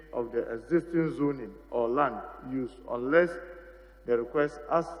change of the existing zoning or land use unless the request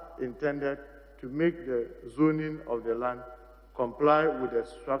as intended to make the zoning of the land comply with the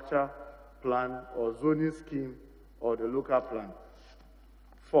structure plan or zoning scheme or the local plan.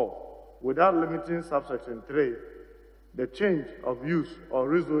 4, without limiting subsection 3, the change of use or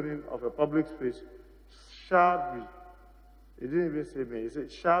rezoning of a public space shall be, it didn't even say may, it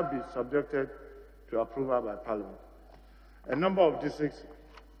said shall be subjected to approval by Parliament. A number of districts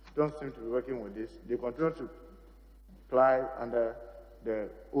don't seem to be working with this. They continue to apply under the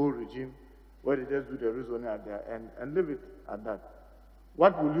old regime where they just do the rezoning at their end and leave it at that.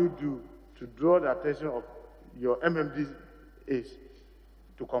 What will you do to draw the attention of your MMDAs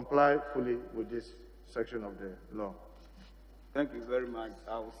to comply fully with this section of the law? Thank you very much.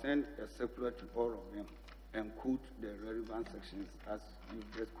 I will send a circular to all of them and quote the relevant sections as you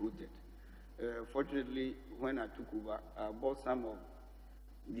just quoted. Fortunately, when I took over, I bought some of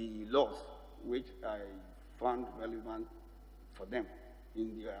the laws which I found relevant for them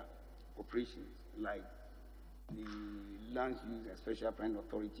in their operations, like the Land Use and Special Planning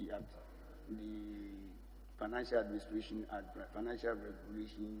Authority Act, the Financial Administration Act, Financial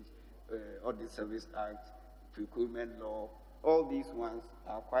Regulations, Audit Service Act, Procurement Law. All these ones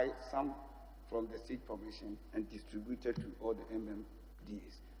are quite some from the State Commission and distributed to all the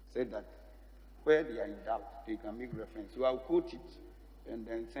MMDs. Said that where they are in doubt, they can make reference. So I'll quote it and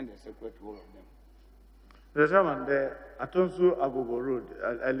then send a circular to all of them. Mr. Chairman, the Atonsu Agogo Road,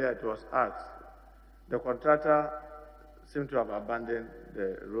 earlier it was asked, the contractor seemed to have abandoned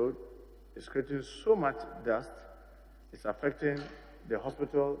the road. It's creating so much dust. It's affecting the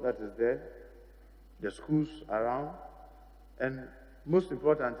hospital that is there, the schools around, and most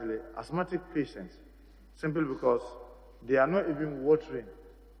importantly, asthmatic patients, simply because they are not even watering,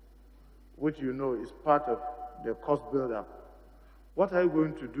 which you know is part of the cost buildup. What are you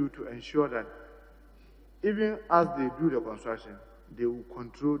going to do to ensure that even as they do the construction, they will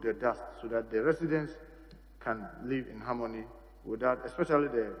control the dust so that the residents can live in harmony without, especially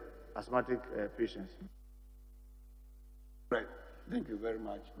the asthmatic patients? Right. Thank you very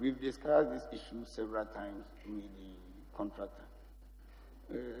much. We've discussed this issue several times with the contractor.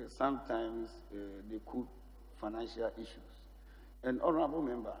 Sometimes they could financial issues. And honorable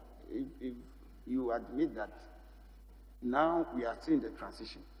member, if you admit that now we are still in the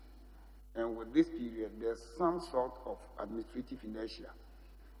transition, and with this period, there's some sort of administrative inertia.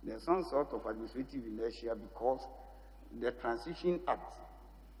 There's some sort of administrative inertia because the Transition Act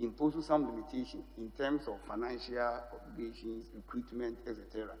imposes some limitation in terms of financial obligations, recruitment,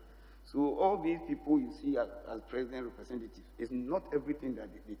 etc. So all these people you see as president representatives is not everything that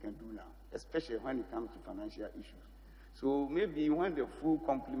they can do now, especially when it comes to financial issues. So maybe when the full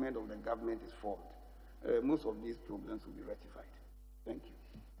complement of the government is formed, most of these problems will be rectified. Thank you.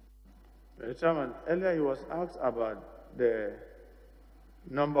 Mr. Chairman, earlier he was asked about the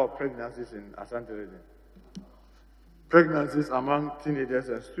number of pregnancies in Ashanti region. Pregnancies among teenagers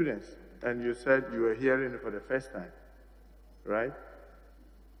and students, and you said you were hearing it for the first time, right?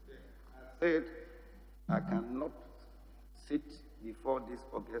 I said I cannot sit before this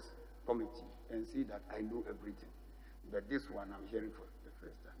August committee and see that I know everything. But this one I'm hearing for the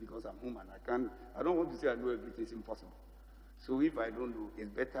first time because I'm human. I don't want to say I know everything. It's impossible. So if I don't know,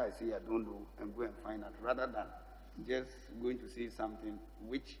 it's better I say I don't know and go and find out rather than just going to say something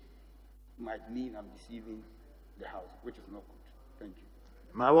which might mean I'm deceiving the House, which is not good. Thank you.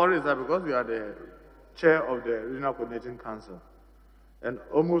 My worry is that because you are the chair of the Regional Coordinating Council, and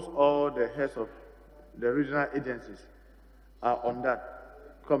almost all the heads of the regional agencies are on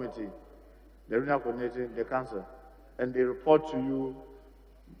that committee, the Regional Coordinating, the Council, and they report to you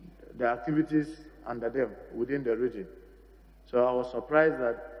the activities under them within the region. So I was surprised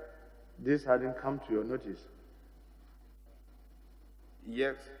that this hadn't come to your notice.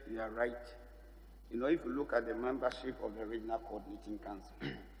 Yes, you are right. You know, if you look at the membership of the Regional Coordinating Council,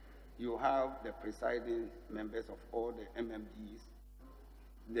 you have the presiding members of all the MMDs,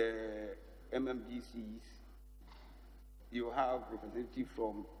 the MMDCs, you have representatives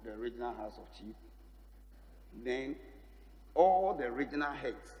from the Regional House of Chiefs, then all the regional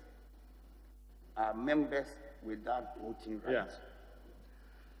heads are members without voting rights. Yeah.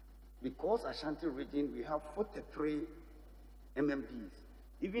 Because Ashanti region, we have 43 MMDs,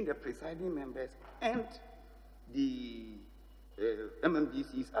 even the presiding members and the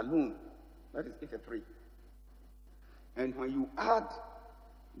MMDCs alone, that is 83. And when you add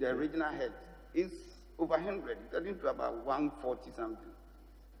the regional heads, it's over 100, getting to about 140 something.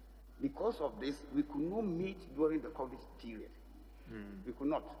 Because of this, we could not meet during the COVID period. We could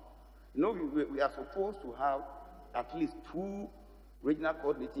not. You know, we are supposed to have at least 2 regional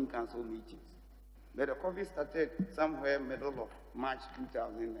coordinating council meetings. But the COVID started somewhere middle of March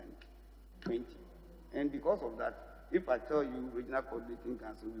 2020. And because of that, if I tell you regional coordinating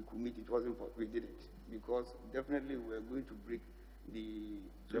council we could meet, we didn't. Because definitely we are going to break the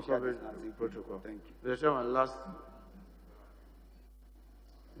social distancing protocol. Thank you. Mr. Chairman, last.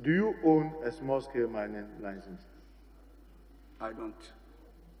 Do you own a small-scale mining license? I don't.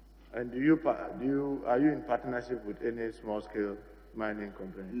 And are you in partnership with any small-scale mining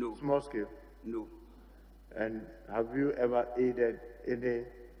company? No. Small-scale? No. And have you ever aided any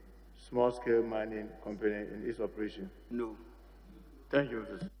small-scale mining company in its operation? No. Thank you,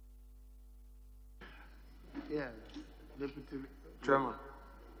 Mr. Yes, Deputy Chairman.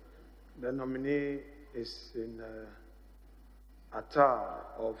 The nominee is in attire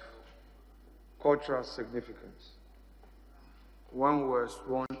of cultural significance. When we were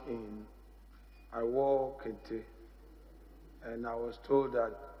sworn in, I wore kente, and I was told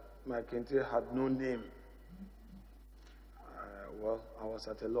that my kente had no name. Well, I was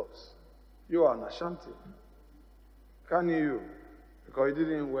at a loss. You are an Ashanti. Can you, because you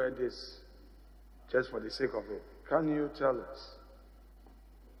didn't wear this just for the sake of it, can you tell us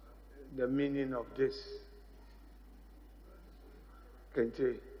the meaning of this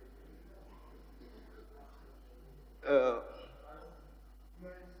kente?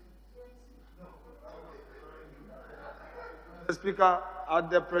 Speaker, at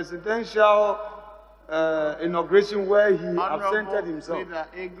the presidential inauguration where he absented himself. Leader,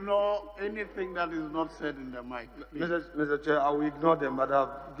 ignore anything that is not said in the mic. Mr. Chair, I will ignore them, but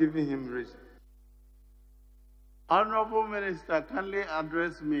I've given him reason. Honorable Minister, kindly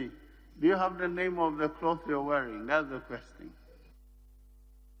address me. Do you have the name of the cloth you're wearing? That's the question.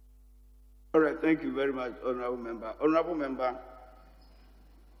 All right, thank you very much, Honorable Member. Honorable Member,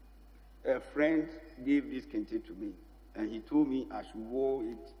 a friend gave this kente to me, and he told me I should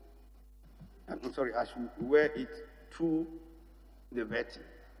I should wear it to the vetting.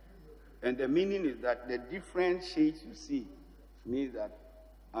 And the meaning is that the different shades you see means that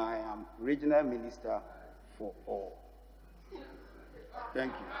I am regional minister for all.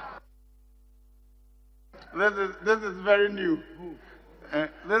 Thank you. This is very new.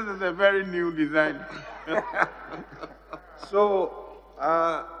 This is a very new design. So,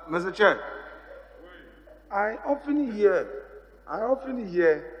 Mr. Chair, I often hear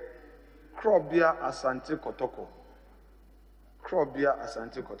Krobia Asante Kotoko. Krobia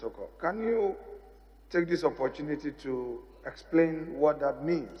Asante Kotoko. Can you take this opportunity to explain what that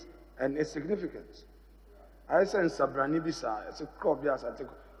means and its significance? I said in Sabrani Bisa, it's a Krobia Asante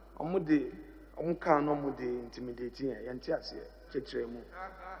Kotoko. Omude intimidating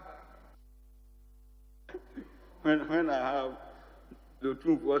When I have the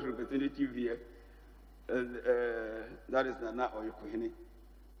Trump was representative here, and that is Nana Oyokuhini,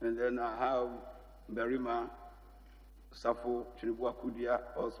 and then I have Berima Safo Chinibua Kudia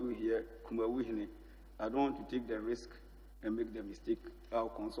also here, Kumawihini. I don't want to take the risk and make the mistake. I'll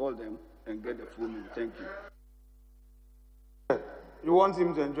consult them and get the full meaning. Thank you. You want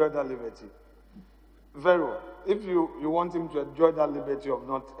him to enjoy that liberty? Very well. If you want him to enjoy that liberty of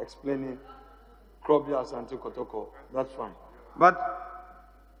not explaining Krobia Asante Kotoko, that's fine. But,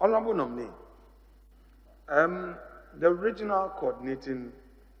 Honorable Nominee, the Regional Coordinating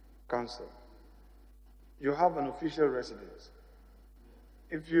Council, you have an official residence.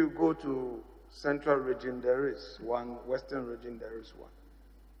 If you go to Central region there is one, Western region there is one.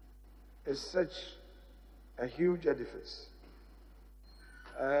 It's such a huge edifice.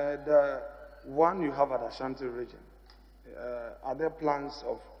 The one you have at Ashanti region, are there plans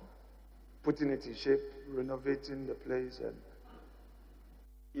of putting it in shape, renovating the place?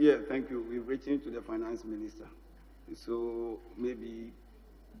 Yeah, thank you. We've written to the finance minister. So maybe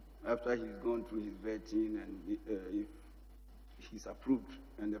after he's gone through his vetting and if he's approved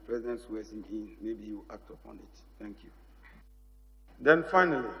and the president swears him in, maybe he will act upon it. Thank you. Then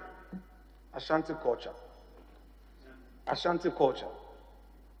finally, Ashanti culture. Ashanti culture.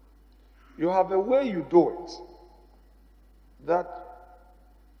 You have a way you do it that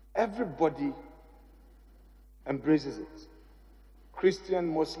everybody embraces it. Christian,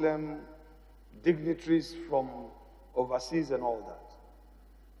 Muslim, dignitaries from overseas and all that.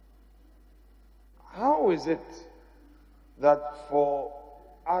 How is it that for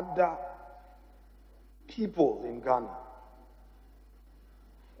other people in Ghana,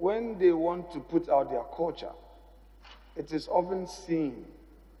 when they want to put out their culture, it is often seen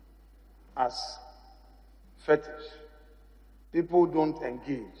as fetish? People don't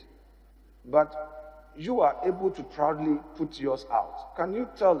engage. But you are able to proudly put yours out. Can you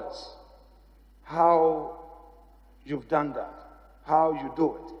tell us how you've done that? How you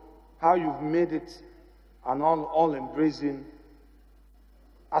do it? How you've made it an all-embracing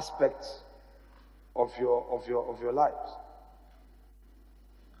aspect of your lives?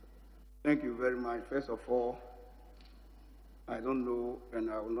 Thank you very much. First of all, I don't know, and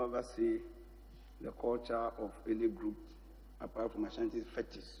I will never say the culture of any group apart from Ashanti's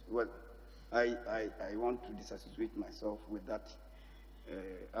fetish. Well, I want to disassociate myself with that.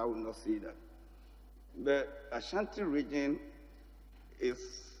 I will not say that. The Ashanti region is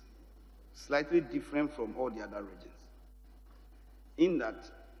slightly different from all the other regions, in that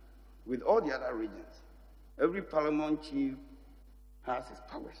with all the other regions, every paramount chief has his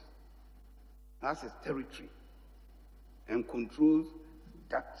powers, has his territory, and controls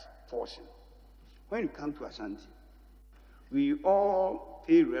that portion. When you come to Ashanti, we all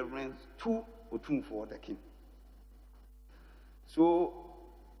pay reverence to Otumfuo the king. So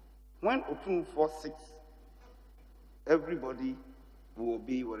when Otumfuo sits, everybody will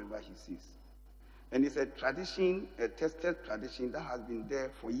obey whatever he says. And it's a tradition, a tested tradition that has been there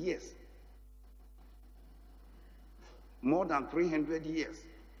for years. More than 300 years.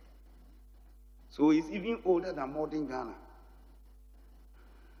 So it's even older than modern Ghana.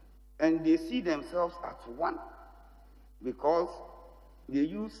 And they see themselves as one because they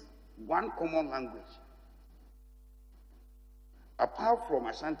use one common language. Apart from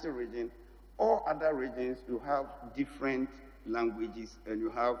Ashanti region, all other regions, you have different languages and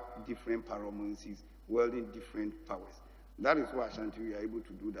you have different paramountcies wielding different powers. That is why Ashanti we are able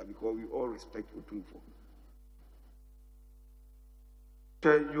to do that, because we all respect Otumfuo.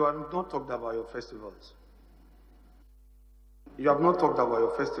 You have not talked about your festivals. You have not talked about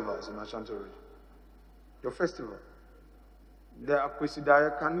your festivals in Ashanti region. Your festival. The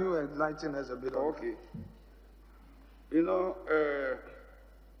Akwesidaya, can you enlighten us a bit on Okay. You know,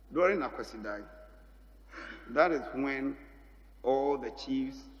 during Akwesidaya, that is when all the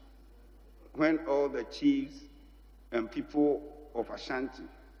chiefs and people of Ashanti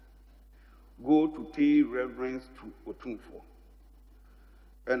go to pay reverence to Otumfuo.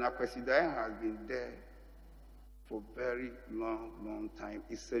 And Akwesidaya has been there for a very long time.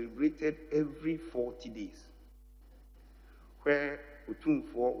 It's celebrated every 40 days, where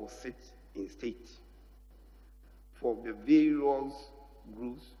Otumfuo will sit in state for the various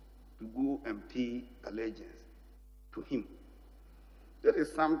groups to go and pay allegiance to him. That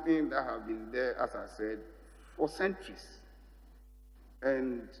is something that has been there, as I said, for centuries.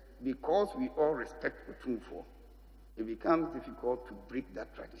 And because we all respect Otumfuo, it becomes difficult to break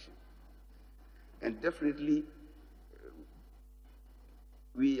that tradition. And definitely,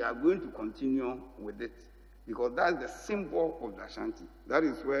 we are going to continue with it, because that's the symbol of the Ashanti. That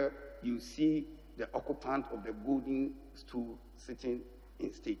is where you see the occupant of the golden stool sitting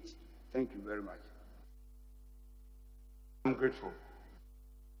in state. Thank you very much. I'm grateful.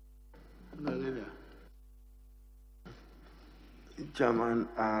 Chairman,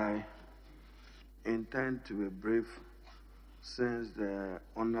 I intend to be brief, since the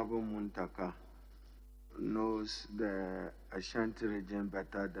Honorable Muntaka knows the Ashanti region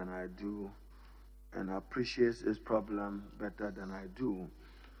better than I do and appreciates its problem better than I do.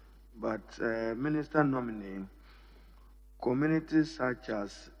 But Minister nominee, communities such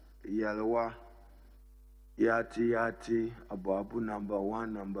as Yalwa, Yati, Abuabu number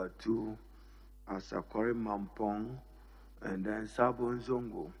 1, number 2, Asakori Mampong, and then Sabon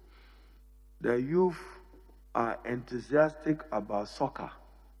Zongo, The youth are enthusiastic about soccer,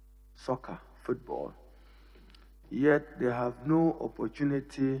 football, yet they have no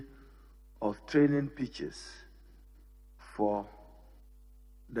opportunity of training pitches for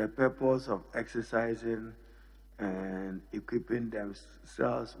the purpose of exercising and equipping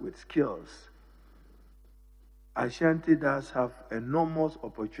themselves with skills. Ashanti does have enormous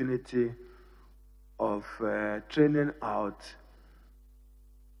opportunity of training out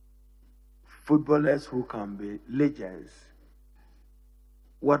footballers who can be legends.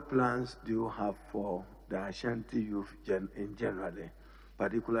 What plans do you have for the Ashanti youth in generally,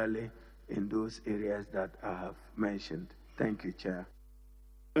 particularly in those areas that I have mentioned? Thank you, Chair.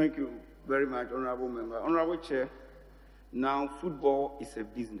 Thank you very much, Honorable Member. Honorable Chair, now football is a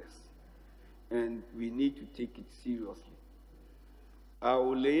business, and we need to take it seriously. I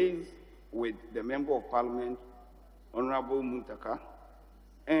will liaise with the Member of Parliament, Honorable Muntaka,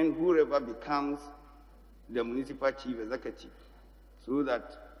 and whoever becomes the Municipal Chief Executive, so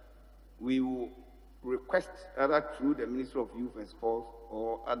that we will request either through the Ministry of Youth and Sports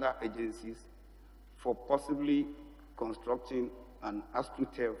or other agencies for possibly constructing an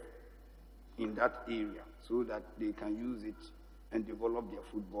AstroTurf in that area so that they can use it and develop their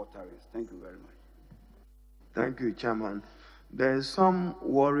football talents. Thank you very much. Thank you, Chairman. There is some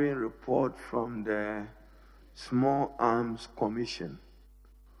worrying report from the Small Arms Commission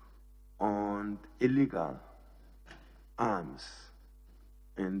on illegal arms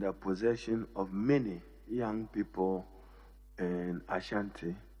in the possession of many young people in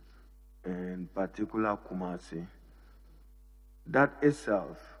Ashanti, in particular Kumasi. That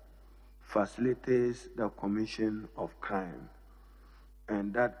itself facilitates the commission of crime,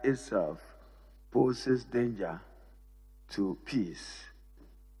 and that itself poses danger to peace.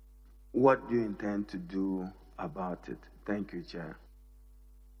 What do you intend to do about it? Thank you, Chair.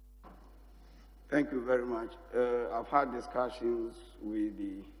 Thank you very much. I've had discussions with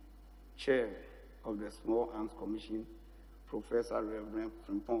the chair of the Small Arms Commission, Professor Reverend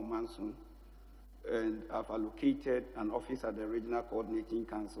Frimpong Manson, and I've allocated an office at the Regional Coordinating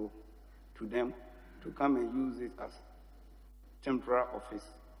Council to them to come and use it as temporary office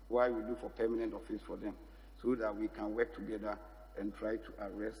while we do for permanent office for them, so that we can work together and try to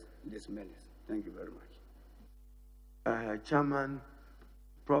arrest this menace. Thank you very much. Chairman,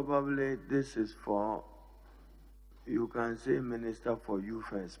 probably this is for, you can say, Minister for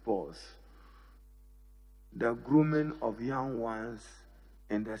Youth and Sports. The grooming of young ones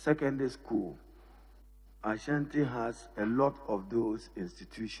in the secondary school. Ashanti has a lot of those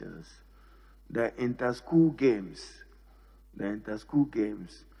institutions. The inter-school games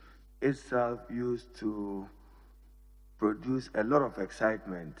itself used to produce a lot of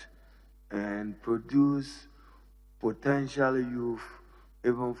excitement and produce potential youth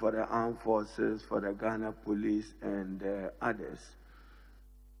even for the armed forces, for the Ghana police and others.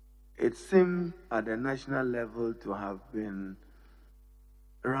 It seemed at the national level to have been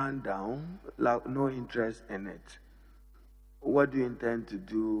run down, like no interest in it. What do you intend to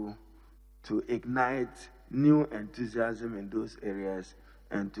do to ignite new enthusiasm in those areas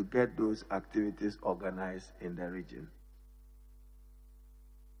and to get those activities organized in the region?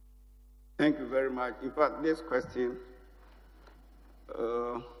 Thank you very much. In fact, this question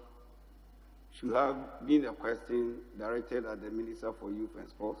should have been a question directed at the Minister for Youth and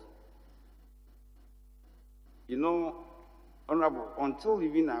Sports. You know, Honorable, until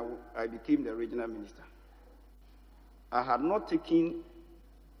even I became the regional minister, I had not taken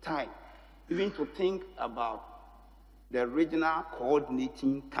time even to think about the Regional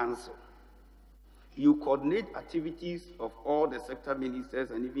Coordinating Council. You coordinate activities of all the sector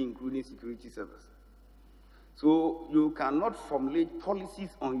ministers and even including security service. So you cannot formulate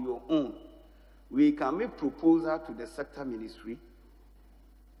policies on your own. We can make proposal to the sector ministry,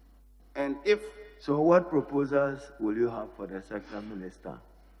 and if... So what proposals will you have for the sector minister?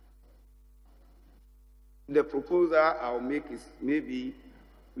 The proposal I'll make is maybe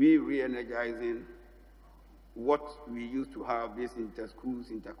we re-energizing what we used to have, this inter-schools,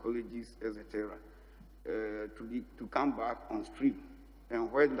 inter-colleges, etc., to come back on stream.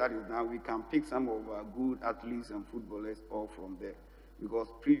 And when that is done, we can pick some of our good athletes and footballers all from there. Because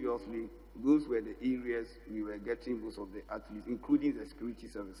previously, those were the areas we were getting most of the athletes, including the security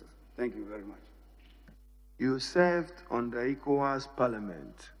services. Thank you very much. You served on the ECOWAS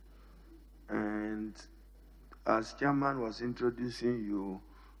Parliament, and as chairman was introducing you,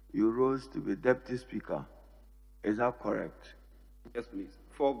 you rose to be deputy speaker. Is that correct? Yes, please.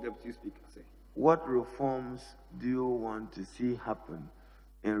 4 deputy speakers. What reforms do you want to see happen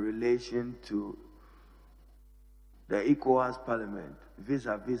in relation to the ECOWAS Parliament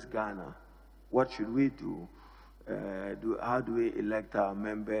vis-a-vis Ghana What should we do? How do we elect our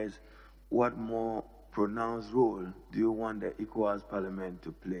members? What more pronounced role do you want the ECOWAS Parliament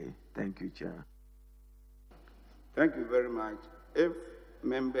to play? Thank you, Chair. Thank you very much. If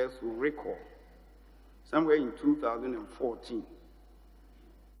members will recall, somewhere in 2014,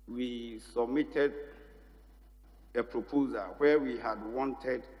 we submitted a proposal where we had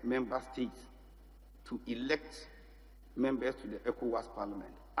wanted member states to elect members to the ECOWAS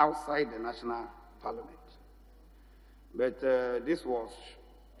Parliament outside the national parliament. But this was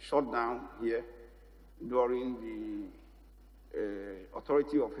shut down here during the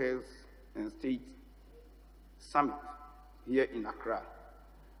Authority of Health and State Summit here in Accra.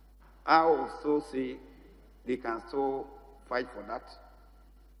 I also say they can still fight for that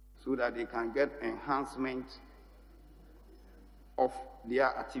so that they can get enhancement of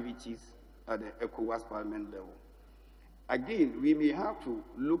their activities at the ECOWAS Parliament level. Again, we may have to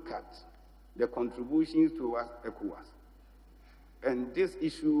look at the contributions towards ECOWAS and this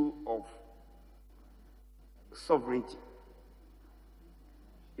issue of sovereignty.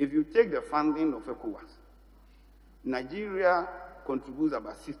 If you take the funding of ECOWAS, Nigeria contributes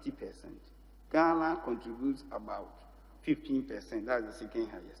about 60%. Ghana contributes about 15%. That's the second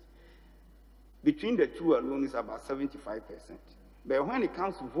highest. Between the two alone is about 75%. But when it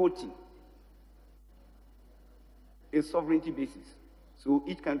comes to voting, it's sovereignty basis. So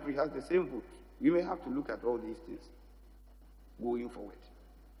each country has the same vote. We may have to look at all these things going forward.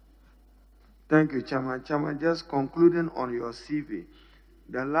 Thank you, Chairman. Chairman, just concluding on your CV,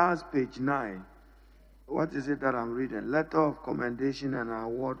 the last page 9, what is it that I'm reading? Letter of commendation and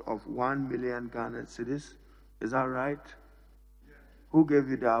award of 1 million Ghana cedis. Is that right? Yeah. Who gave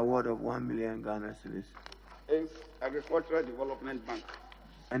you the award of 1 million Ghana cedis? It's Agricultural Development Bank.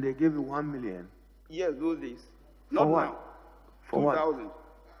 And they gave you 1 million? Yes, those days. Not for what? Now. For 2,000. What?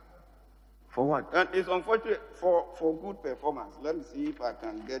 For what? And it's unfortunate for good performance. Let me see if I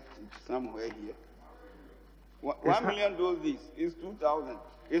can get it somewhere here. 1 million those days is 2,000.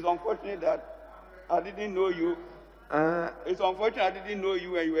 It's unfortunate that I didn't know you. It's unfortunate I didn't know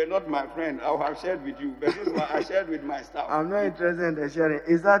you and you were not my friend. I would have shared with you, but this is what I shared with my staff. I'm not interested in the sharing.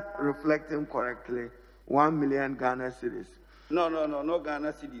 Is that reflecting correctly? 1 million Ghana cedis? No,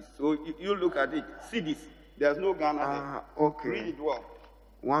 Ghana cedis. So you look at it. Cedis. There's no Ghana there. Okay. Read it well.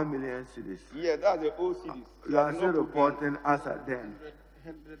 1 million cedis. Yeah, that's the old cedis. You are still reporting as at then.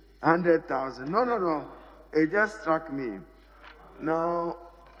 100,000. No. It just struck me. Now,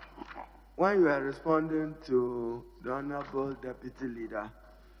 when you are responding to the Honorable Deputy Leader,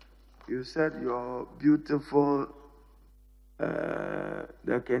 you said your beautiful, the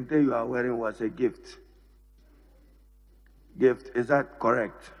kente you are wearing was a gift. Gift, is that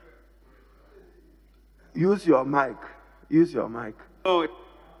correct? Use your mic. Use your mic. Oh,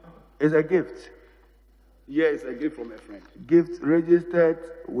 it's a gift. Yeah, it's a gift from a friend. Gift registered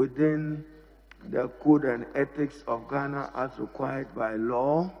within the code and ethics of Ghana as required by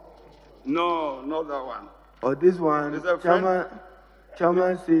law. No, not that one. Or this one,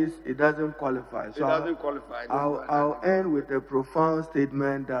 Chairman says it doesn't qualify. So it doesn't qualify. I'll end with a profound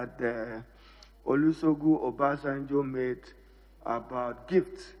statement that Olusegun Obasanjo made about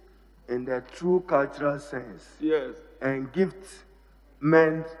gifts in the true cultural sense. Yes. And gifts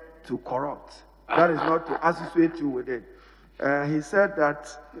meant to corrupt. That is not to associate you with it. He said that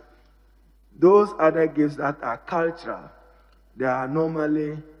those other gifts that are cultural, they are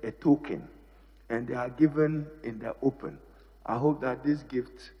normally a token, and they are given in the open. I hope that this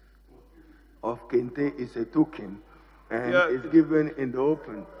gift of Kente is a token, and is given in the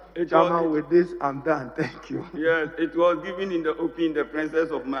open. Chairman, with this, I'm done. Thank you. Yes, it was given in the open in the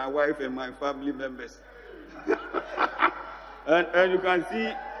presence of my wife and my family members. and you can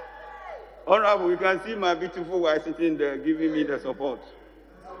see, Honorable, you can see my beautiful wife sitting there giving me the support.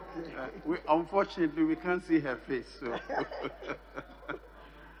 Unfortunately, we can't see her face. So.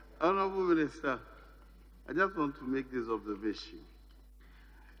 Honorable Minister, I just want to make this observation.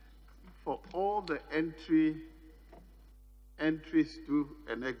 For all the entries to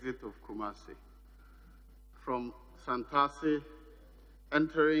and exit of Kumasi, from Santasi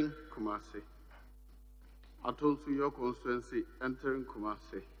entering Kumasi, Atonsu, your constituency, entering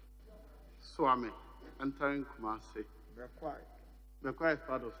Kumasi, Swami, entering Kumasi, Bekwai is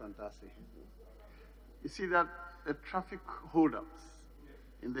part of Santasi. You see that the traffic holdups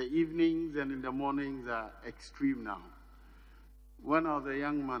in the evenings and in the mornings are extreme now. When I was a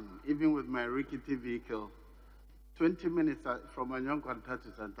young man, even with my rickety vehicle, 20 minutes from Anyankwanta to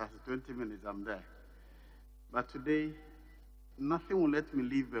Santasi, 20 minutes, I'm there. But today, nothing will let me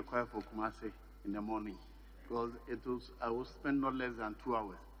leave Bekwai for Kumasi in the morning, because I will spend not less than 2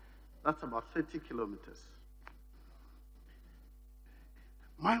 hours That's about 30 kilometers.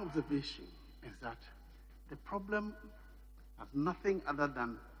 My observation is that the problem has nothing other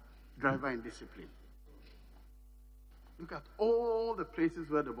than driver indiscipline. Look at all the places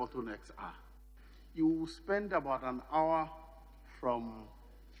where the bottlenecks are. You spend about an hour from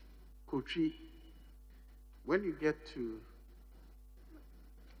Kochi. When you get to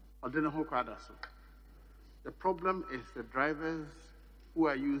Odenaho-Kwadaso, the problem is the drivers who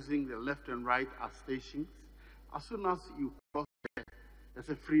are using the left and right as stations. As soon as you cross there, there's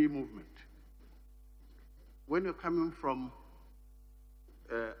a free movement. When you're coming from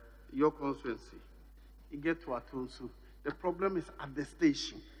your constituency, you get to Atonsu, the problem is at the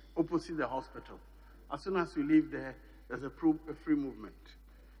station, opposite the hospital. As soon as you leave there, there's a free movement.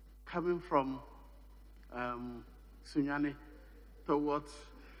 Coming from Sunyani towards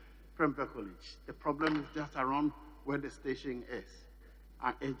Prempeh College, the problem is just around where the station is.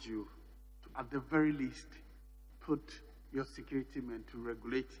 I urge you to, at the very least, put your security men to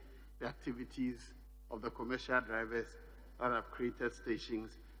regulate the activities of the commercial drivers that have created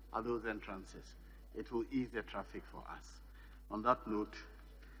stations at those entrances. It will ease the traffic for us. On that note,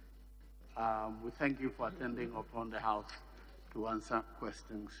 we thank you for attending upon the House to answer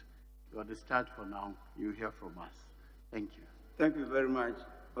questions. You are discharged for now. You hear from us. Thank you. Thank you very much,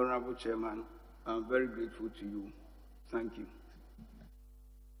 Honorable Chairman. I'm very grateful to you. Thank you.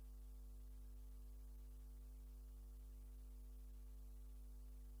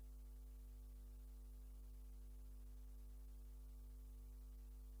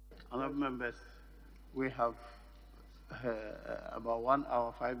 Honourable members, we have about 1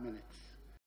 hour, 5 minutes